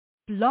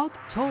Blog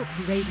Talk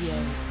Radio.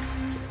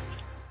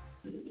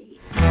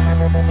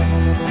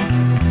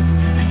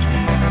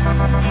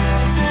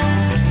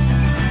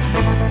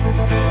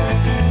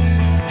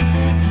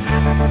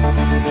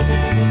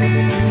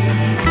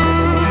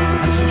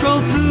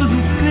 Stroll through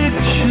the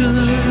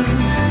pictures,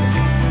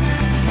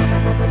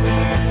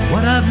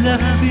 what I've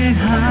left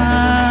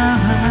behind.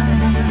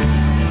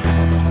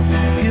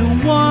 Here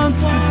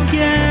once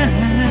again,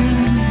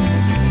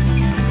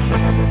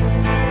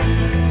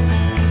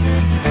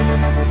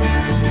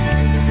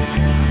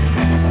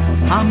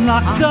 I'm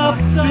locked up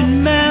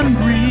in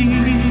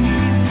memories,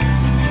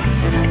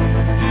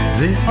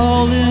 they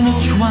all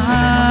intertwine.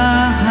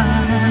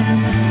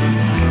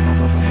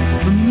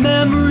 The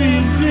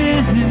memories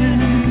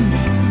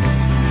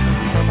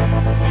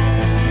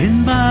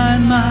in my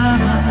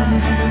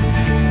mind.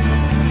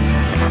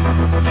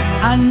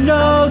 I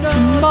know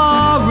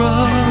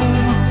tomorrow,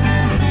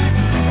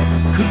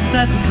 'cause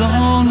that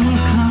dawn will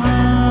come.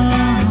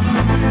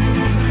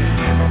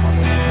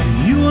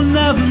 You will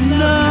never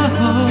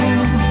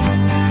know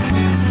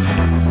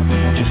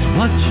just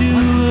what you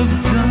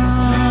have done.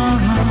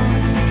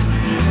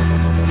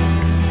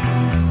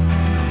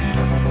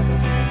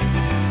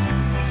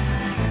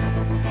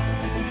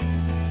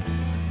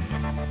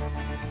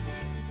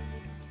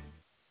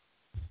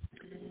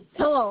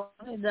 Hello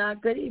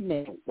and good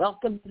evening.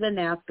 Welcome to the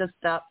NAASCA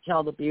Stop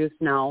Child Abuse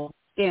Now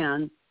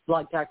and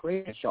Blog Talk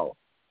Radio Show.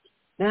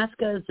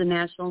 NAASCA is the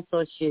National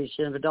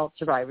Association of Adult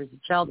Survivors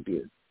of Child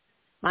Abuse.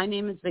 My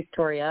name is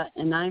Victoria,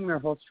 and I'm your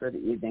host for the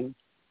evening.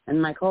 And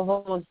my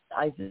co-host,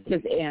 I think,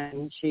 is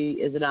Ann.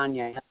 She isn't on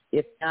yet.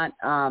 If not,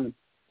 I'll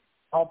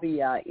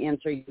be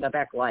answering the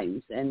back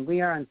lines. And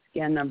we are on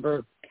scan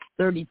number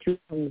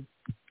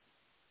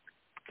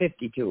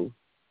 3252.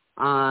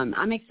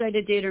 I'm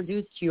excited to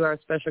introduce to you our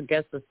special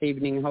guest this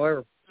evening.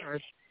 However,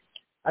 first,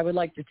 I would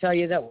like to tell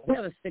you that we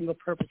have a single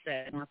purpose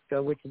at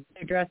NAASCA, which is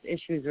to address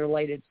issues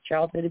related to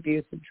childhood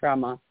abuse and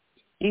trauma,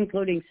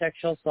 including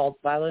sexual assault,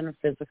 violent or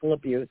physical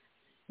abuse,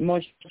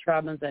 emotional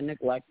traumas, and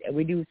neglect, and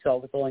we do so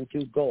with only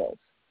two goals.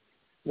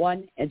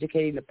 One,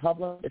 educating the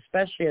public,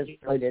 especially as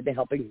related to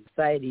helping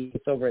society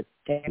get over its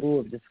taboo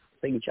of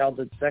discussing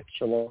childhood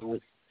sexual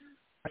abuse,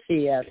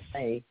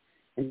 CSA,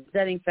 and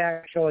setting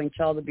facts showing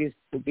child abuse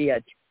to be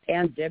a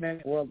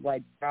pandemic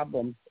worldwide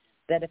problem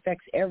that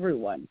affects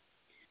everyone.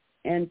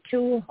 And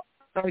two,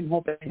 offering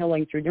hope and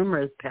healing through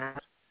numerous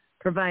paths,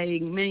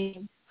 providing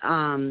many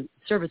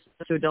services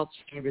to adult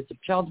survivors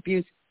of child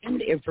abuse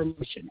and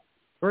information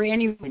for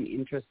anyone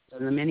interested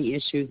in the many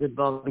issues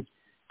involving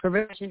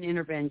prevention,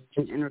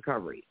 intervention, and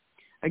recovery.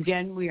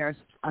 Again, we are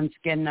on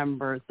scan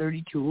number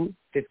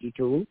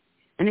 3252.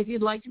 And if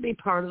you'd like to be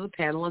part of the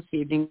panel this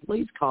evening,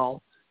 please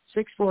call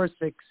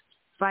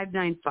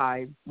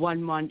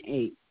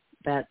 646-595-118.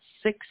 That's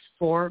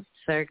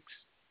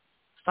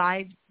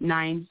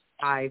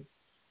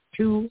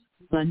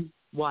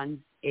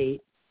 646-595-2118.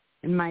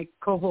 And my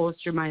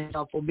co-host or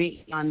myself will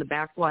be on the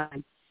back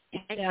line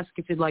and ask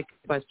if you'd like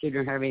a question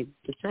or have anything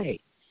to say.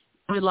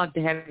 We'd love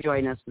to have you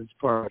join us as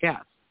our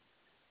guest.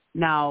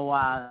 Now,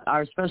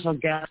 our special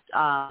guest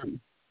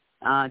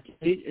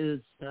today is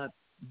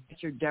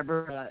Pastor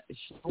Deborah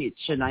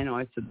Schleich, and I know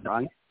I said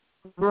wrong.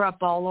 Grew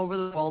up all over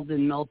the world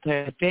in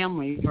military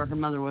family where her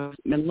mother was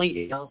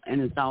mentally ill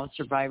and is now a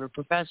survivor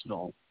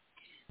professional.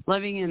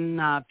 Living in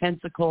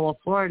Pensacola,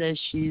 Florida,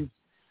 she's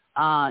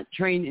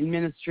trained in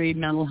ministry,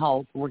 mental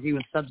health, working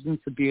with substance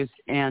abuse,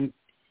 and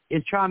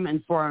is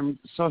trauma-informed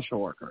social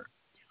worker,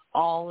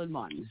 all in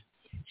one.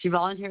 She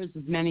volunteers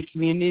with many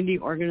community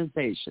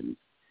organizations.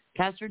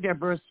 Pastor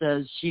Deborah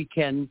says she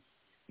can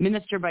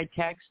minister by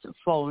text,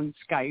 phone,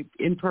 Skype,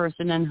 in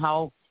person, and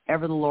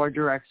however the Lord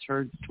directs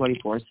her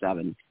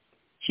 24/7.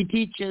 She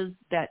teaches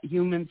that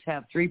humans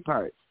have three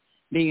parts,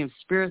 being of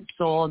spirit,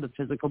 soul, and the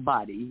physical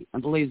body,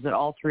 and believes that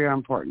all three are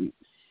important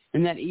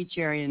and that each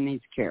area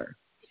needs care.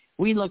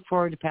 We look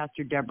forward to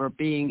Pastor Deborah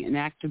being an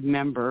active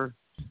member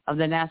of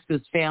the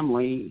NAASCA's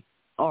family.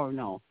 Oh,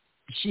 no.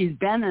 She's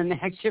been an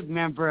active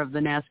member of the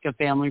NAASCA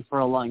family for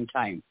a long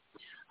time.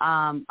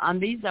 On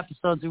these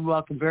episodes, we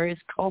welcome various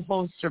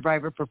co-host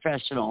survivor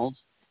professionals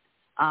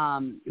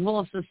who will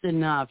assist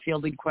in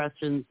fielding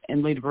questions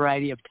and lead a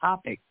variety of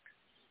topics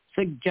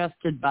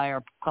suggested by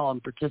our call-in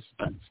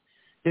participants.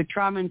 Their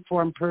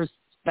trauma-informed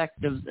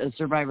perspectives as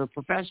survivor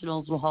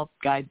professionals will help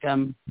guide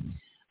them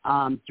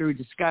through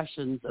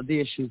discussions of the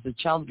issues of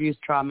child abuse,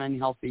 trauma, and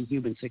healthy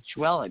human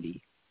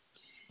sexuality.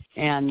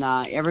 And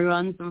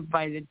everyone's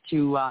invited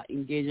to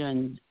engage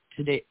in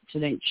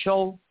tonight's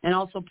show. And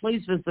also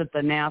please visit the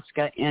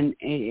NAASCA,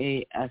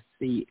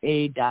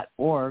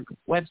 NAASCA.org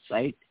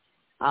website.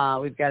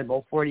 We've got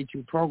about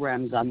 42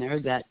 programs on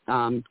there that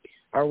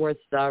are worth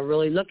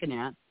really looking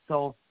at.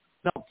 So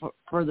without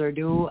further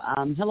ado,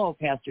 hello,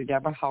 Pastor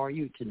Deborah. How are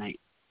you tonight?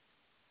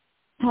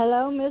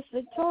 Hello, Miss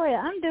Victoria.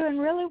 I'm doing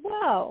really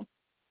well.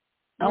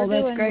 Oh,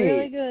 that's doing great.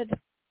 Really good.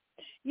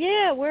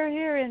 Yeah, we're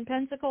here in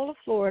Pensacola,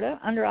 Florida,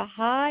 under a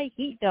high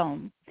heat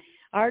dome.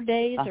 Our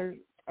days are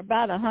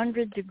about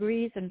 100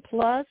 degrees and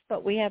plus,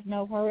 but we have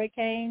no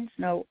hurricanes,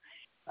 no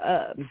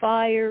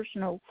fires,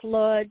 no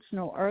floods,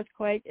 no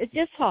earthquakes. It's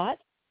just hot,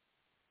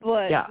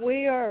 but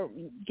we are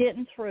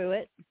getting through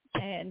it.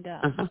 And,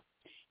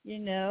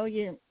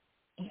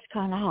 it's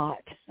kind of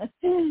hot.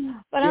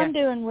 But I'm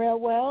doing real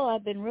well.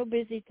 I've been real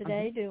busy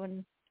today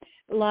doing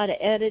a lot of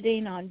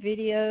editing on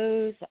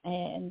videos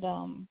and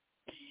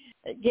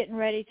getting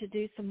ready to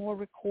do some more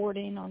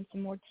recording on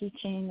some more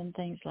teaching and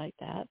things like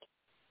that.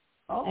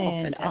 Oh,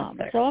 and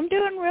fantastic. So I'm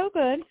doing real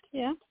good.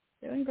 Yeah,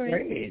 doing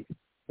great.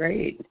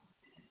 Great.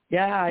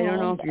 Yeah, I don't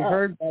know if you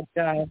heard, but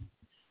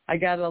I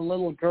got a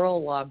little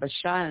girl,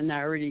 Bashan.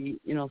 I already,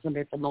 some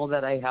people know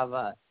that I have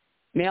a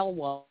male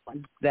one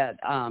that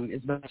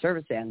is my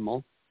service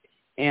animal.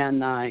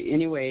 And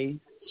anyway,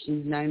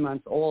 she's 9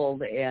 months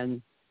old,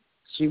 and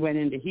she went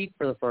into heat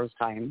for the first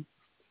time.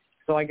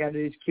 So I got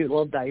these cute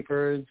little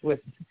diapers with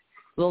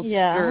little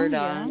skirt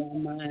on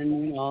them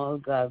and,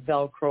 the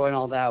Velcro and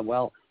all that.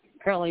 Well,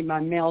 apparently my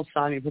male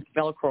saw me put the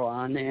Velcro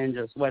on and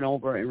just went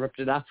over and ripped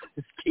it off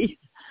with his teeth.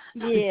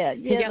 Yeah,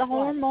 the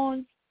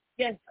hormones.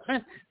 Yes,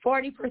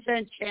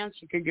 40% chance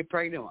you could get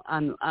pregnant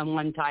on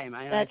one time.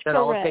 That's I said,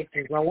 correct.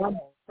 Okay,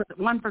 well,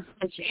 1%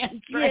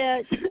 chance.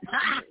 Right?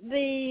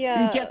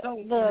 Yeah,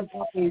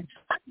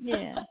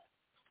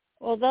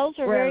 Well, those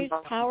are very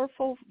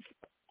powerful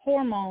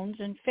hormones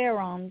and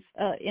pheromones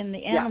in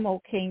the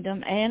animal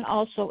kingdom, and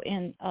also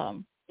in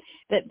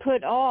that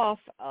put off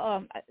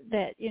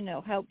that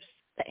helps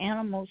the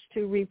animals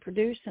to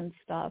reproduce and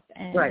stuff,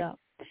 and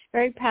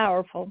very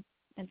powerful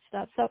and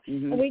stuff. So,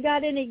 have we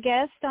got any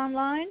guests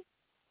online?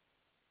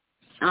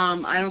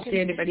 I don't see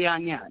anybody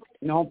on yet.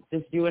 Nope,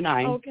 just you and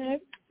I. Okay.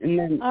 And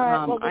then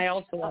right, well, I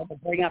also want to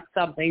bring up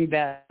something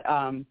that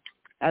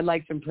I'd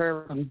like some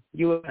prayer from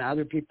you and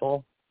other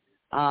people.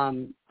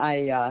 I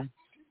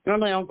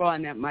normally don't go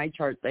on that my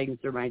chart thing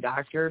through my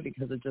doctor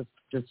because it just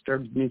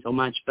disturbs me so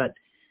much. But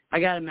I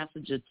got a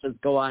message that says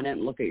go on it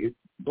and look at your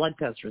blood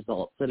test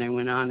results, and I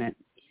went on it.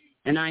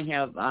 And I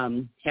have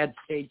had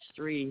stage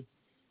 3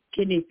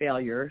 kidney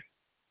failure,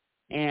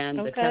 and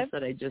the test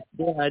that I just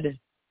did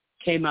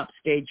came up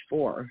stage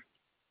 4,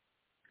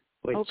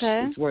 which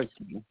is worse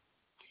to me.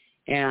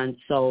 And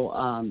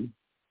so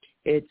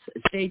it's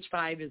stage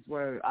 5 is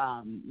where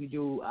you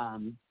do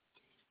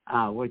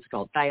what's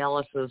called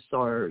dialysis,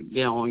 or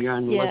you're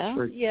on the list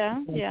for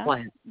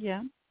transplant.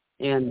 Yeah.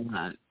 And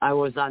I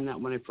was on that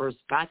when I first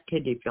got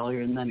kidney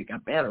failure, and then it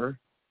got better.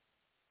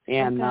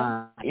 And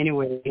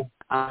anyway,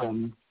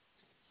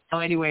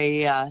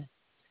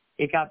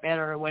 it got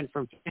better. It went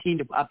from 15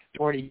 to up to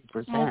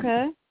 40%.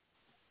 Okay.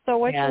 So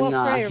what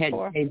prayer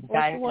for?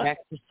 Diet,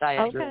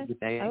 exercise,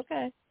 everything.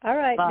 Okay. All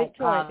right,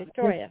 but,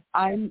 Victoria.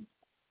 I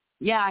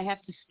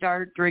have to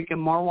start drinking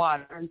more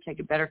water and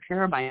taking better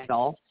care of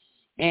myself.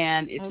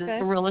 And it's just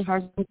a really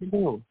hard thing to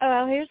do.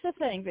 Well, here's the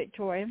thing,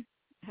 Victoria.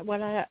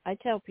 What I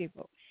tell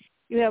people,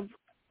 you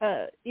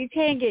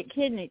can get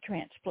kidney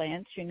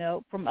transplants,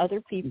 from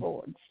other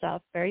people and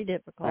stuff. Very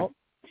difficult.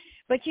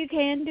 But you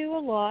can do a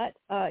lot.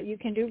 You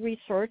can do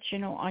research,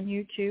 on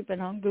YouTube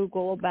and on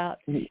Google about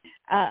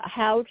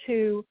how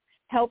to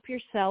help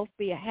yourself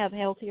have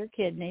healthier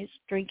kidneys,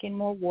 drinking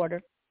more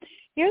water.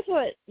 Here's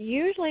what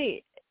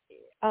usually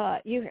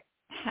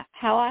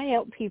how I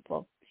help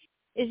people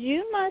is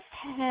you must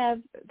have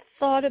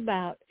thought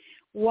about,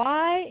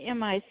 why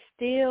am I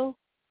still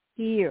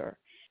here?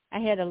 I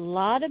had a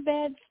lot of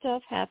bad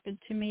stuff happen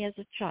to me as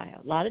a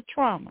child, a lot of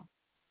trauma,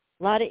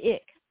 a lot of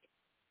ick.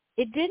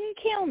 It didn't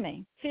kill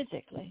me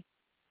physically.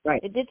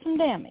 Right. It did some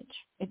damage.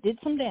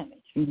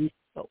 Mm-hmm.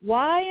 But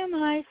why am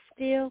I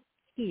still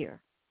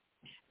here?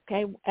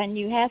 Okay, and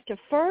you have to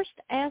first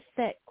ask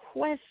that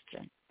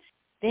question.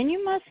 Then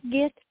you must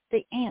get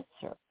the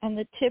answer. And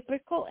the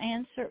typical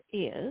answer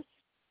is,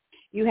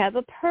 you have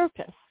a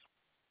purpose.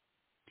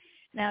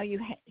 Now,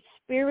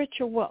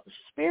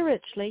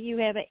 spiritually, you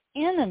have an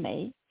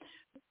enemy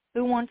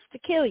who wants to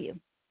kill you.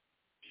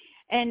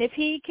 And if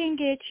he can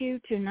get you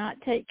to not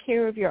take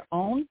care of your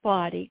own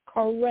body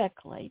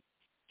correctly,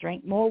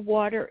 drink more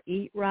water,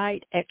 eat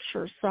right,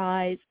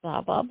 exercise,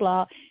 blah, blah,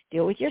 blah,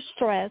 deal with your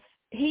stress,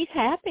 he's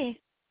happy.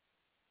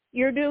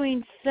 You're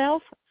doing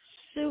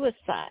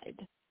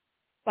self-suicide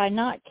by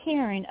not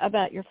caring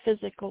about your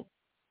physical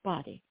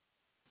body.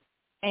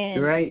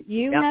 And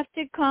you have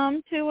to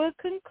come to a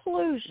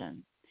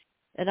conclusion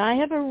that I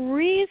have a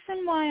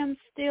reason why I'm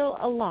still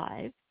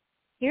alive.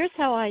 Here's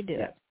how I do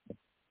it.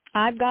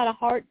 I've got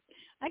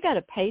I got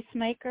a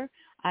pacemaker.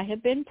 I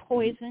have been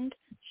poisoned,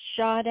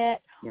 shot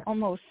at,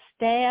 almost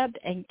stabbed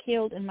and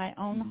killed in my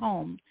own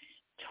home,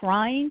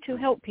 trying to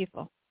help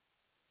people.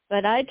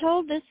 But I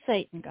told this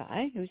Satan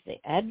guy, who's the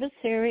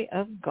adversary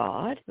of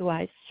God, who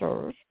I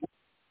serve,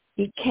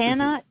 he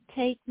cannot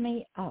take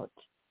me out.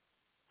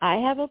 I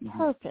have a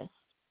purpose.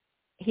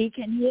 He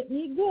can hit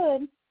me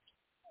good,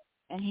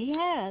 and he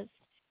has,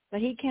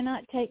 but he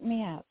cannot take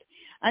me out.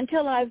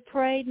 Until I've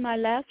prayed my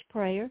last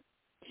prayer,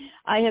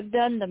 I have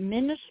done the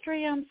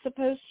ministry I'm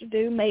supposed to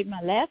do, made my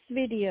last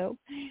video,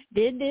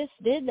 did this,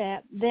 did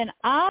that. Then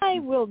I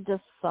will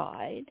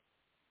decide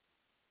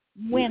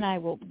when I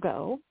will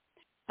go.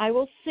 I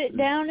will sit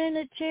down in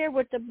a chair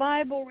with the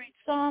Bible, read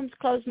Psalms,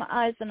 close my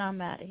eyes, and I'm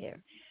out of here.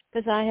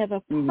 Because I have a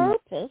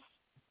purpose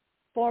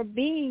for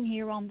being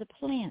here on the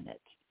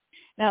planet.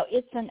 Now,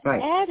 it's an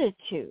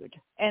attitude.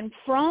 And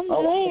from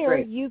there,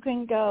 you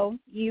can go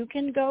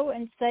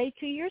and say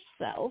to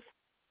yourself,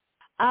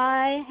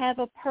 I have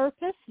a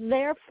purpose,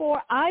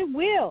 therefore I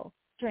will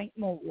drink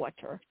more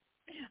water.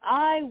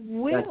 I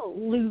will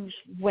lose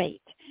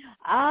weight.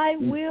 I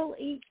will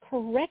eat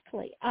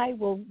correctly. I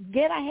will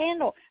get a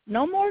handle.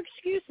 No more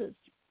excuses.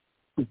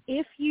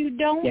 If you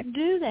don't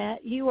do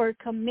that, you are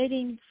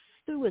committing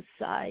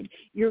suicide.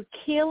 You're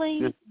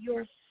killing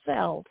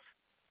yourself.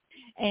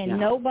 And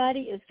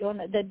nobody is going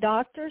to, the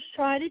doctors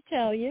try to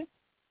tell you,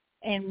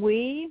 and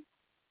we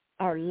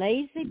are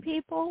lazy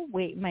people.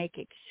 We make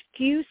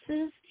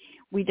excuses.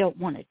 We don't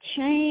want to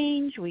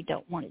change. We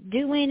don't want to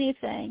do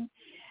anything.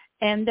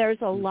 And there's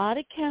a lot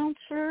of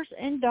counselors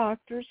and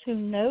doctors who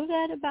know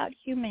that about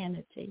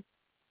humanity.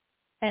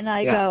 And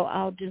I go,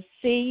 I'll just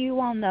see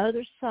you on the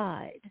other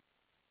side,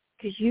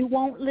 because you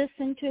won't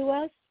listen to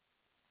us.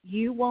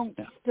 You won't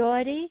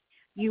study.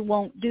 You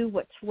won't do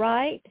what's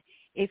right.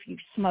 If you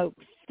smoke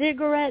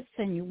cigarettes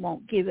and you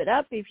won't give it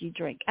up, if you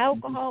drink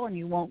alcohol and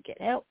you won't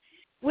get help,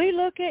 we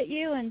look at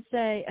you and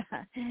say,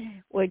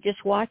 well,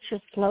 just watch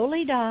us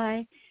slowly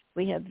die.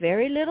 We have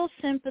very little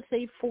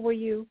sympathy for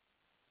you,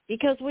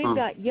 because we've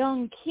got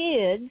young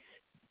kids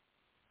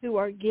who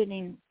are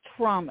getting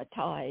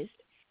traumatized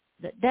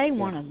that they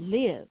want to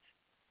live.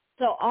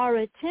 So our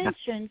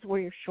attentions,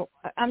 we're short.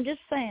 I'm just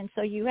saying,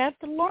 so you have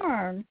to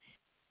learn.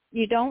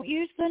 You don't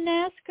use the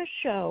NAASCA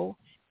show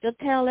to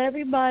tell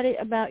everybody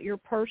about your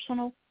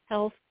personal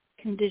health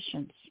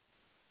conditions.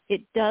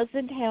 It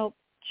doesn't help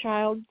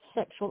child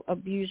sexual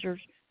abusers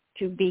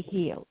to be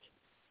healed.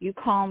 You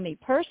call me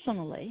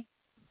personally.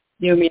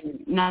 You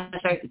mean not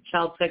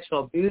child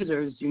sexual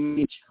abusers, you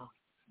mean child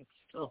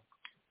sexual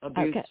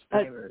abuse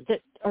survivors.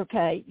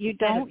 Okay, you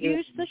don't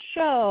use the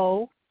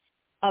show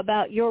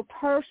about your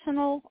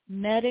personal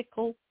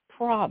medical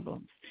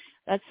problems.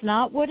 That's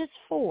not what it's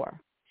for.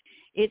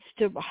 It's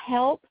to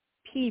help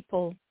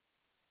people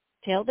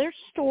tell their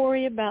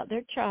story about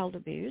their child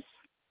abuse,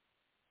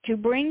 to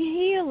bring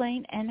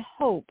healing and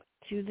hope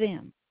to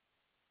them.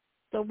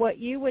 So what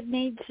you would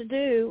need to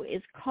do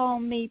is call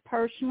me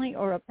personally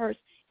or a person,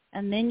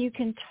 and then you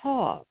can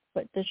talk.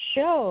 But the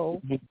show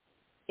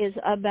is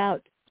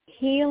about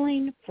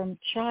healing from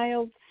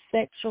child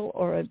sexual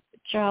or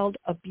child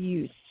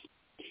abuse.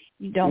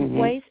 You don't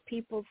waste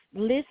people's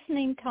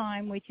listening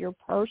time with your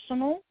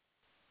personal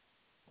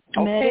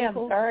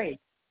medical. I'm sorry.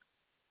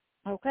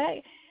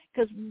 Okay,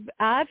 because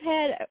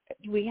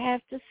we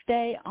have to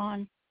stay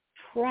on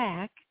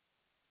track,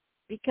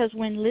 because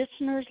when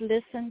listeners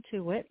listen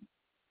to it,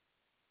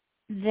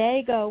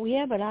 they go,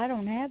 yeah, but I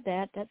don't have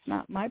that. That's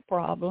not my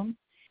problem.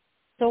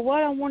 So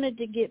what I wanted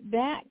to get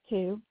back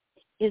to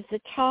is the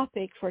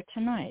topic for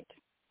tonight.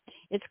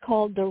 It's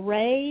called The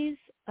Rays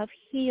of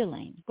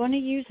Healing. I'm going to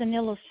use an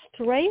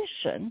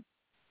illustration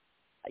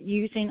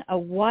using a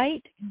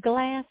white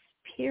glass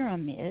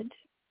pyramid,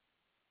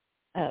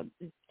 and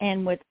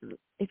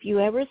if you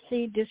ever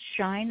see, just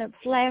shine a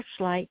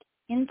flashlight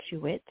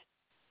into it.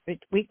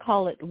 We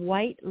call it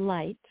white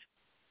light,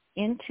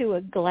 into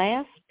a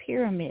glass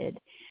pyramid.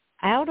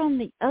 Out on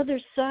the other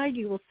side,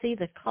 you will see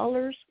the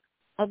colors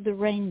of the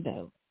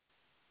rainbow.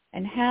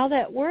 And how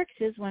that works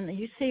is when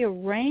you see a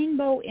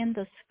rainbow in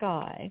the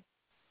sky,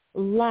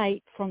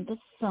 light from the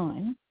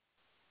sun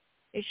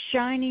is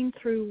shining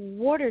through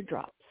water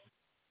drops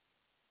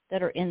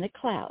that are in the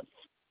clouds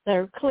that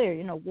are clear.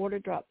 You know, water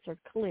drops are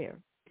clear.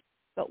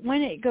 But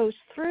when it goes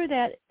through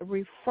that,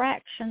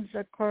 refractions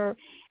occur,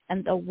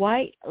 and the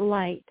white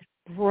light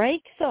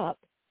breaks up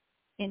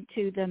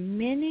into the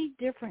many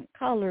different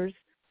colors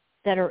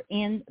that are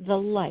in the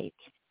light.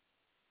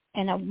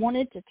 And I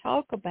wanted to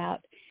talk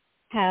about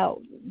how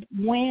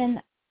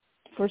when,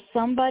 for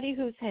somebody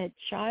who's had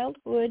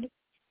childhood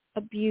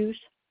abuse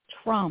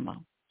trauma,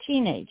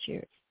 teenage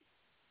years,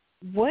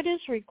 what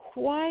is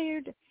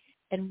required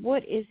and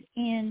what is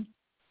in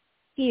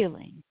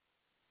healing.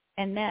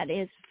 And that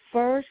is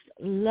first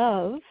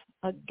love,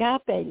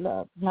 agape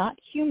love, not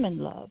human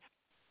love,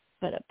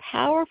 but a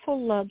powerful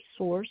love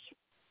source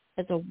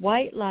as a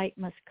white light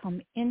must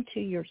come into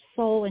your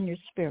soul and your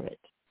spirit.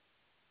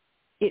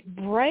 It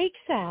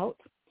breaks out,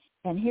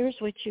 and here's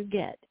what you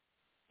get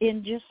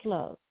in just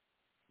love.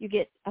 You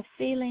get a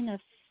feeling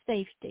of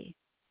safety,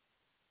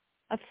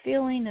 a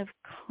feeling of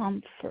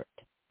comfort,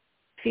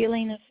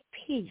 feeling of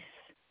peace.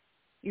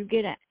 You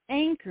get an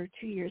anchor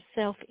to your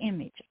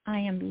self-image. I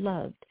am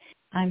loved.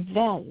 I'm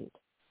valued.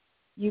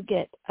 You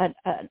get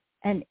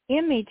an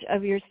image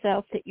of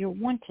yourself that you're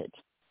wanted.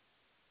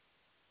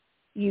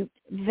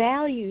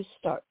 Values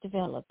start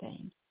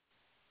developing.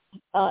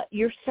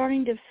 You're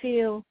starting to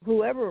feel,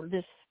 whoever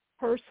this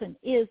person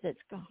is that's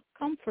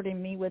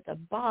comforting me with a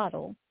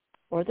bottle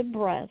or the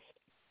breast,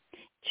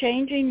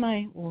 changing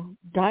my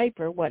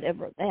diaper,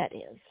 whatever that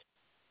is.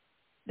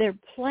 They're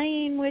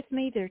playing with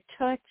me. Their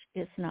touch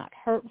is not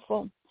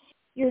hurtful.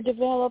 You're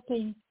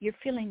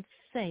feeling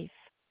safe,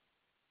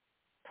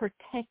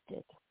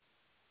 protected.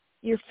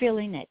 You're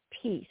feeling at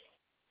peace.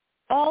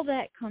 All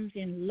that comes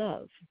in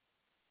love.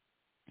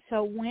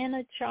 So when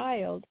a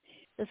child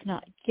does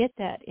not get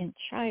that in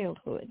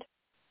childhood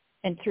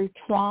and through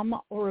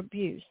trauma or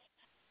abuse,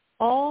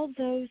 all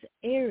those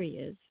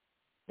areas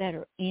that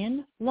are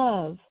in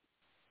love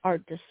are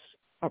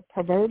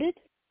perverted,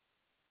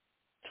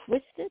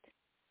 twisted,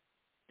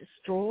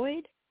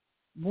 destroyed.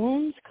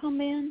 Wounds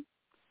come in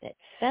that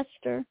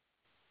fester.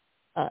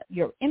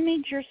 Your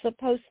image you're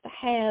supposed to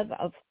have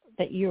of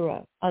that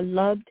you're a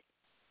loved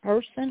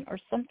person or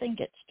something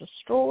gets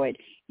destroyed.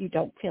 You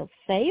don't feel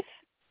safe.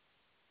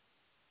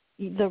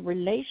 The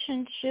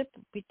relationship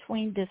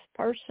between this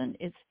person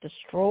is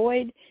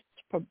destroyed.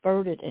 It's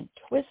perverted and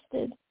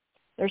twisted.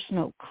 There's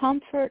no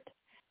comfort.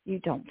 You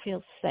don't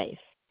feel safe.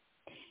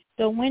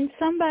 So when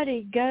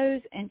somebody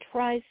goes and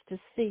tries to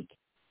seek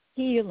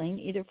healing,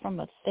 either from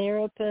a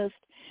therapist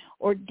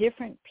or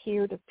different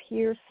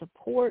peer-to-peer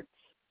supports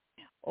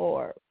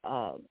or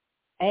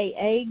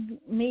AA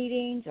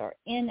meetings or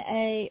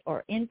NA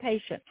or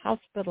inpatient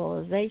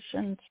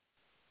hospitalizations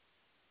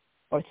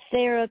or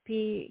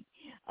therapy,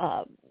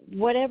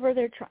 whatever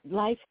they're trying,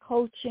 life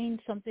coaching,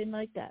 something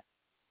like that.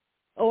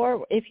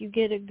 Or if you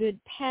get a good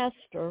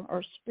pastor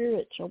or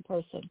spiritual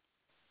person,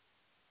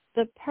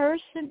 the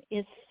person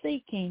is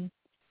seeking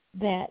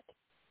that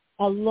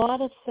a lot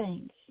of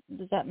things.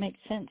 Does that make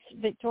sense,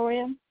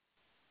 Victoria?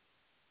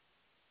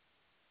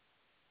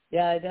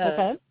 Yeah, it does.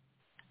 Okay.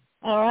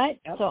 All right.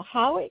 Yep. So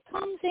how it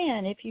comes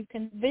in, if you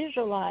can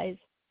visualize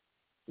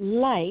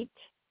light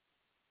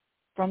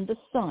from the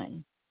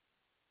sun,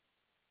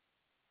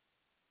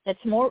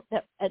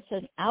 it's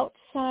an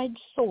outside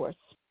source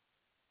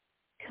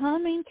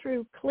coming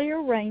through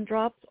clear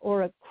raindrops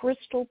or a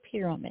crystal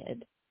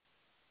pyramid,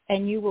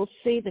 and you will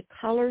see the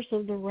colors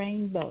of the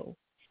rainbow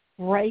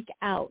break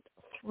out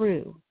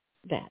through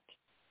that.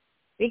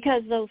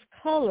 Because those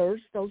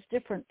colors, those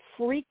different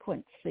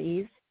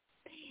frequencies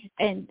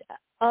and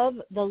of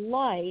the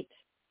light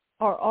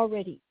are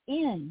already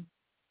in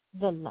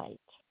the light.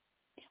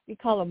 We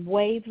call them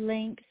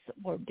wavelengths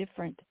or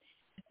different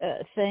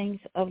things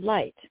of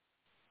light.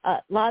 A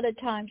lot of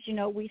times,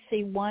 we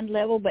see one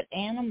level, but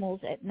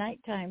animals at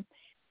nighttime,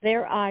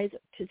 their eyes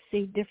to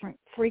see different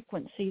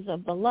frequencies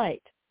of the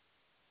light.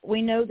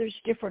 We know there's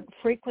different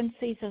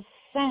frequencies of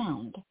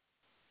sound.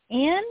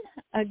 In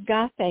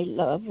agape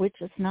love, which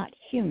is not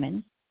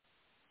human,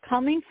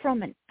 coming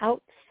from an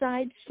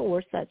outside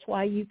source, that's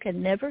why you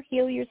can never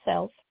heal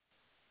yourself.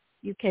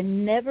 You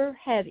can never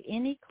have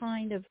any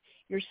kind of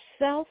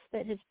yourself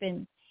that has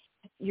been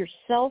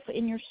yourself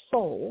in your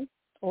soul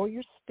or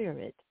your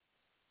spirit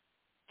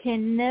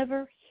can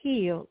never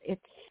heal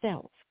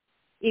itself.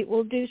 It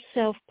will do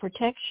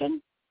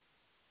self-protection.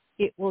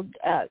 It will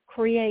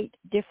create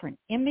different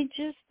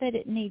images that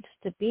it needs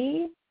to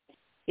be.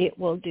 It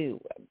will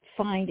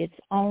find its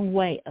own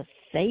way of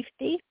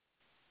safety.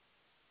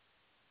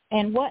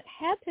 And what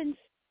happens,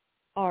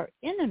 our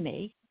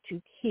enemy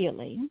to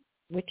healing,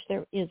 which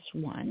there is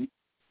one,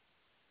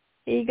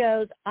 he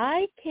goes,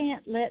 I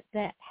can't let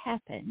that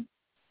happen.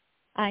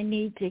 I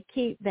need to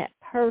keep that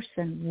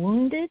person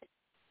wounded,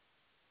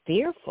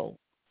 fearful,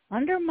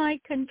 under my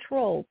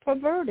control,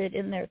 perverted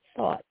in their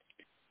thoughts,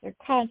 their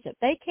concept.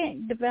 They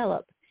can't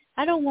develop.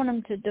 I don't want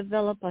them to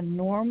develop a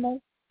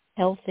normal,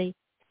 healthy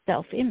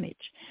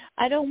self-image.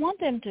 I don't want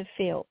them to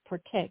feel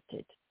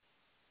protected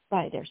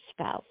by their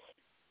spouse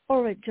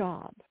or a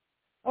job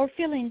or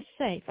feeling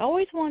safe. I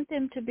always want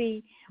them to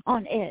be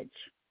on edge.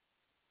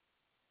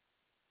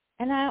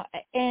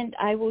 And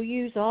I will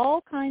use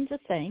all kinds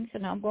of things,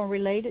 and I'm going to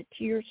relate it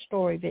to your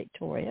story,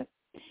 Victoria.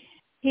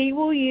 He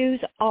will use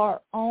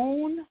our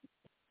own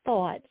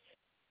thoughts,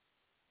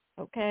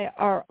 okay,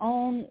 our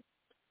own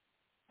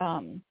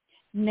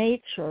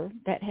nature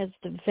that has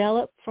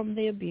developed from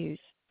the abuse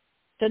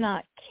to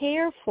not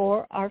care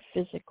for our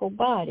physical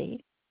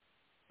body.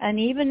 And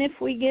even if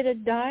we get a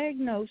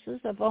diagnosis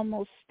of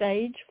almost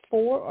stage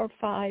 4 or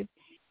 5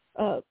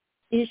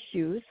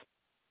 issues,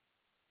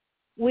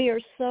 we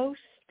are so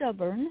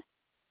stubborn,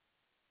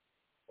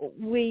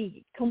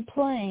 we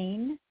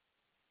complain,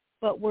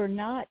 but we're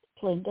not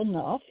disciplined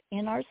enough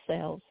in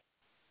ourselves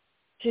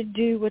to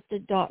do what the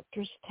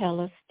doctors tell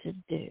us to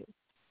do.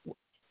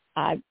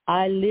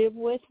 I live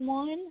with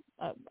one.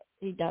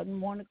 He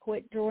doesn't want to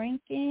quit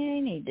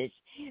drinking.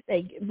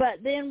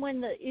 But then when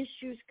the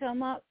issues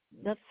come up,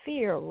 the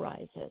fear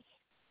arises.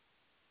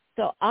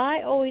 So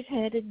I always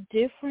had a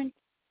different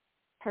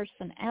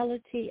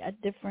personality, a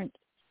different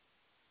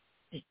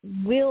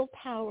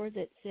willpower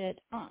that said,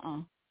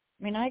 I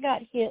mean, I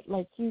got hit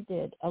like you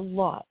did a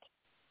lot.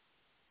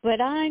 But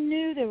I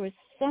knew there was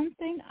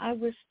something I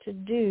was to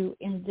do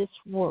in this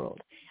world.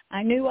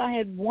 I knew I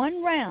had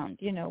one round,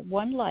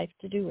 one life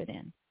to do it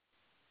in.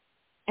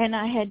 And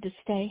I had to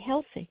stay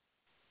healthy.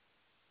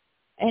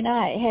 And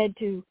I had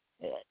to,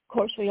 of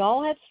course, we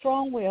all have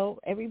strong will.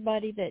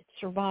 Everybody that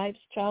survives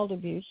child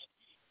abuse,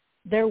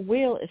 their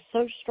will is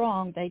so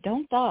strong they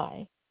don't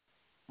die.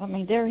 I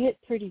mean, they're hit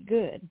pretty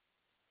good.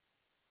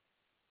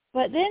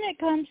 But then it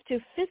comes to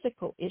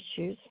physical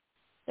issues.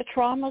 The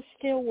trauma's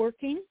still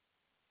working.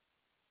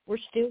 We're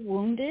still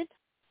wounded.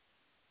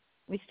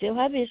 We still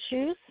have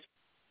issues.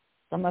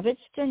 Some of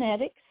it's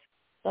genetics.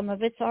 Some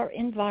of it's our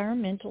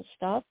environmental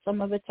stuff.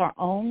 Some of it's our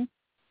own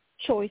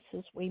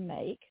choices we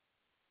make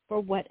for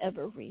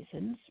whatever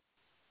reasons.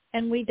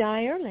 And we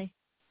die early.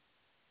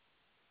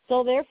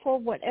 So therefore,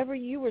 whatever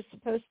you were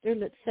supposed to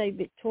do, let's say,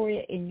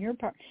 Victoria, in your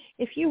part,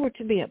 if you were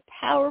to be a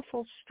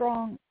powerful,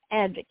 strong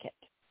advocate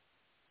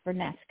for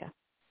NAASCA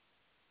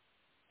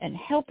and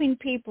helping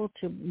people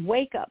to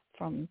wake up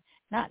from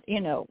not,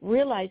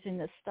 realizing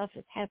this stuff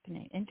is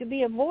happening, and to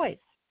be a voice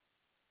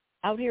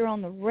out here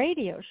on the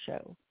radio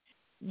show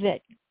that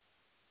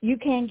you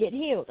can get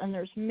healed, and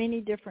there's many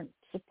different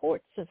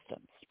support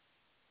systems,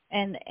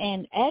 and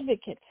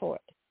advocate for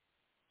it.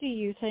 Do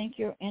you think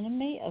your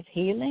enemy of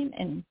healing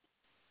and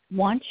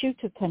wants you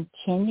to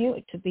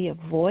continue to be a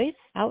voice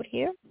out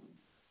here?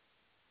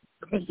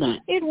 Of course not.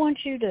 He'd want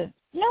you to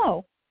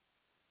know.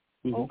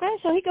 Mm-hmm. Okay,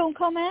 so he's going to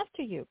come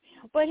after you.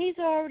 But he's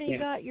already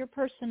got your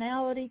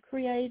personality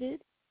created,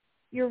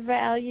 your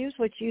values,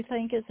 what you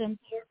think is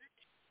important.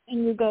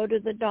 And you go to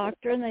the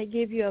doctor and they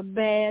give you a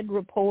bad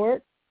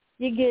report.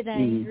 You get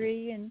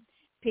angry and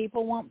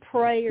people want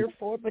prayer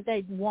for it, but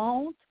they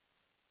won't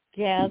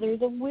gather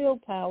the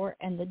willpower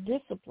and the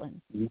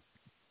discipline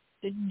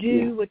to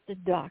do what the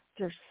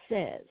doctor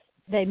says.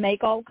 They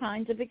make all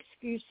kinds of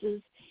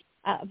excuses.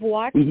 I've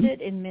watched it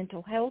in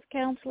mental health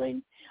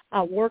counseling.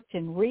 I worked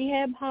in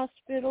rehab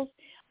hospitals.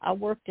 I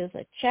worked as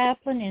a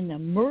chaplain in the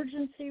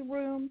emergency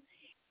room,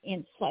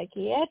 in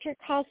psychiatric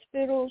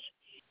hospitals,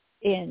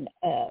 in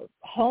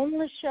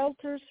homeless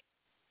shelters.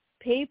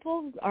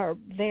 People are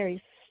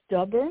very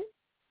stubborn.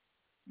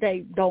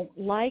 They don't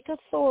like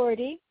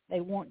authority.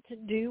 They want to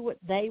do what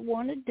they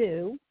want to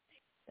do.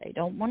 They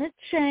don't want to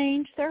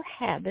change their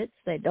habits.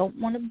 They don't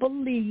want to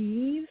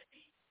believe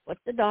what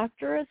the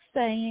doctor is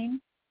saying.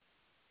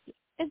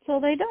 And so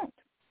they don't.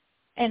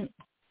 And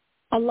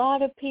a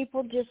lot of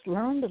people just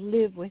learn to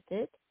live with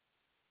it.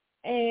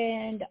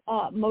 And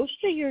most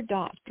of your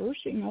doctors,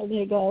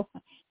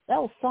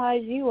 they'll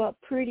size you up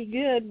pretty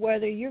good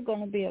whether you're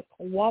going to be a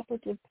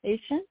cooperative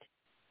patient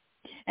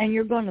and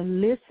you're going to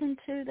listen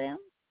to them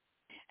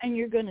and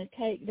you're going to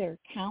take their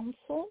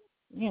counsel,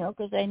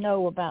 because they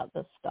know about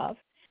the stuff,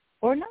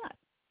 or not.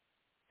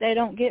 They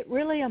don't get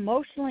really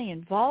emotionally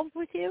involved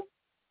with you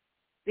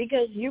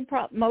because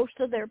most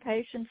of their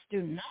patients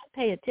do not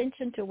pay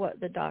attention to what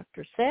the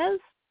doctor says.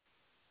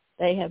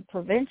 They have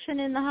prevention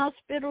in the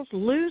hospitals: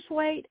 lose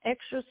weight,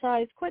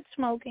 exercise, quit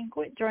smoking,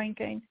 quit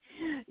drinking,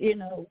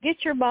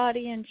 get your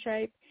body in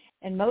shape.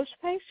 And most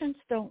patients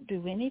don't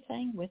do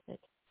anything with it.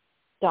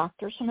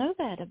 Doctors know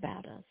that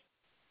about us.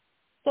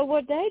 So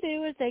what they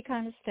do is they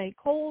kind of stay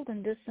cold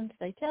and distant.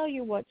 They tell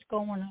you what's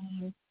going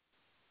on,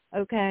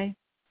 okay?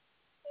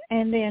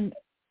 And then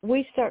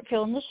we start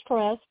feeling the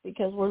stress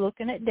because we're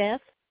looking at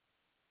death,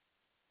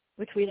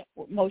 which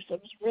most of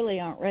us really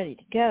aren't ready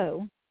to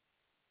go.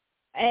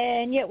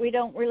 And yet we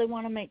don't really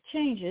want to make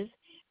changes.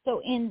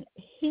 So in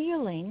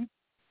healing,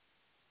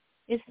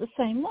 it's the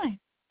same way.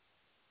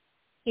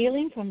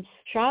 Healing from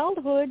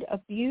childhood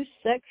abuse,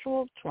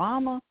 sexual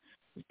trauma,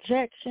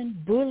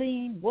 rejection,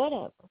 bullying,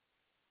 whatever.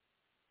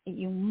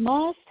 You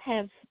must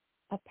have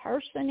a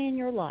person in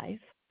your life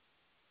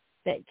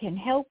that can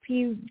help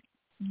you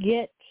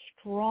get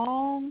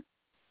strong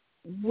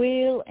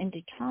will and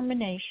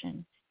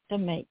determination to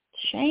make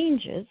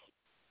changes,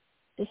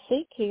 to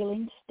seek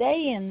healing,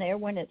 stay in there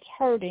when it's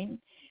hurting.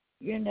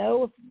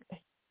 Getting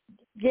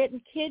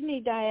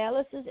kidney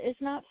dialysis is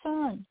not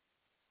fun.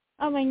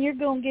 I mean, you're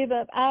going to give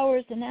up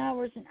hours and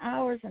hours and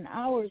hours and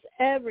hours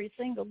every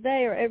single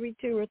day, or every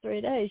 2 or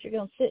 3 days. You're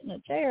going to sit in a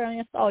chair, and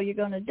that's all you're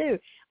going to do.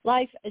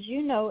 Life, as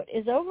you know it,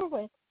 is over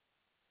with,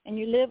 and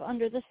you live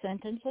under the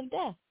sentence of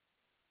death.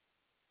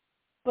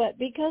 But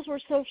because we're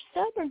so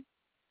stubborn,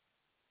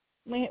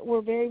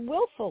 we're very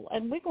willful,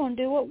 and we're going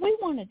to do what we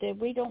want to do.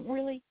 We don't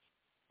really,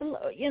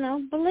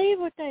 believe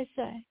what they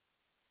say.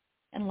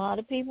 And a lot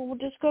of people will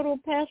just go to a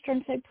pastor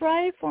and say,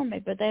 pray for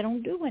me, but they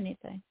don't do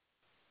anything.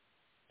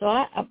 So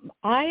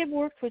I have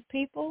worked with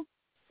people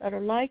that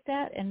are like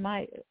that, and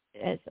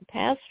as a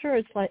pastor,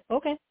 it's like,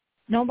 okay,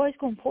 nobody's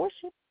going to force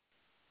you.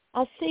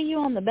 I'll see you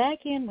on the back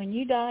end when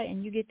you die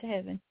and you get to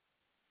heaven.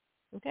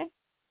 Okay?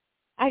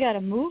 I got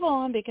to move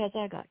on because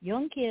I got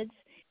young kids,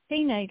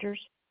 teenagers,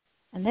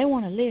 and they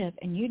want to live,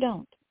 and you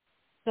don't.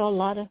 So a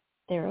lot of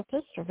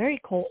therapists are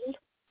very cold.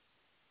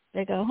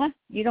 They go,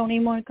 you don't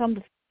even want to come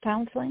to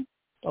counseling?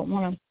 Don't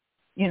want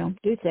to,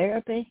 do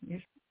therapy?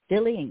 You're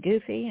silly and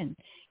goofy and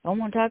don't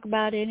want to talk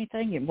about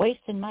anything. You're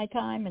wasting my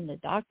time, and the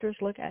doctors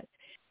look at it.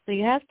 So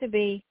you have to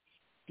be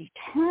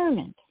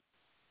determined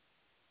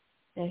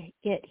to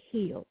get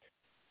healed.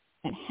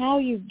 And how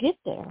you get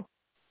there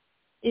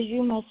is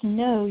you must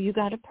know you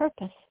got a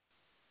purpose.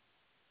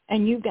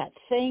 And you've got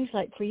things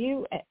like, for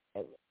you,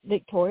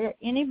 Victoria,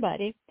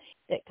 anybody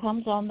that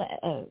comes on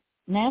the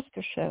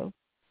NAASCA show,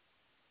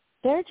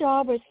 their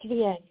job is to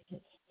be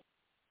advocates.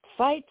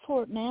 Fight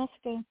for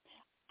NAASCA.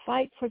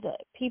 Fight for the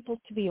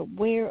people to be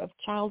aware of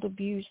child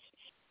abuse,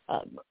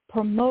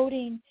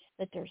 promoting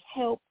that there's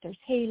help, there's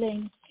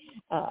healing,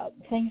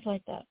 things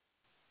like that.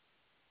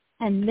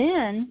 And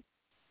then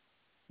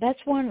that's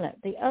one lip.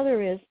 The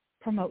other is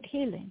promote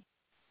healing.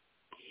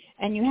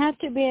 And you have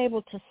to be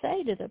able to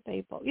say to the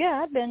people,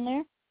 yeah, I've been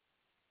there.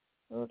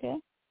 Okay.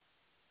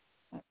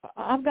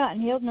 I've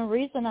gotten healed. And the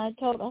reason I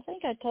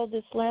think I told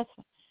this last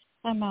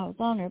time I was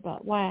on there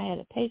about why I had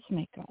a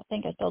pacemaker. I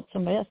think I told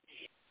somebody else.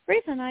 The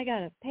reason I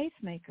got a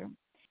pacemaker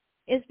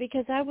is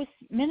because I was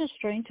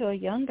ministering to a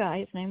young guy.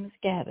 His name was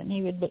Gavin.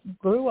 He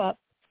grew up,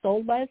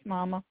 sold by his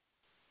mama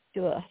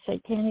to a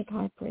satanic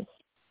high priest.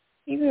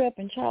 He grew up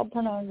in child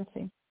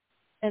pornography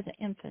as an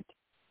infant,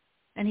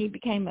 and he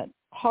became a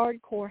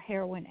hardcore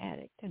heroin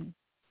addict, and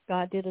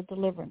God did a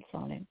deliverance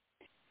on him.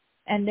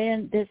 And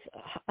then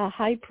a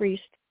high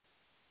priest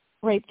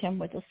raped him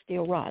with a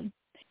steel rod.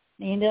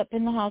 He ended up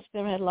in the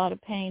hospital, had a lot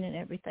of pain and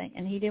everything,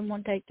 and he didn't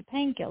want to take the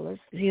painkillers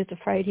because he was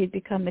afraid he'd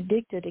become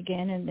addicted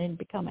again and then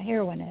become a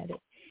heroin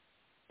addict.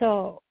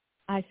 So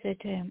I said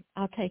to him,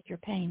 I'll take your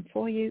pain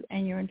for you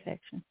and your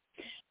infection.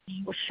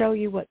 We'll show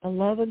you what the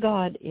love of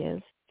God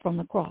is from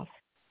the cross,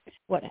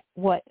 what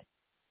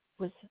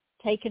was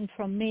taken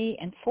from me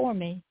and for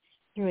me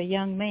through a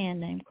young man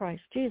named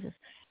Christ Jesus.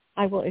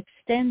 I will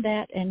extend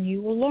that, and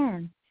you will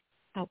learn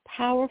how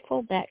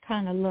powerful that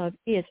kind of love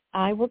is.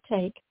 I will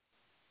take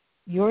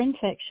your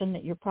infection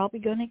that you're probably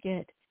going to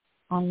get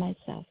on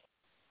myself.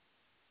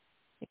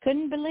 I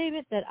couldn't believe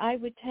it that I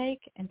would take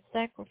and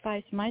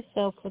sacrifice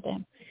myself for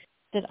them,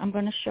 that I'm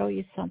going to show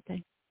you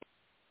something.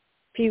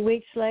 A few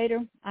weeks later,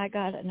 I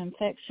got an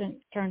infection,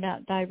 turned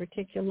out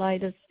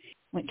diverticulitis,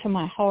 went to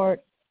my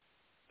heart,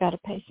 got a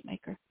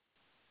pacemaker.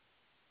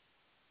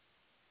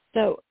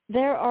 So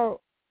there are,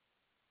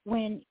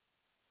 when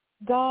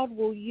God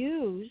will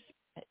use,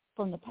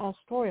 from the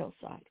pastoral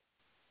side,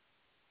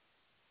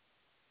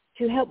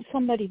 to help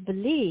somebody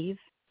believe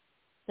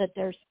that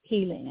there's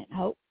healing and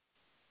hope,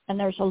 and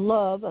there's a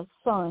love, a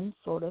son,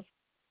 sort of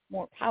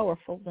more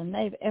powerful than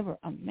they've ever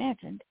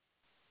imagined,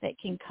 that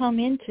can come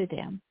into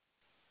them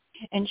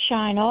and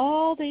shine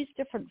all these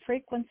different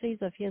frequencies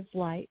of his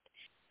light.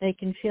 They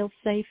can feel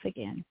safe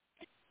again.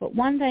 But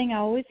one thing I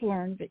always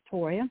learned,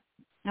 Victoria,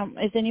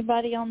 is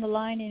anybody on the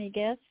line, any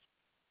guests?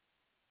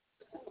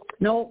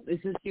 No,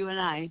 it's just you and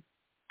I.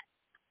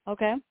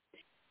 Okay.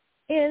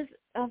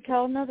 I'll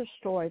tell another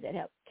story that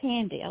helped.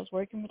 Candy, I was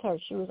working with her.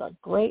 She was a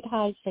great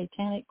high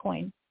satanic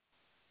queen.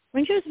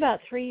 When she was about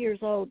 3 years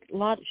old,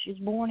 she was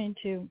born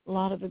into a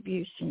lot of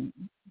abuse and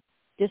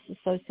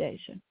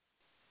disassociation.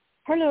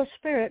 Her little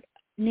spirit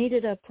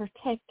needed a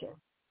protector.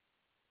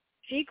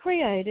 She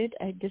created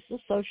a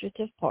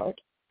disassociative part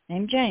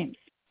named James.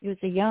 He was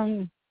a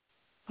young,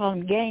 call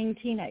him gang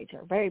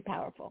teenager, very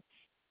powerful.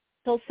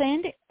 So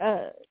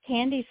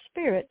Candy's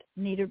spirit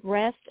needed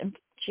rest, and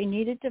she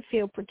needed to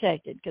feel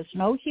protected because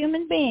no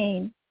human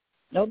being,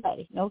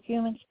 nobody, no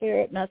human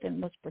spirit, nothing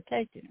was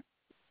protecting her.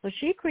 So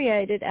she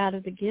created, out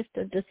of the gift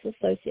of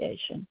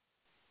disassociation,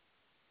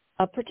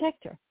 a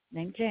protector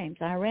named James.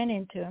 I ran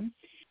into him,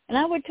 and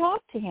I would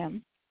talk to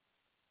him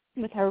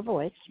with her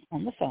voice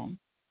on the phone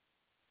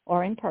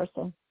or in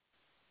person.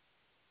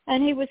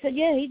 And he would say,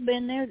 yeah, he'd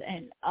been there,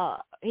 and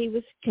he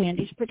was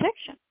Candy's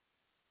protection.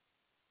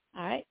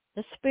 All right?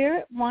 The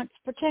spirit wants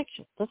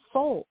protection. The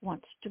soul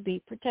wants to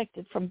be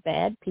protected from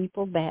bad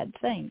people, bad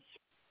things.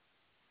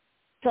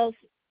 So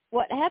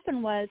what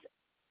happened was,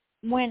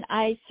 when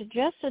I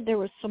suggested there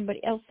was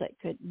somebody else that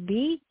could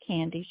be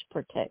Candy's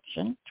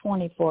protection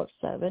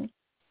 24/7,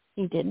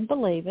 he didn't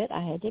believe it.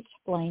 I had to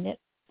explain it.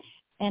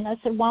 And I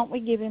said, why don't we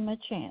give him a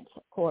chance?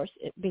 Of course,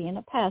 it being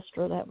a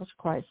pastor, that was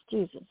Christ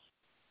Jesus.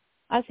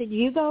 I said,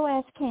 you go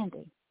ask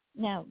Candy.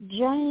 Now,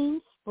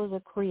 James was a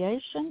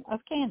creation of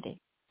Candy.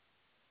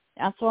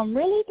 Now, so I'm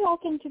really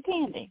talking to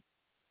Candy,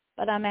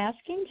 but I'm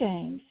asking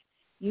James,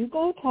 you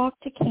go talk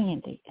to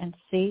Candy and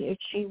see if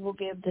she will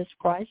give this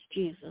Christ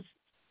Jesus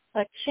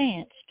a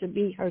chance to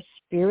be her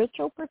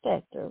spiritual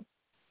protector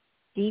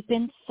deep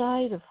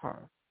inside of her.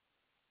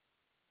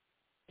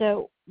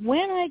 So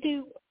when I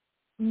do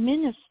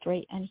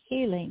ministry and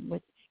healing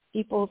with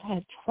people who've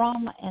had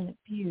trauma and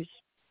abuse,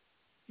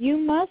 you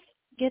must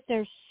get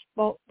their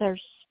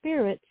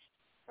spirit's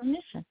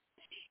permission.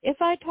 If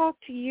I talk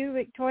to you,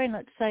 Victoria, and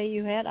let's say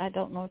you had, I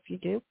don't know if you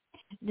do,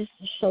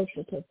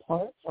 dissociative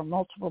parts or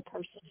multiple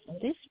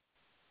personalities,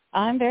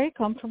 I'm very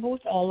comfortable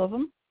with all of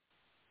them,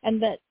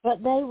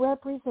 but they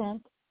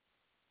represent,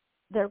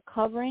 they're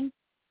covering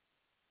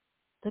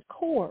the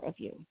core of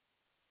you.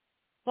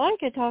 So I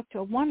could talk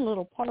to one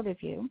little part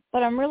of you,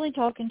 but I'm really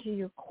talking to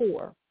your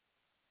core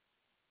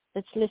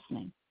that's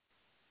listening.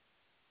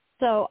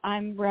 So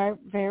I'm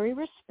very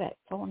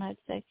respectful, and I'd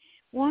say,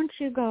 why don't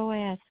you go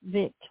ask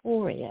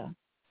Victoria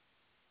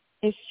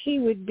if she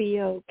would be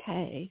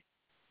okay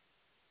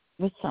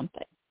with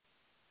something.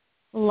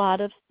 A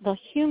lot of the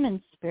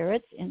human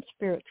spirits in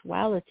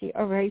spirituality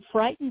are very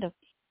frightened of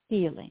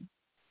healing,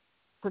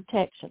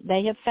 protection.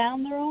 They have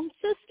found their own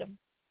system,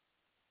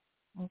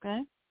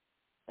 okay?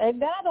 They've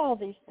got all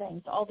these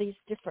things, all these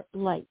different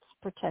lights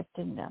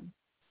protecting them.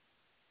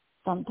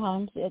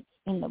 Sometimes it's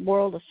in the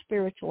world of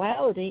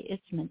spirituality,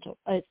 it's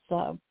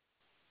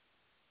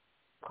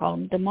call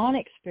them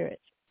demonic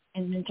spirits.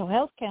 In mental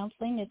health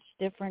counseling, it's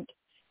different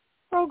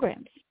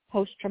programs: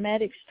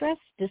 post-traumatic stress,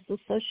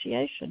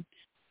 dissociation,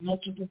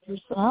 multiple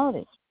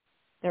personalities.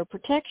 They're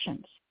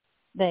protections.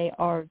 They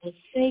are the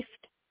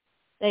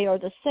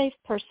safe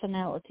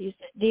personalities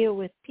that deal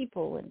with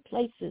people and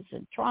places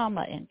and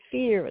trauma and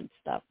fear and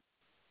stuff.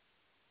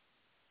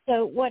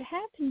 So what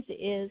happens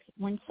is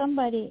when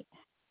somebody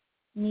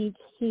needs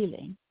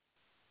healing,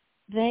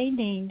 they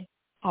need,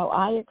 how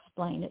I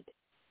explain it,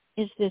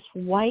 is this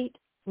white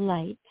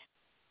light,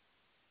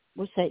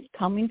 we'll say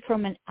coming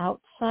from an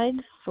outside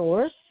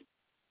source,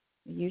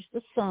 we use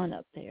the sun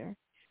up there,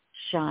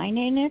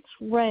 shining its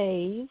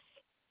rays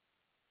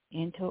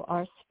into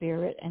our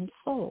spirit and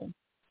soul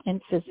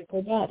and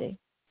physical body.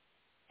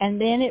 And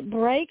then it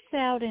breaks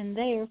out in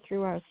there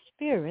through our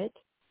spirit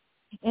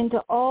into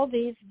all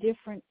these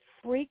different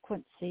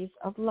frequencies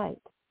of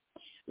light.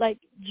 Like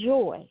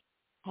joy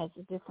has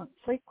a different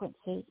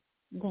frequency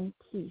than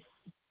peace.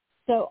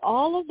 So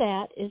all of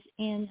that is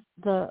in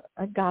the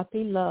agape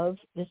love,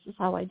 this is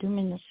how I do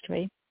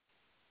ministry,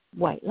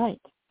 white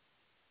light.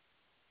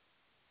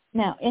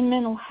 Now, in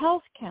mental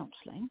health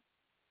counseling,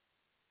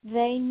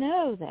 they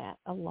know that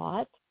a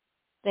lot.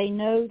 They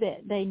know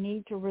that they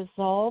need to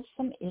resolve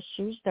some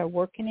issues. They're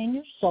working in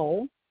your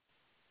soul.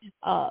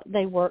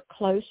 They work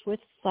close with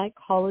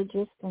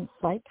psychologists and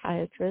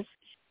psychiatrists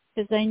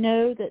because they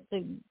know that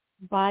the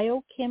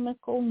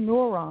biochemical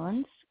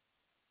neurons,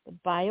 the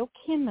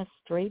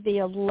biochemistry, the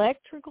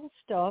electrical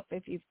stuff,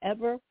 if you've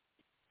ever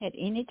had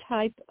any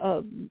type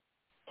of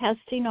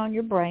testing on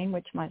your brain,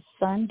 which my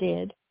son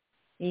did,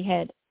 he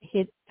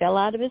fell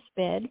out of his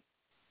bed,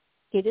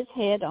 hit his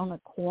head on a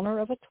corner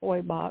of a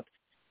toy box,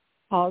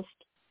 caused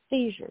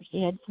seizures.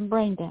 He had some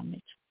brain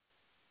damage.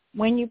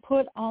 When you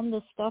put on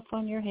the stuff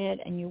on your head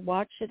and you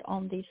watch it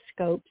on these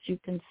scopes, you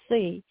can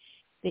see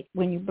that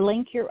when you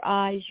blink your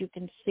eyes, you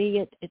can see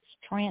it. It's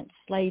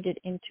translated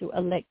into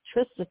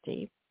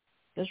electricity.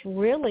 Because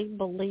really,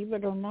 believe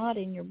it or not,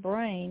 in your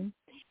brain,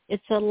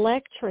 it's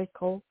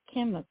electrical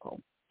chemical.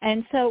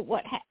 And so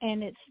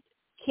and it's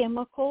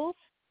chemicals.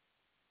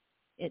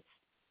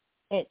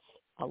 It's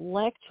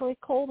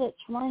electrical that's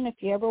run. If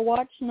you ever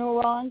watch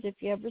neurons, if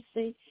you ever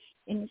see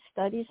any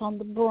studies on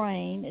the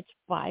brain, it's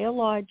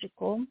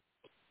biological.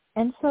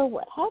 And so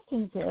what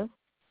happens is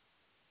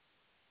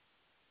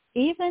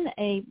even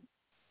a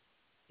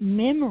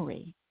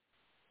memory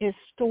is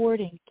stored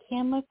in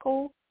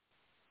chemical,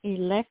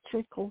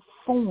 electrical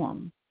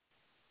form.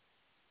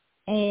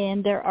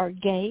 And there are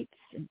gates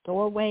and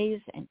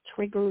doorways and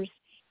triggers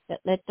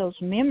that let those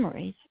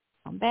memories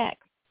come back.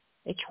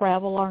 They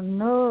travel our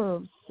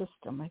nerve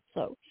system.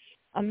 So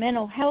a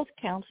mental health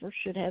counselor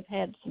should have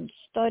had some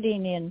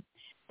studying in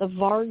the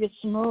vagus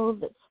nerve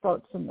that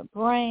starts in the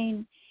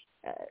brain,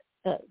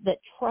 that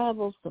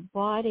travels the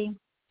body,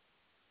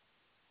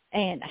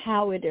 and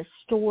how it is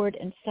stored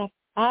and stuff.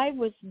 I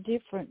was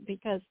different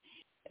because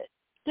as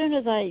soon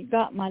as I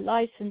got my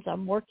license,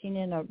 I'm working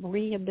in a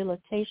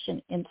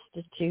rehabilitation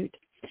institute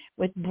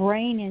with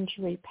brain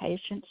injury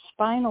patients,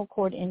 spinal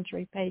cord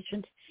injury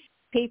patients,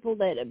 people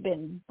that have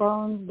been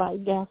burned by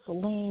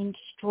gasoline,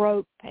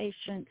 stroke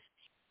patients,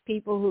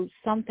 people who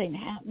something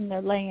happened,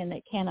 they're laying,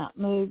 they cannot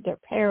move, they're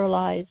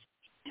paralyzed,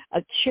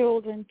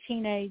 children,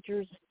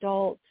 teenagers,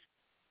 adults,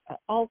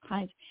 all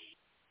kinds.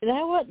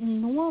 That wasn't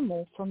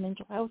normal for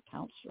mental health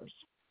counselors.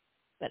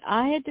 But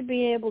I had to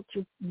be able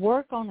to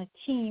work on a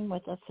team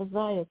with a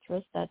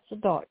physiatrist, that's a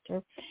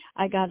doctor.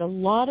 I got a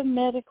lot of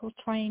medical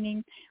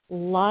training, a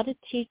lot of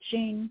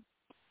teaching.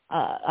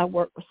 I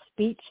worked with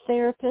speech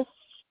therapists.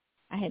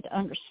 I had to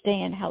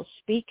understand how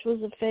speech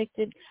was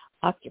affected,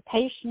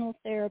 occupational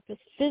therapists,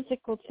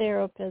 physical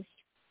therapists.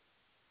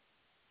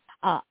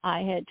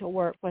 I had to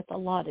work with a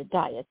lot of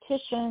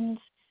dietitians,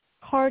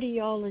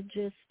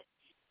 cardiologists,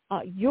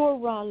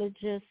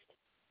 urologists,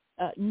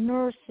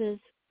 nurses.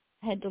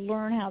 Had to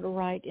learn how to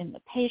write in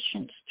the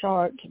patient's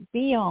chart, to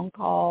be on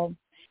call.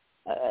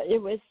 It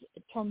was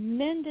a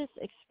tremendous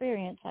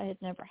experience I had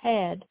never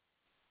had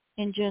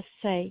in just,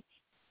 say,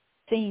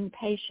 seeing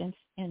patients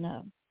in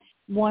a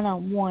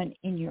one-on-one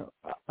in your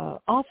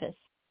office.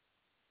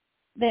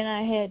 Then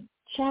I had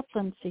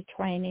chaplaincy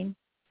training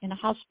in a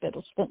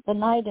hospital, spent the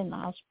night in the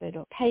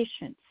hospital,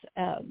 patients,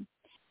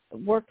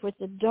 worked with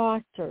the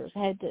doctors,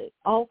 had to,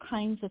 all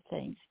kinds of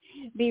things.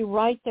 Be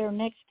right there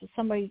next to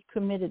somebody who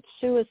committed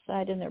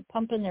suicide and they're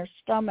pumping their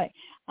stomach.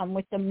 I'm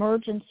with the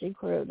emergency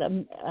crew,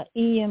 the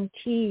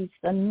EMTs,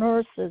 the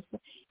nurses.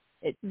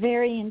 It's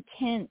very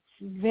intense,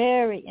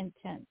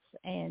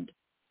 and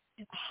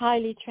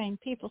highly trained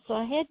people. So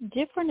I had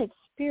different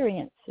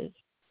experiences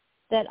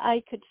that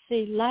I could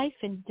see life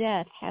and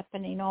death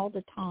happening all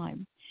the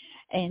time,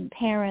 and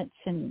parents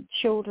and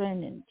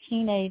children and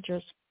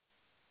teenagers.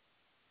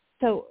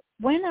 So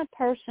when a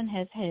person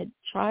has had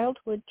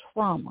childhood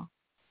trauma,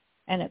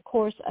 and of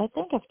course, I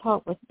think I've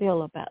talked with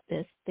Bill about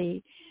this,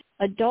 the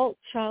adult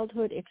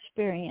childhood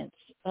experience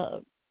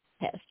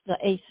test, the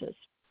ACEs.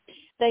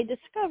 they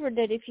discovered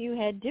that if you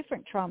had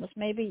different traumas,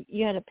 maybe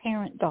you had a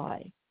parent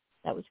die,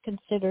 that was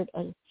considered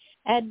an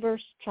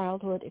adverse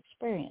childhood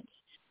experience,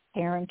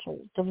 parental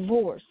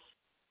divorce,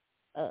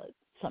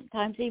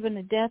 sometimes even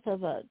the death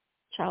of a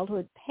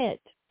childhood pet.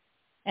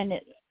 And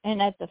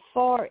at the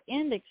far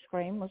end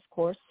extreme was, of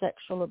course,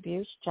 sexual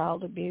abuse,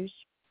 child abuse,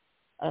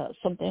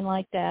 something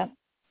like that,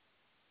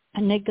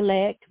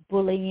 neglect,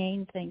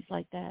 bullying, things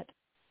like that.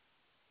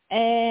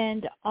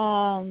 And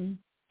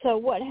so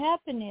what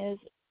happened is,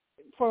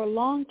 for a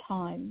long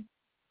time,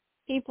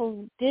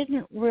 people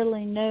didn't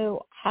really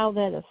know how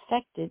that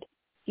affected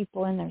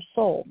people in their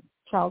soul,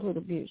 childhood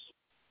abuse.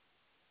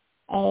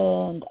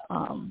 And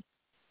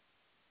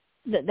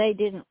that they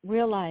didn't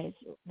realize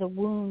the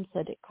wounds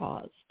that it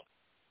caused.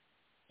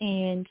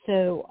 And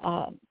so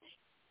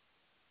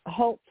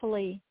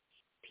hopefully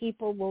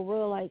people will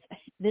realize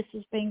this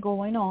has been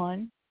going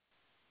on.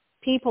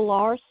 People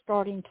are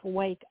starting to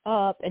wake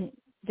up. And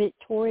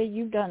Victoria,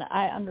 you've done,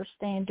 I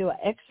understand, do an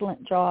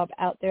excellent job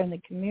out there in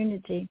the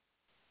community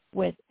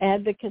with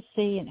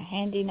advocacy and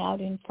handing out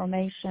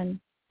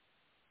information.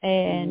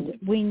 And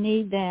we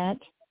need that.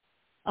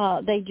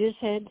 They just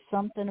had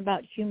something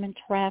about human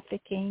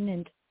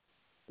trafficking,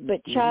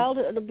 but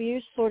childhood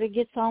abuse sort of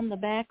gets on the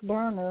back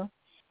burner.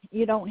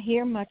 You don't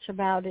hear much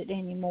about it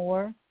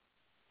anymore.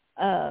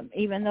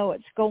 Even though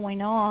it's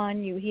going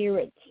on, you hear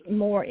it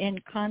more in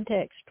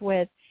context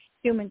with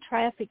human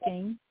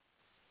trafficking.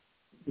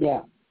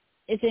 Yeah.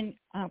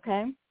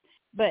 Okay.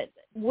 But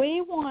we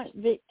want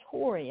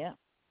Victoria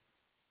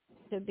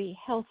to be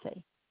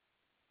healthy.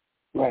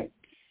 Right.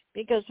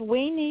 Because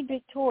we need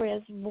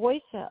Victoria's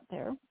voice out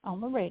there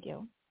on the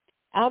radio,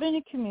 out in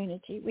the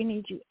community. We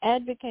need you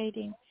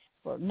advocating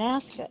for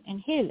NAASCA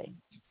and healing.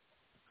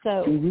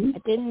 So I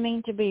didn't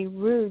mean to be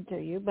rude to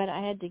you, but I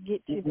had to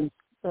get to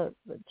the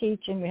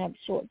teaching. We have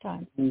a short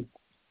time.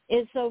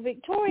 And so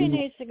Victoria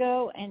needs to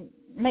go and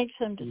make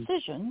some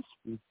decisions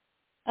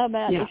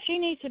about if she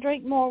needs to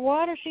drink more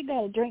water, she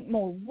got to drink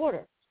more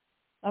water.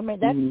 I mean,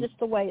 that's just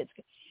the way it's.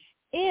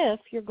 If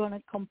you're going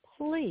to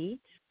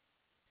complete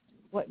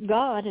what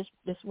God is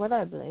what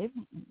I believe,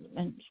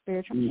 and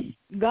spiritual,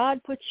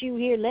 God puts you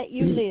here, let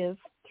you live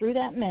through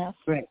that mess.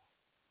 Right.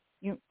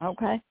 You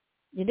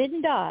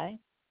didn't die.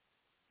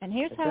 And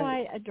here's how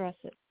I address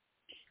it.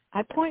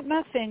 I point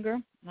my finger,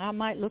 and I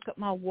might look at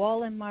my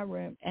wall in my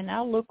room, and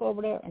I'll look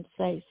over there and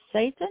say,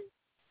 Satan,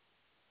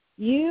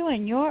 you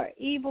and your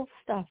evil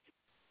stuff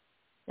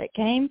that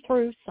came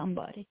through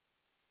somebody,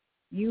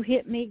 you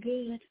hit me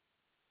good.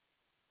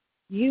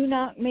 You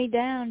knocked me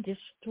down,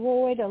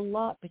 destroyed a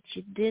lot, but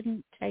you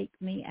didn't take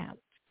me out.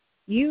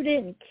 You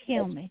didn't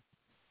kill me.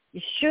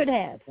 You should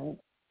have.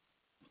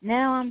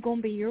 Now I'm going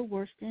to be your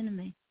worst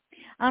enemy.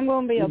 I'm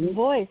going to be a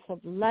voice of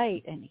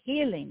light and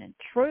healing and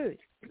truth.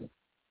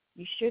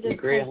 You should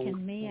have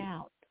taken me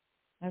out.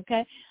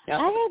 Okay? Yep.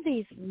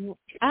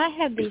 I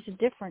have these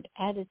different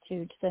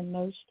attitudes than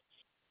most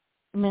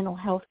mental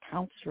health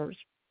counselors.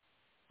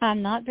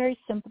 I'm not very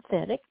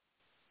sympathetic.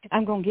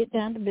 I'm going to get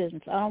down to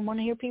business. I don't want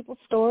to hear people's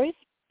stories.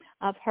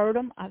 I've heard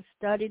them. I've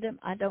studied them.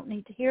 I don't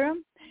need to hear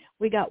them.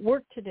 We got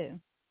work to do.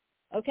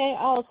 Okay,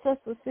 I'll assess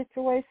the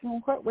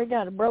situation. We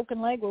got a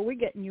broken leg. Well, we're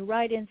getting you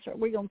right in, sir.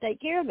 We're going to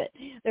take care of it.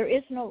 There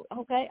is no,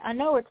 okay, I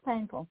know it's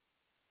painful.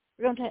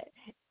 We're going to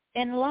take,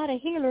 and a lot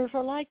of healers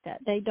are like that.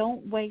 They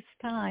don't waste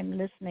time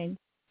listening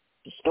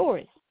to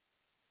stories.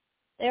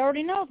 They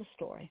already know the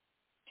story.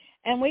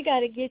 And we got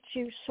to get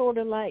you sort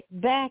of like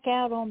back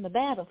out on the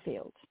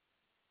battlefield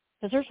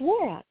because there's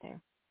war out there.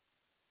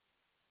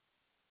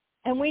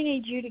 And we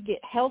need you to get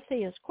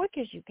healthy as quick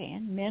as you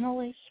can,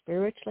 mentally,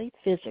 spiritually,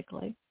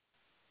 physically,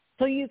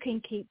 so you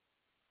can keep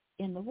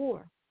in the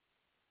war.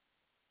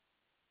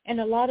 And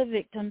a lot of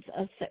victims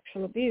of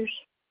sexual abuse,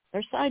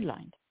 they're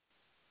sidelined.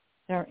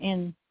 They're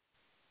in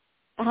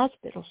the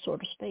hospital, so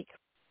to speak.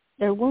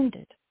 They're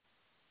wounded.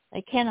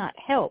 They cannot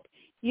help.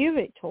 You,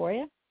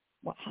 Victoria,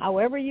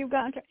 however you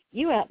got,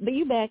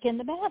 you back in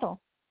the battle.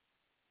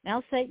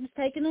 Now Satan's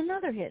taking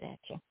another hit at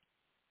you,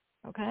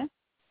 okay,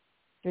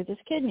 through this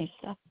kidney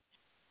stuff.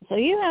 So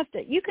you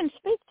can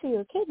speak to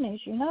your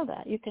kidneys, you know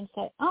that. You can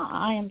say,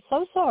 I am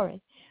so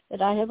sorry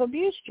that I have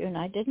abused you and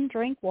I didn't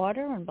drink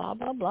water and blah,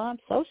 blah, blah. I'm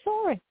so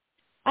sorry.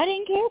 I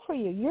didn't care for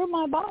you. You're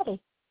my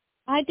body.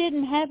 I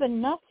didn't have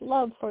enough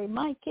love for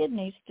my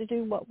kidneys to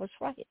do what was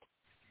right.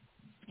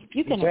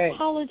 You can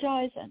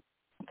apologize.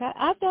 Okay,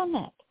 I've done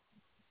that.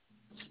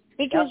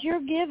 Because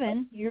you're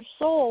given, your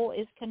soul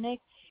is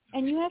connected,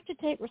 and you have to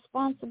take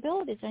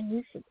responsibilities, and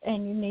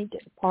you need to.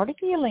 Part of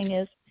healing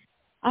is,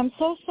 I'm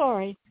so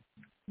sorry.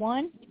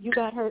 One, you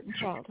got hurt in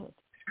childhood.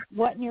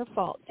 Wasn't your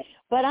fault.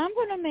 But I'm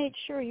going to make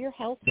sure you're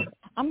healthy.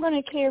 I'm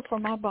going to care for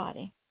my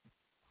body.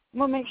 I'm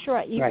going to make sure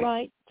I eat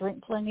right,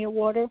 drink plenty of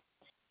water,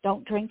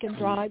 don't drink and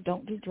drive,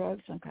 don't do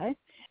drugs, okay?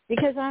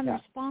 Because I'm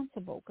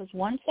responsible. Because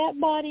once that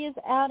body is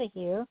out of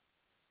here,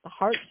 the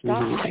heart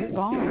stops, you're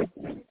gone.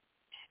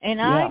 And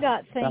I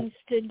got things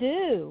to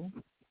do.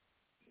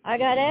 I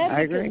got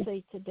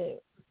advocacy to do,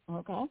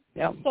 okay?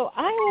 Yep. So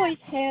I always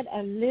had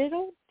a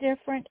little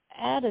different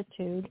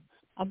attitude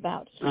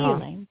about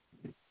healing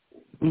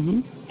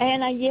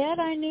And yet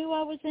I knew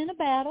I was in a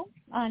battle.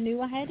 I knew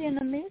I had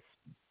enemies.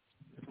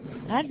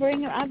 I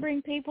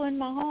bring people in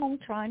my home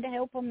trying to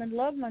help them and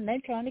love them, and they're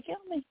trying to kill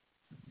me.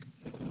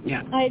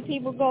 Yeah. I had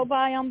people go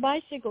by on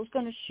bicycles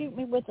going to shoot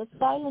me with a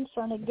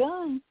silencer and a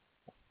gun.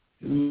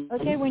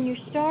 Okay, when you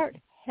start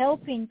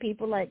helping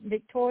people like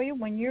Victoria,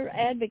 when you're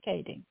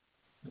advocating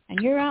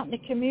and you're out in the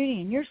community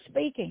and you're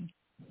speaking,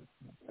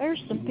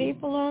 there's some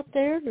people out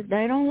there that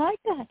they don't like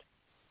that.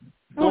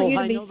 I want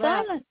you to be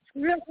silent.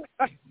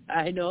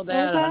 I know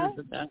that.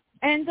 Okay? 100%.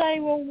 And they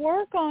will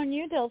work on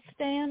you. They'll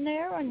stand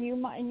there, and you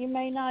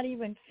may not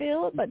even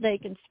feel it, but they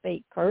can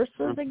speak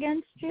curses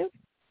against you.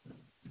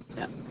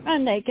 Yeah.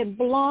 And they can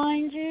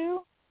blind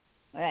you,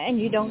 and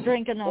you don't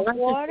drink enough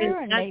water,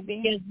 and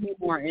maybe gives me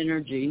more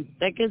energy.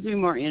 That gives me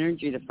more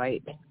energy to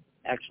fight,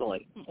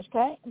 actually.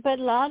 Okay, but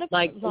I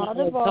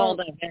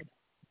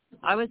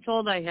was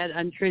told I had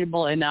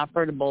untreatable,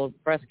 inoperable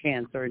breast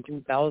cancer in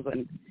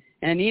 2000,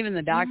 and even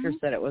the doctor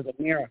said it was a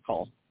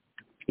miracle.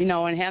 You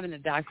know, and having the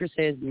doctor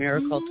say it's a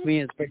miracle to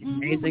me is pretty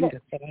amazing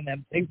because some of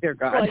them think they're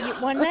God.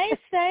 Well, when they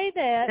say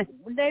that,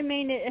 they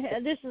mean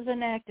this is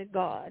an act of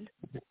God.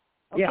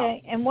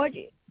 Okay, yeah. And what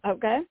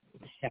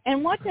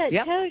that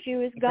tells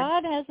you is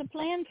God has a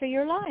plan for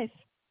your life.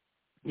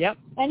 Yep.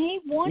 And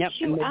He wants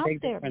you out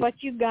there, difference. but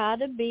you got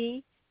to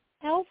be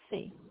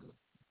healthy.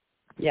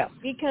 Yeah.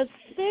 Because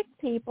sick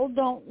people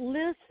don't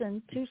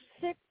listen to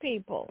sick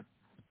people.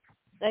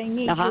 They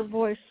need your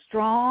voice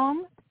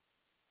strong.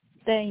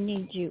 They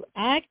need you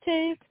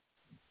active,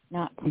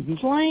 not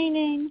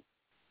complaining,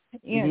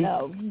 you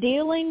know,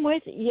 dealing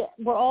with,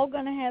 we're all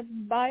going to have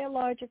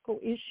biological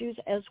issues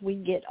as we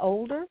get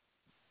older.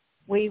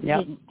 We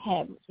didn't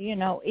have,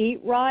 eat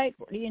right.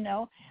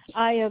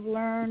 I have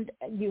learned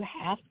you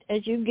have,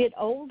 as you get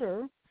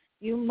older,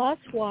 you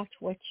must watch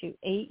what you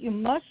eat. You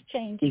must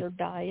change your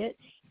diet.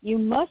 You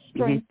must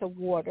drink the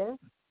water.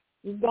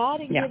 You got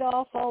to get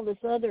off all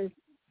this other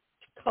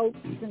cokes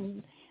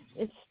and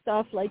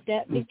stuff like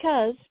that,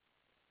 because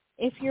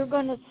if you're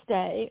going to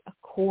stay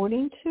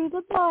according to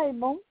the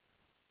Bible,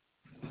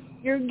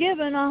 you're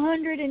given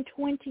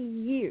 120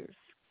 years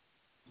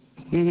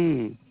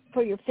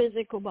for your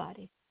physical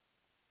body.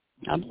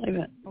 I believe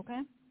it.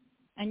 Okay?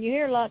 And you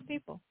hear a lot of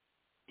people.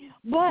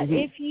 But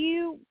if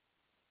you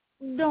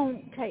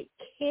don't take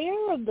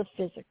care of the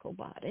physical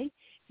body,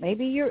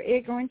 maybe you're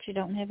ignorant, you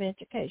don't have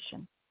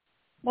education.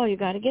 Well, you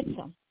got to get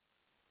some.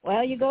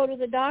 Well, you go to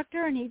the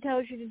doctor and he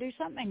tells you to do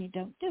something and you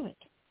don't do it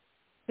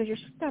because you're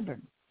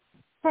stubborn,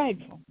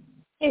 prideful.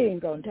 He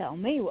ain't going to tell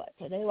me what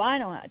to do. I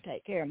know how to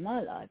take care of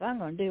my life. I'm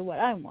going to do what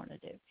I want to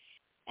do.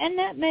 And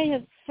that may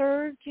have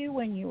served you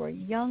when you were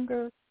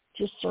younger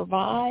to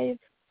survive.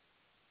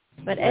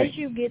 But as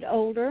you get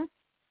older,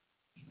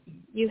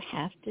 you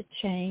have to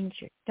change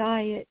your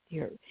diet.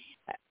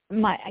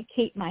 I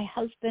keep my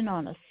husband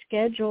on a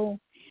schedule.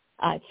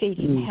 I feed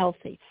him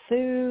healthy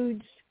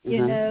foods.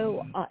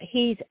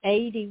 He's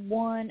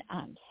 81.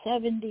 I'm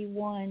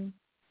 71.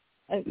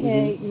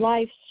 Okay,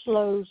 life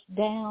slows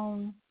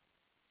down.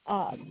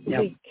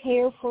 We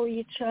care for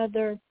each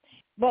other,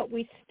 but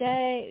we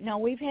stay. Now,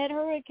 we've had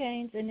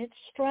hurricanes, and it's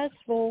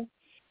stressful,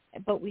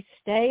 but we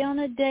stay on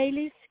a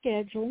daily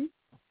schedule.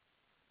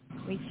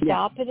 We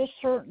stop at a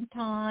certain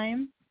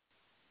time.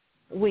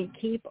 We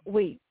keep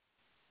the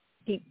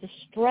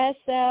stress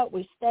out.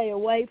 We stay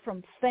away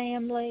from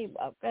family,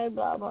 okay,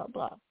 blah, blah,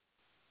 blah.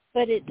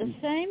 But at the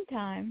same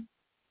time,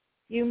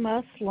 you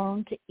must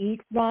learn to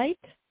eat right.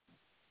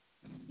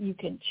 You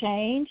can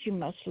change. You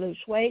must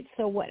lose weight.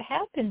 So what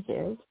happens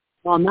is...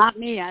 Well, not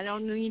me. I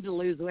don't need to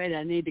lose weight.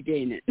 I need to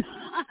gain it.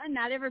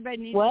 Not everybody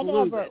needs to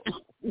lose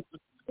it.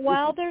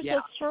 Well, there's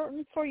a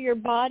certain, for your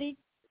body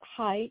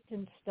height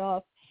and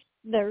stuff,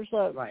 there's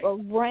a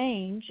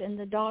range, and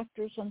the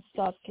doctors and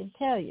stuff can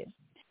tell you.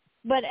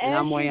 But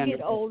as you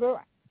get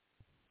older,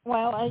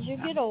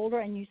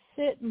 and you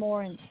sit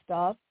more and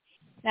stuff,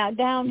 now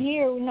down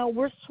here,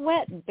 we're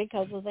sweating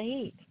because of the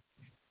heat.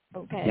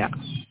 Okay. Yeah.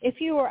 If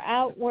you are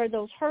out where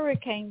those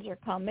hurricanes are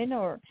coming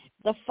or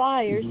the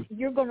fires,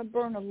 you're going to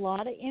burn a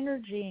lot of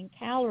energy and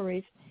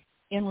calories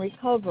in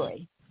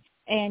recovery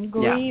and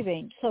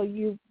grieving. So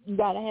you've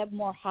got to have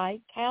more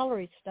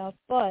high-calorie stuff.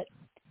 But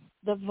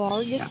the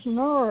vagus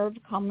nerve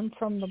coming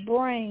from the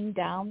brain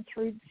down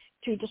through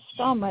to the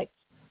stomach,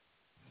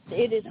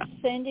 it is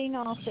sending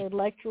off the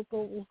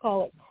electrical, we'll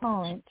call it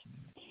current,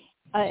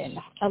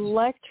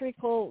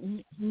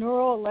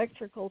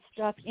 neuroelectrical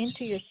stuff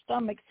into your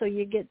stomach, so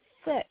you get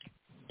sick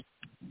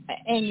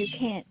and you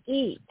can't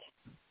eat.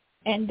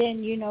 And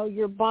then,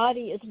 your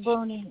body is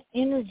burning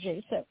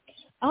energy. So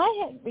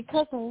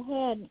because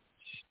I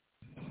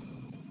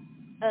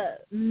had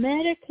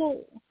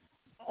medical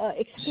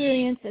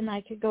experience, and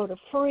I could go to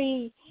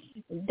free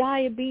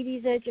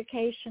diabetes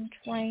education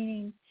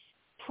training,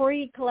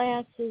 free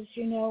classes,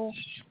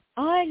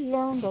 I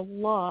learned a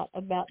lot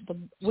about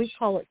we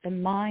call it the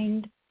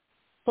mind,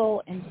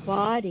 soul, and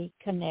body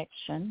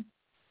connection,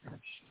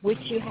 which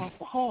you have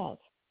to have.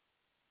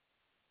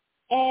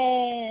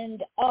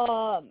 And,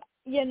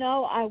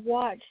 I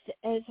watched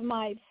as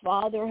my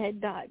father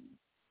had died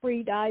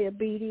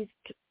pre-diabetes,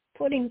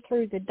 put him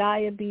through the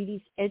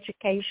diabetes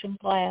education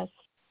class,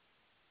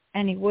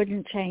 and he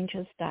wouldn't change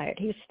his diet.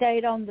 He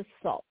stayed on the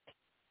salt,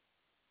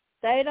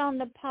 stayed on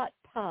the pot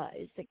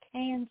pies, the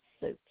canned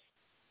soups.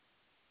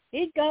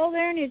 He'd go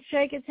there and he'd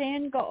shake his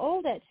hand and go,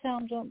 oh, that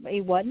sounds...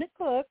 He wasn't a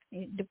cook.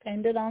 He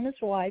depended on his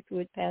wife who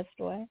had passed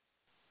away.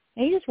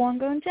 He just wasn't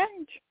going to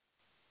change.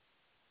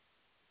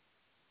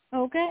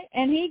 Okay?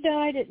 And he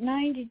died at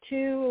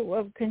 92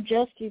 of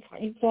congestive...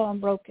 He fell and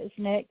broke his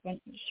neck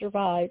and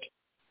survived.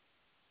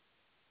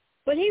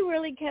 But he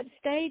really kept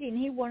stating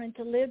he wanted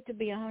to live to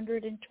be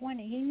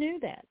 120. He knew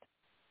that.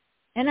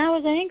 And I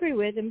was angry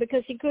with him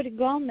because he could have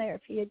gone there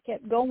if he had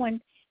kept going.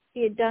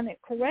 He had done it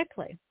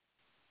correctly.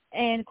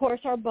 And, of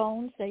course, our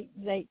bones, they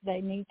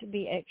need to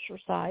be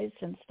exercised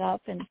and stuff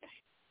and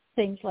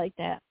things like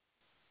that.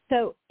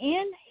 So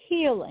in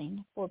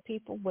healing for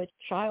people with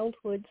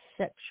childhood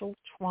sexual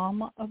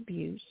trauma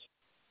abuse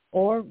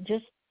or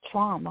just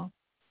trauma,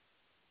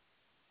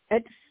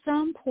 at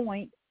some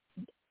point,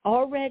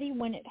 already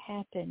when it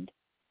happened,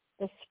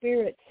 the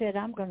spirit said,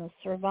 I'm going to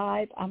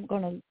survive, I'm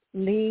going to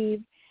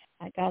leave,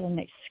 I got an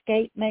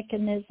escape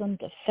mechanism,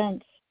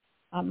 defense.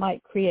 I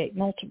might create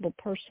multiple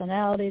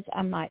personalities.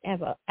 I might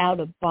have an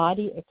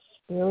out-of-body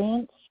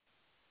experience,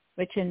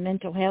 which in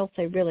mental health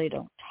they really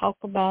don't talk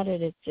about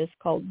it. It's just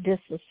called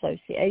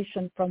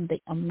disassociation from the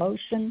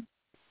emotion.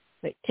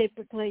 But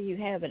typically you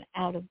have an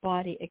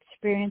out-of-body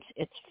experience.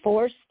 It's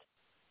forced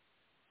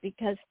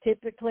because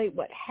typically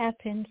what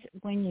happens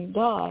when you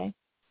die,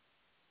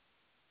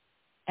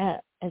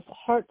 as the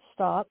heart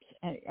stops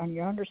and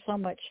you're under so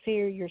much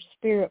fear, your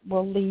spirit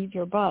will leave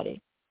your body.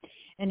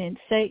 And in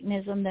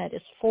Satanism, that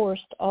is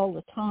forced all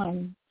the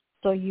time,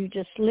 so you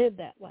just live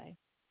that way.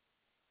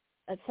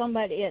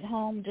 Somebody at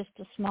home, just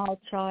a small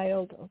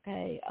child,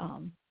 okay,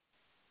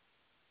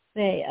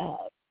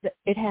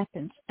 it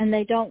happens. And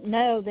they don't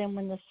know then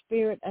when the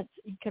spirit,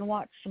 you can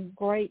watch some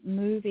great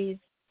movies.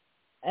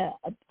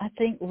 I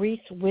think Reese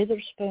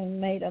Witherspoon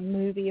made a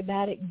movie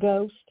about it.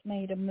 Ghost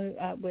made a movie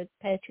with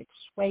Patrick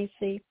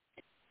Swayze.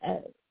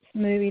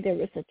 Movie. There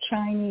was a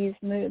Chinese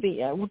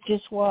movie I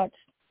just watched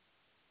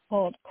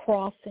called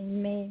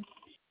Crossing Me.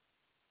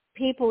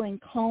 People in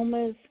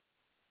comas,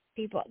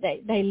 people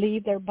they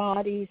leave their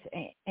bodies,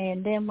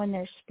 and then when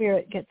their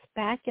spirit gets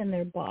back in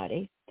their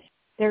body,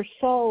 their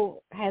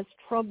soul has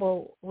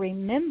trouble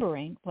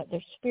remembering what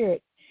their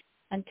spirit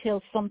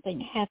until something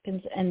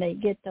happens and they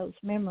get those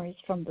memories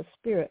from the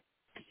spirit.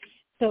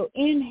 So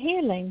in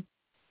healing,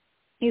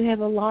 you have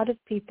a lot of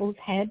people who've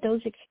had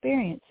those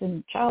experiences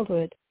in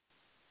childhood,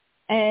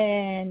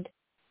 and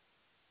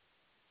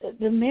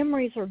the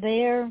memories are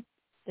there.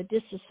 The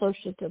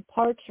disassociative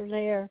parts are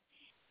there,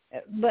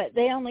 but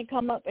they only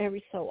come up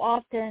every so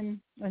often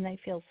when they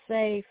feel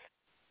safe.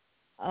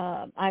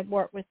 I've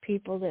worked with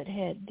people that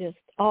had just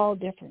all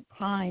different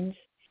kinds,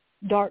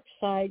 dark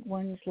side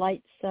ones,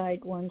 light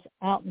side ones,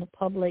 out in the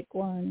public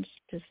ones.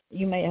 Just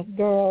you may have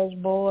girls,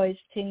 boys,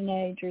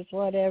 teenagers,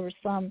 whatever.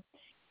 Some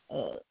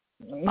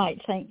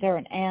might think they're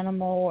an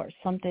animal or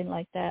something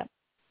like that.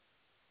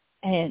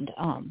 And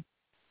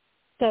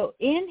so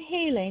in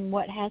healing,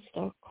 what has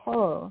to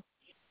occur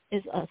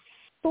is a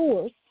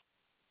source,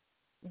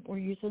 we're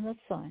using the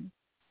sun,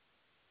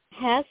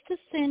 has to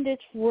send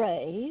its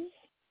rays,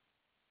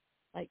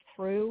 like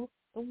through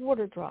the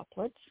water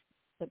droplets,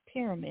 the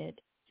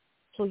pyramid,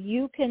 so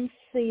you can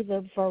see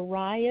the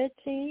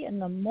variety and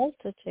the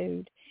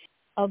multitude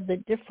of the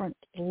different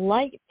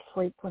light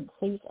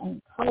frequencies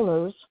and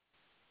colors.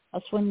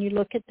 That's when you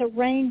look at the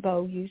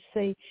rainbow, you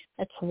see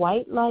that's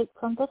white light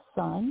from the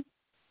sun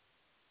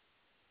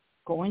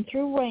going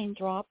through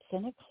raindrops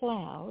in a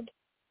cloud,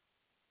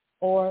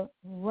 or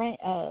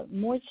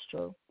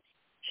moisture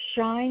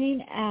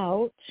shining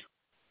out,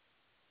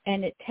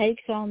 and it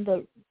takes on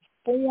the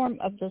form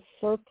of the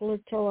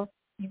circulator.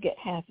 You get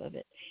half of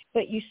it.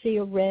 But you see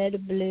a red, a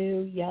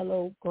blue,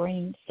 yellow,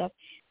 green stuff.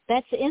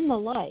 That's in the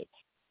light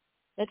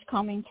that's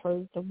coming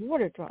through the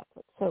water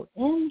droplets. So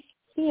in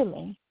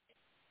healing,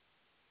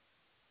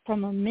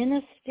 from a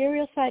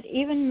ministerial side,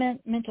 even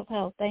mental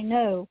health, they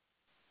know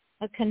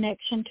a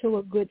connection to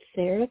a good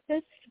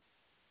therapist,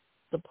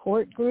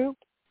 support group,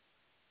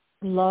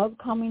 love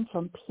coming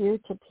from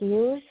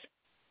peer-to-peers,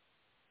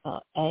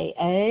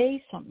 AA,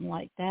 something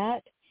like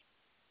that,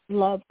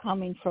 love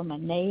coming from a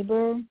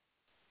neighbor,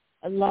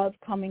 a love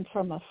coming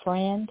from a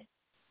friend,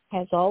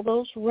 has all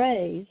those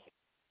rays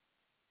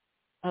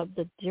of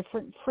the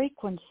different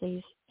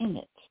frequencies in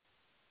it.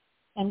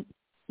 And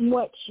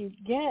what you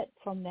get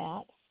from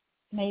that,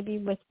 maybe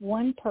with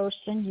one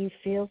person you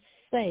feel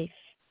safe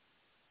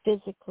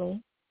physically,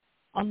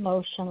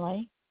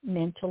 emotionally,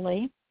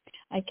 mentally.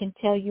 I can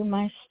tell you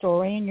my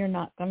story and you're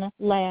not going to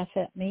laugh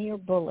at me or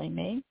bully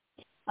me.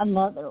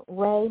 Another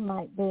ray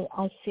might be,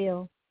 I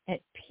feel at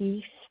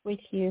peace with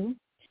you.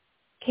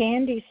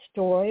 Candy's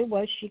story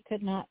was she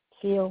could not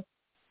feel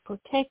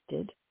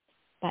protected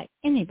by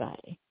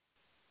anybody.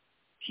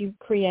 She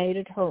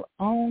created her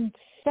own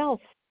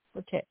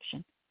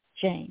self-protection,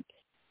 James,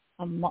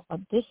 a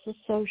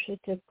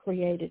disassociative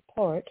created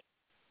part.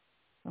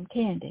 from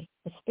candy,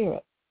 a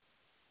spirit.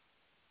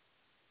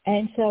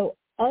 And so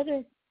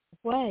other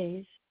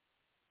ways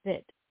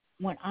that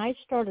when I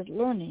started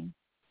learning,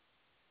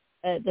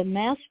 the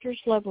master's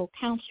level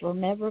counselor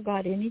never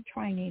got any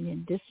training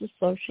in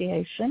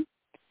disassociation,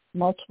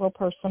 multiple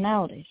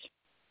personalities.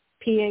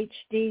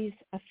 PhDs,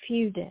 a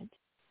few did,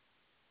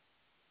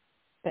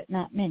 but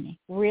not many.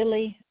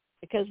 Really,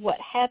 because what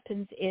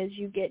happens is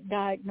you get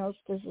diagnosed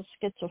as a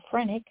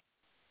schizophrenic,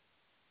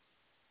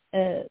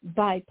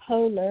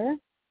 bipolar,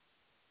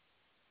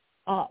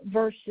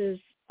 versus,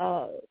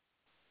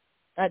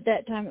 at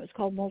that time it was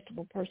called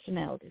multiple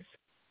personalities.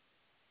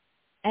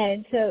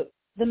 And so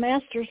the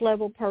master's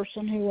level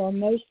person, who are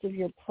most of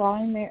your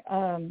primary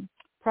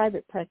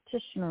private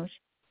practitioners,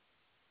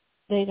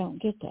 they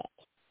don't get that.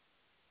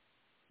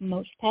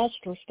 Most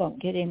pastors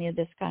don't get any of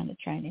this kind of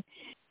training.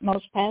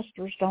 Most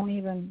pastors don't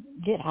even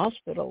get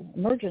hospital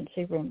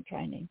emergency room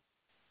training.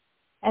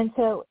 And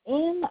so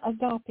in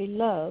agape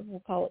love,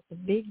 we'll call it the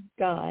big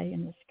guy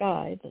in the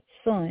sky, the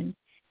sun,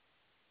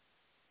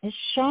 is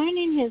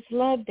shining his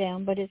love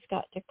down, but it's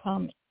got to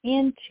come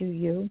into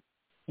you,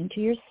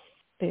 into your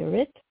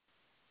spirit,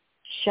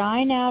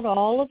 shine out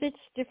all of its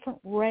different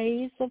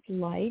rays of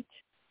light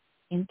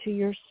into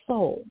your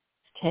soul.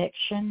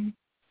 Protection,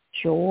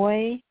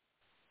 joy,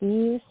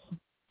 peace.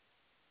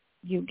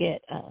 You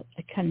get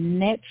a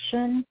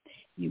connection.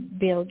 You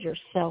build your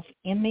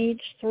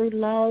self-image through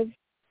love.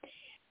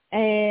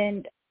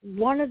 And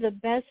one of the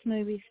best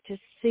movies to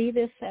see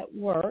this at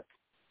work,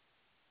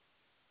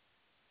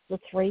 The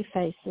Three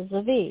Faces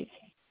of Eve.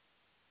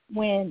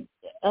 When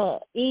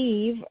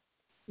Eve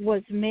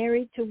was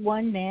married to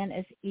one man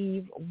as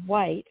Eve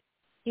White,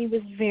 he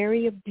was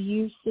very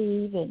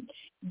abusive and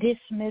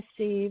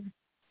dismissive.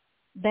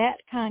 That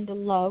kind of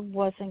love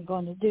wasn't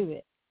going to do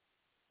it.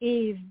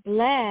 Eve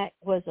Black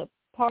was a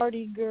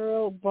party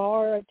girl,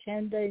 bar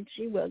attendant.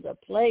 She was a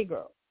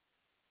playgirl.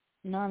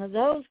 None of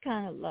those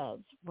kind of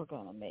loves were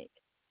going to make.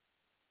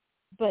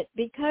 But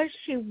because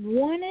she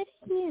wanted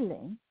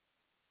healing,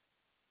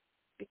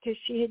 because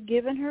she had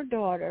given her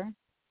daughter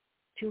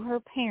to her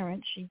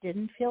parents, she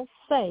didn't feel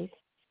safe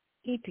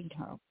keeping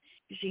her.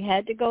 She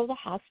had to go to the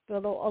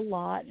hospital a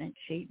lot, and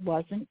she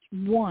wasn't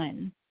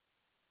one.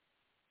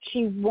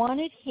 She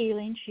wanted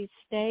healing. She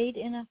stayed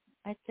in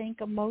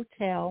a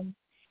motel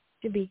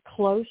to be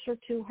closer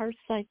to her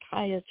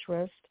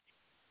psychiatrist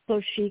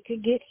so she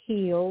could get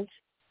healed,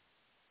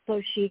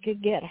 so she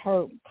could get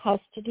her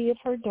custody of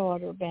her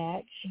daughter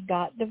back. She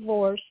got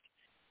divorced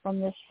from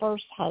this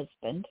first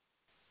husband,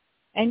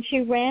 and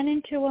she ran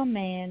into a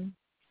man.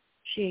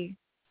 She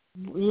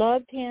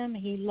loved him.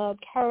 He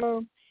loved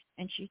her,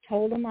 and she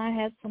told him, I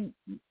have some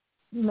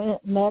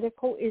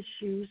medical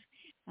issues.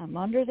 I'm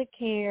under the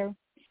care,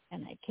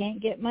 and I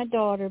can't get my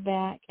daughter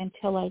back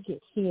until I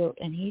get healed.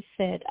 And he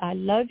said, I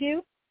love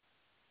you,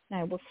 and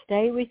I will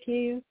stay with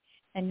you,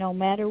 and no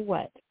matter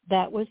what.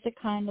 That was the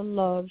kind of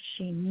love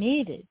she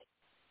needed.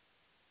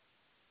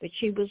 But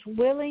she was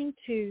willing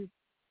to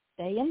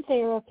stay in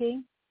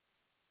therapy,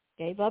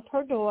 gave up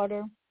her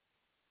daughter,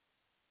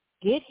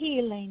 get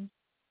healing,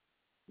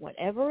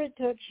 whatever it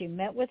took. She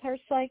met with her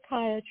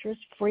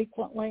psychiatrist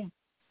frequently.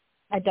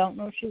 I don't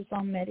know if she was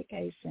on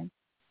medication.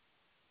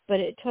 But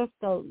it took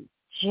the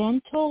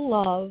gentle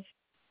love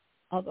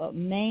of a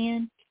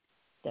man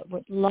that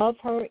would love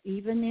her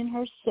even in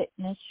her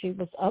sickness. She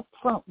was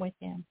upfront with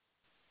him.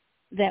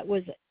 That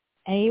was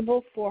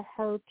able for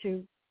her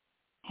to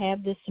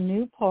have this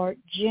new part,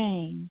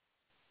 Jane,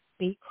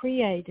 be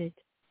created,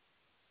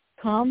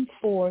 come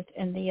forth,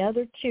 and the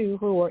other two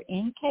who are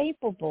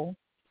incapable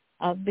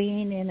of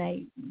being in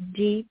a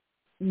deep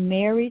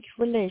marriage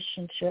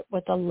relationship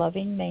with a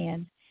loving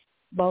man,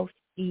 both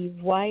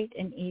Eve White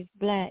and Eve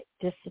Black,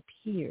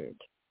 disappeared.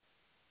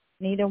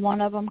 Neither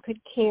one of them could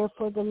care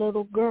for the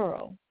little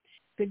girl,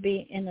 could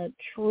be in a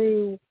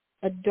true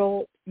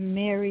adult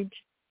marriage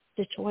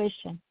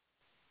situation.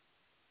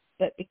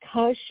 But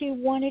because she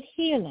wanted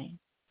healing,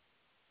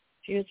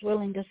 she was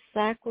willing to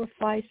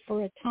sacrifice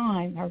for a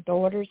time her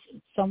daughter's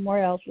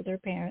somewhere else with her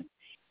parents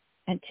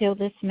until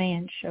this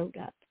man showed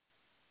up.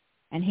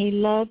 And he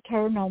loved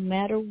her no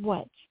matter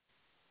what.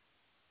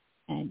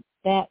 And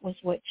that was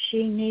what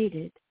she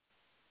needed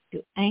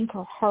to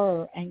anchor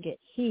her and get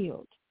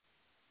healed.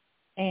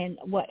 And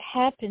what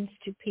happens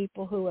to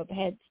people who have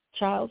had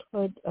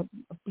childhood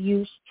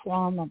abuse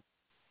trauma,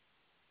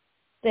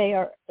 they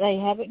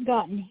haven't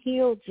gotten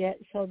healed yet,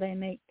 so they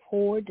make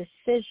poor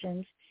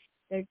decisions.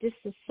 Their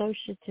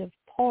disassociative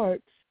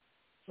parts,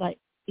 like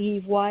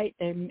Eve White,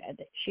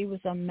 she was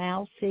a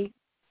mousy,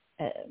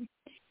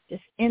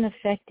 just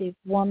ineffective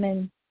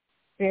woman,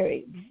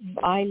 very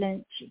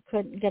violent. She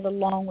couldn't get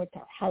along with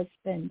her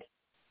husband.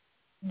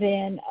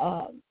 Then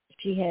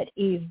she had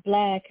Eve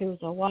Black, who was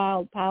a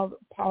wild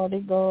party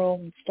girl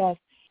and stuff.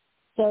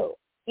 So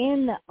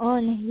in the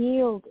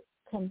unhealed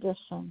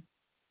condition,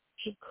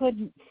 she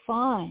couldn't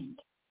find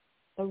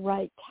the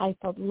right type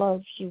of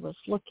love she was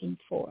looking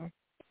for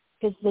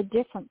because the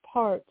different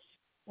parts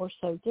were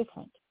so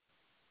different.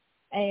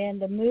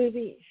 And the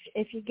movie,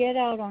 if you get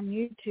out on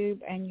YouTube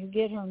and you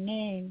get her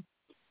name,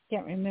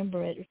 can't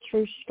remember it, a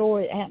true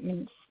story. It happened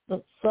in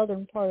the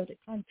southern part of the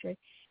country.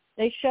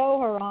 They show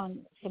her on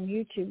some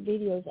YouTube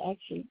videos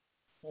actually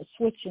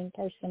switching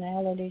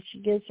personalities. She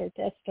gives her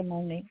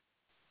testimony.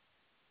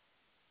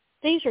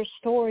 These are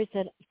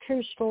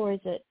true stories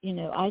that,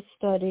 I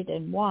studied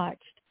and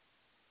watched,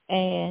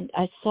 and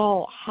I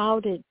saw how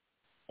did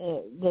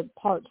the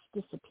parts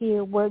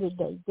disappear, where did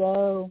they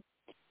go.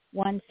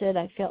 One said,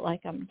 I felt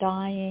like I'm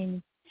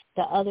dying.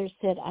 The other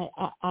said,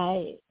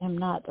 I am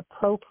not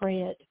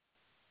appropriate.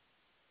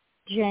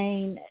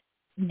 Jane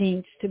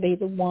needs to be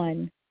the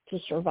one to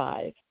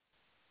survive.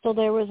 So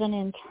there was an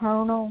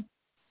internal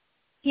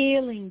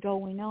healing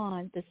going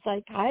on. The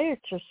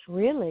psychiatrist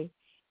really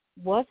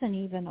wasn't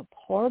even a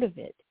part of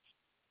it.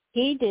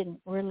 He didn't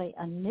really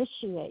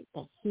initiate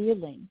the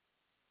healing.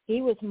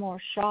 He was more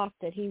shocked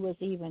that he was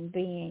even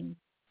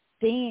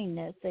seeing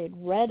this. They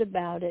had read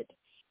about it,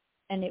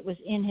 and it was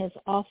in his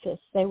office.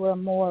 They were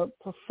more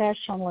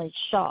professionally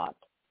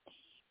shocked.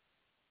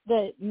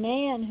 The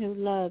man who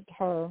loved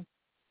her,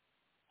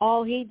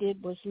 all he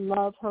did was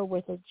love her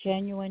with a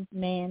genuine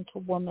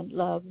man-to-woman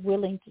love,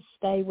 willing to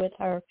stay with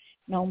her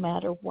no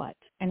matter what,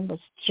 and was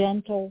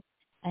gentle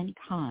and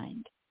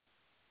kind.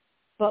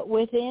 But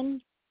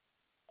within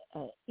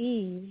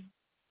Eve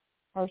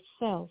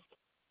herself,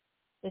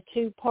 the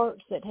two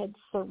parts that had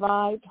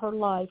survived her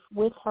life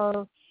with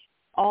her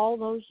all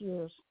those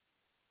years,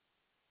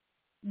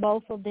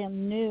 both of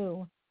them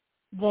knew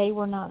they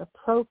were not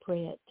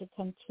appropriate to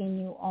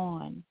continue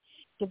on,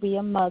 to be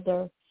a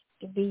mother,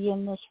 to be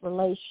in this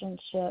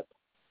relationship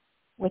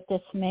with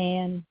this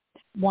man.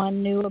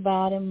 One knew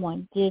about him,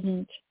 one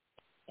didn't.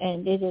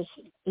 And it is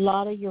a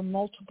lot of your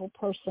multiple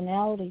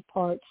personality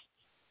parts.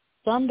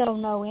 Some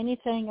don't know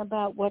anything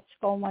about what's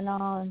going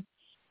on.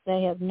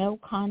 They have no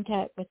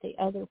contact with the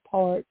other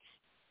parts.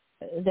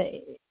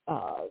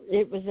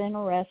 It was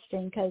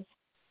interesting because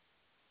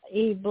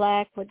Eve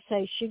Black would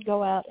say she'd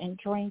go out and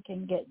drink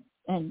and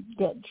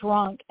get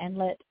drunk and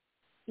let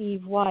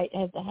Eve White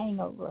have the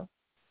hangover.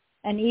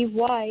 And Eve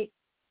White,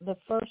 the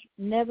first,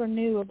 never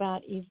knew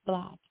about Eve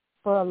Black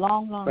for a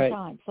long, long right.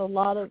 time. So a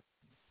lot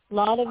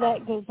of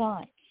that goes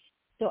on.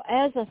 So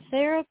as a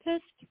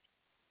therapist,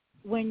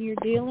 when you're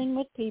dealing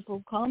with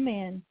people come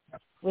in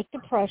with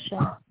depression,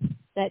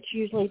 that's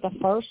usually the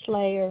first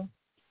layer,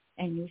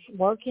 and you're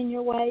working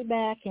your way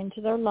back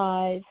into their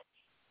lives.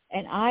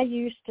 And I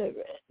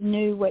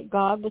knew what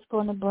God was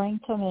going to bring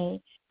to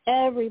me.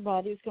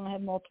 Everybody was going to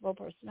have multiple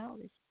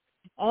personalities.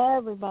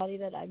 Everybody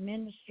that I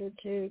ministered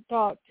to,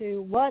 talked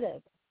to,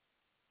 whatever.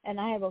 And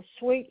I have a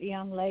sweet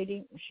young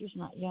lady. She's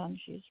not young.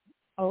 She's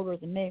older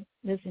than me.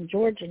 Lives in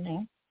Georgia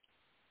now.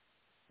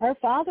 Her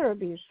father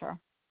abused her.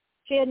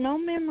 She had no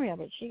memory of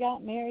it. She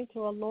got married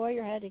to a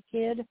lawyer, had a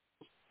kid,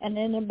 and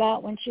then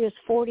about when she was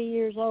 40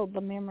 years old,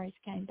 the memories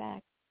came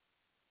back.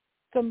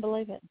 Couldn't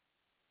believe it.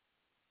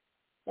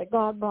 But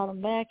God brought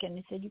them back, and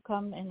he said, you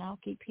come and I'll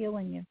keep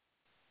healing you.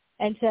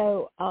 And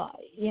so,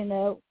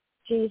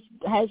 she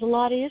has a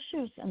lot of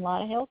issues and a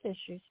lot of health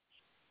issues.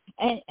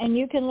 And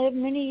you can live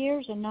many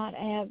years and not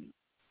have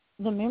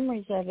the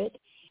memories of it.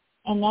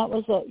 And that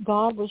was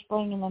God was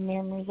bringing the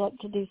memories up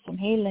to do some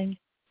healing.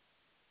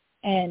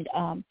 And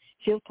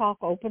she'll talk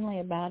openly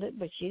about it,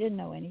 but she didn't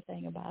know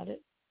anything about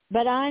it.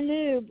 But I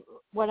knew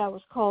what I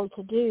was called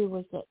to do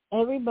was that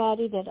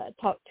everybody that I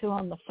talked to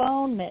on the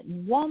phone, met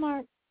in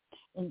Walmart,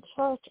 in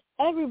church,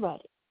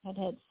 everybody had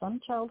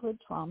some childhood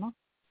trauma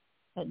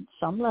at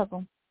some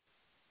level.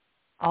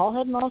 All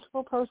had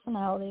multiple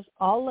personalities,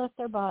 all left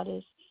their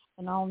bodies,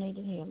 and all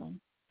needed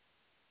healing.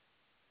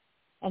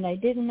 And they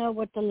didn't know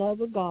what the love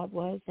of God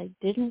was. They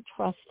didn't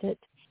trust it.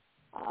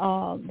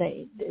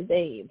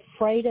 They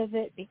afraid of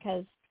it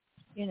because,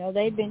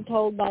 they'd been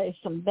told by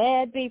some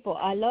bad people,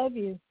 I love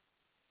you.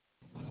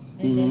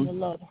 And then the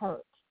love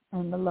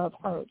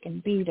hurt,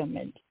 and beat them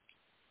and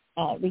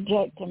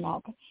reject them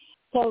all.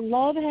 So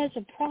love has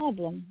a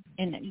problem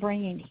in it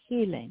bringing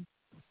healing.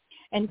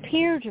 And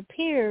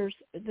peer-to-peers,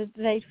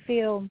 they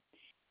feel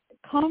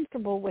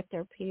comfortable with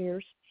their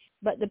peers,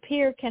 but the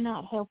peer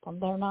cannot help them.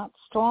 They're not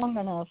strong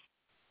enough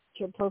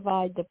to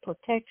provide the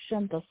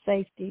protection, the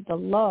safety, the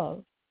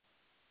love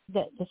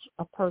that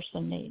a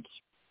person needs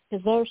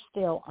because they're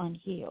still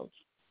unhealed.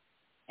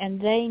 And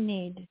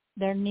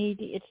they're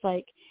needy. It's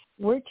like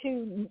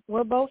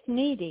we're both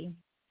needy,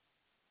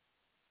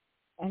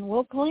 and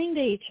we'll cling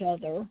to each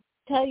other,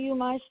 tell you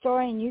my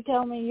story and you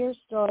tell me your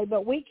story,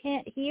 but we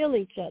can't heal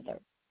each other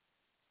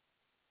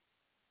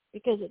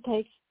because it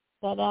takes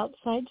that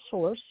outside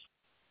source,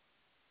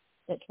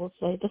 that we'll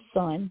say the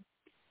sun,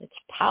 that's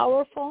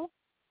powerful,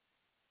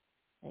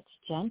 that's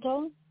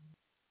gentle,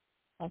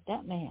 like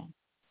that man.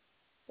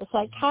 The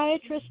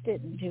psychiatrist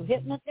didn't do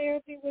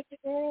hypnotherapy with the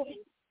girl in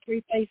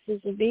 3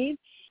 Faces of Eve.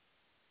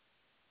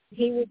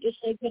 He would just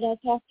say, could I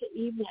talk to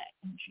Eve Black?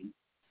 And she'd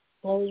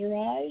close her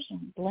eyes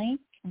and blink,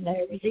 and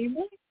there was Eve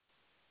Black.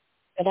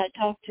 Could I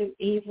talk to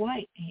Eve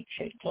White?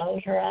 She'd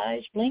close her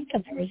eyes, blink,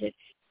 and there was it.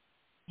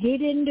 He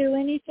didn't do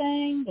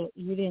anything, but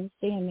you didn't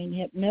see him in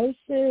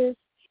hypnosis.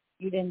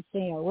 You didn't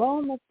see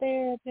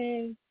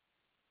aromatherapy.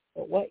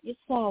 But what you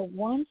saw,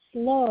 once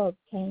love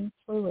came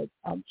through it,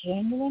 a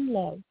genuine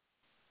love,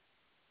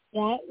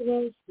 that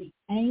was the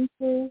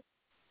anchor,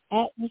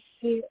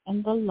 atmosphere,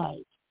 and the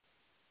light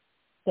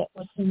that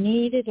was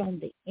needed on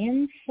the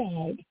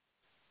inside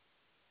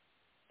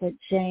for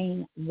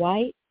Jane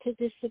White to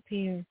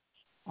disappear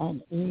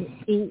and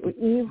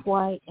Eve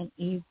White and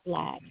Eve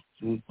Black.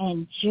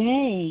 And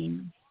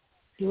Jane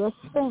do a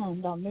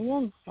spend on the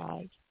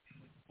inside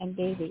and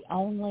be the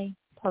only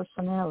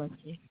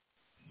personality.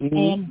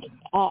 And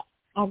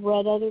I've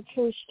read other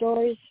true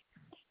stories.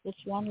 This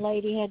one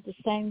lady had the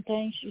same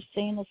thing. She's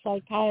seen a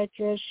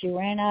psychiatrist. She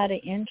ran out of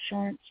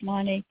insurance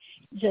money.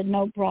 She said,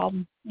 no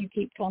problem. You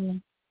keep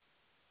coming.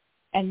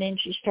 And then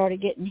she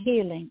started getting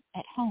healing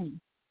at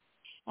home.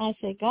 I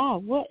said,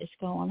 God, what is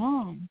going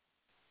on?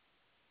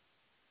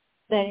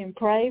 They didn't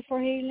pray for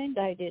healing.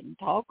 They didn't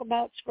talk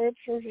about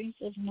scriptures. He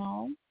says,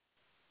 no.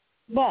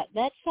 But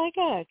that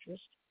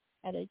psychiatrist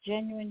had a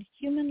genuine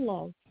human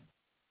love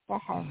for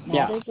her,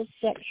 not as a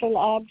sexual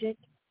object,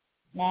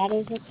 not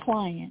as a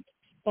client,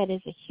 but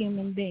as a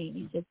human being.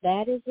 He said,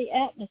 that is the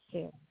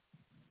atmosphere.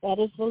 That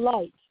is the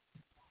light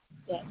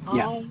that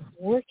I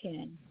work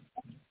in,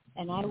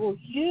 and I will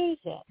use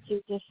it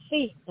to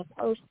defeat the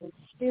person's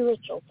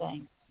spiritual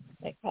thing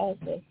that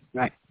caused it.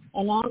 Right.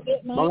 And I'll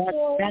get my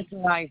that's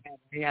what I had.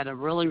 I had a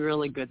really,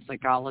 really good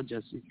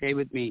psychologist who stayed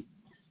with me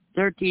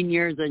 13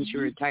 years, and she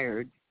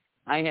retired.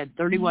 I had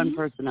 31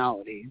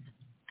 personalities,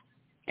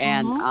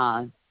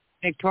 and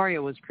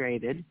Victoria was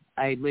created.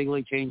 I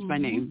legally changed my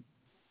name,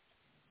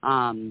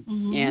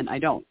 and I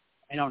don't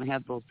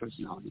have those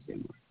personalities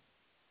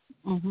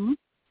anymore.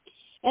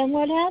 And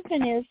what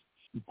happened is,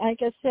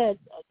 like I said,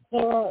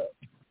 there are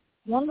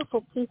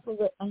wonderful people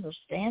that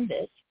understand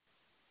this,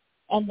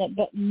 and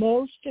but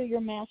most of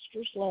your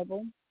master's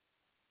level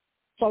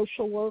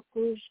social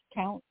workers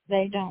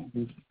they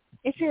don't.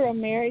 If you're a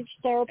marriage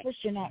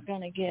therapist, you're not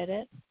going to get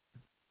it.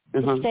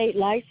 The state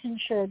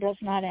licensure does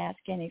not ask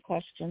any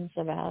questions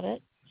about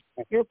it.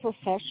 Your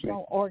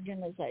professional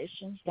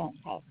organizations don't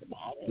talk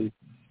about it.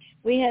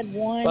 We had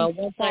one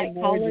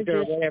psychologist,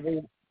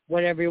 or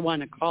whatever you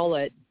want to call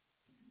it,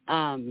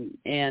 and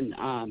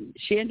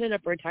she ended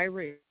up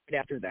retiring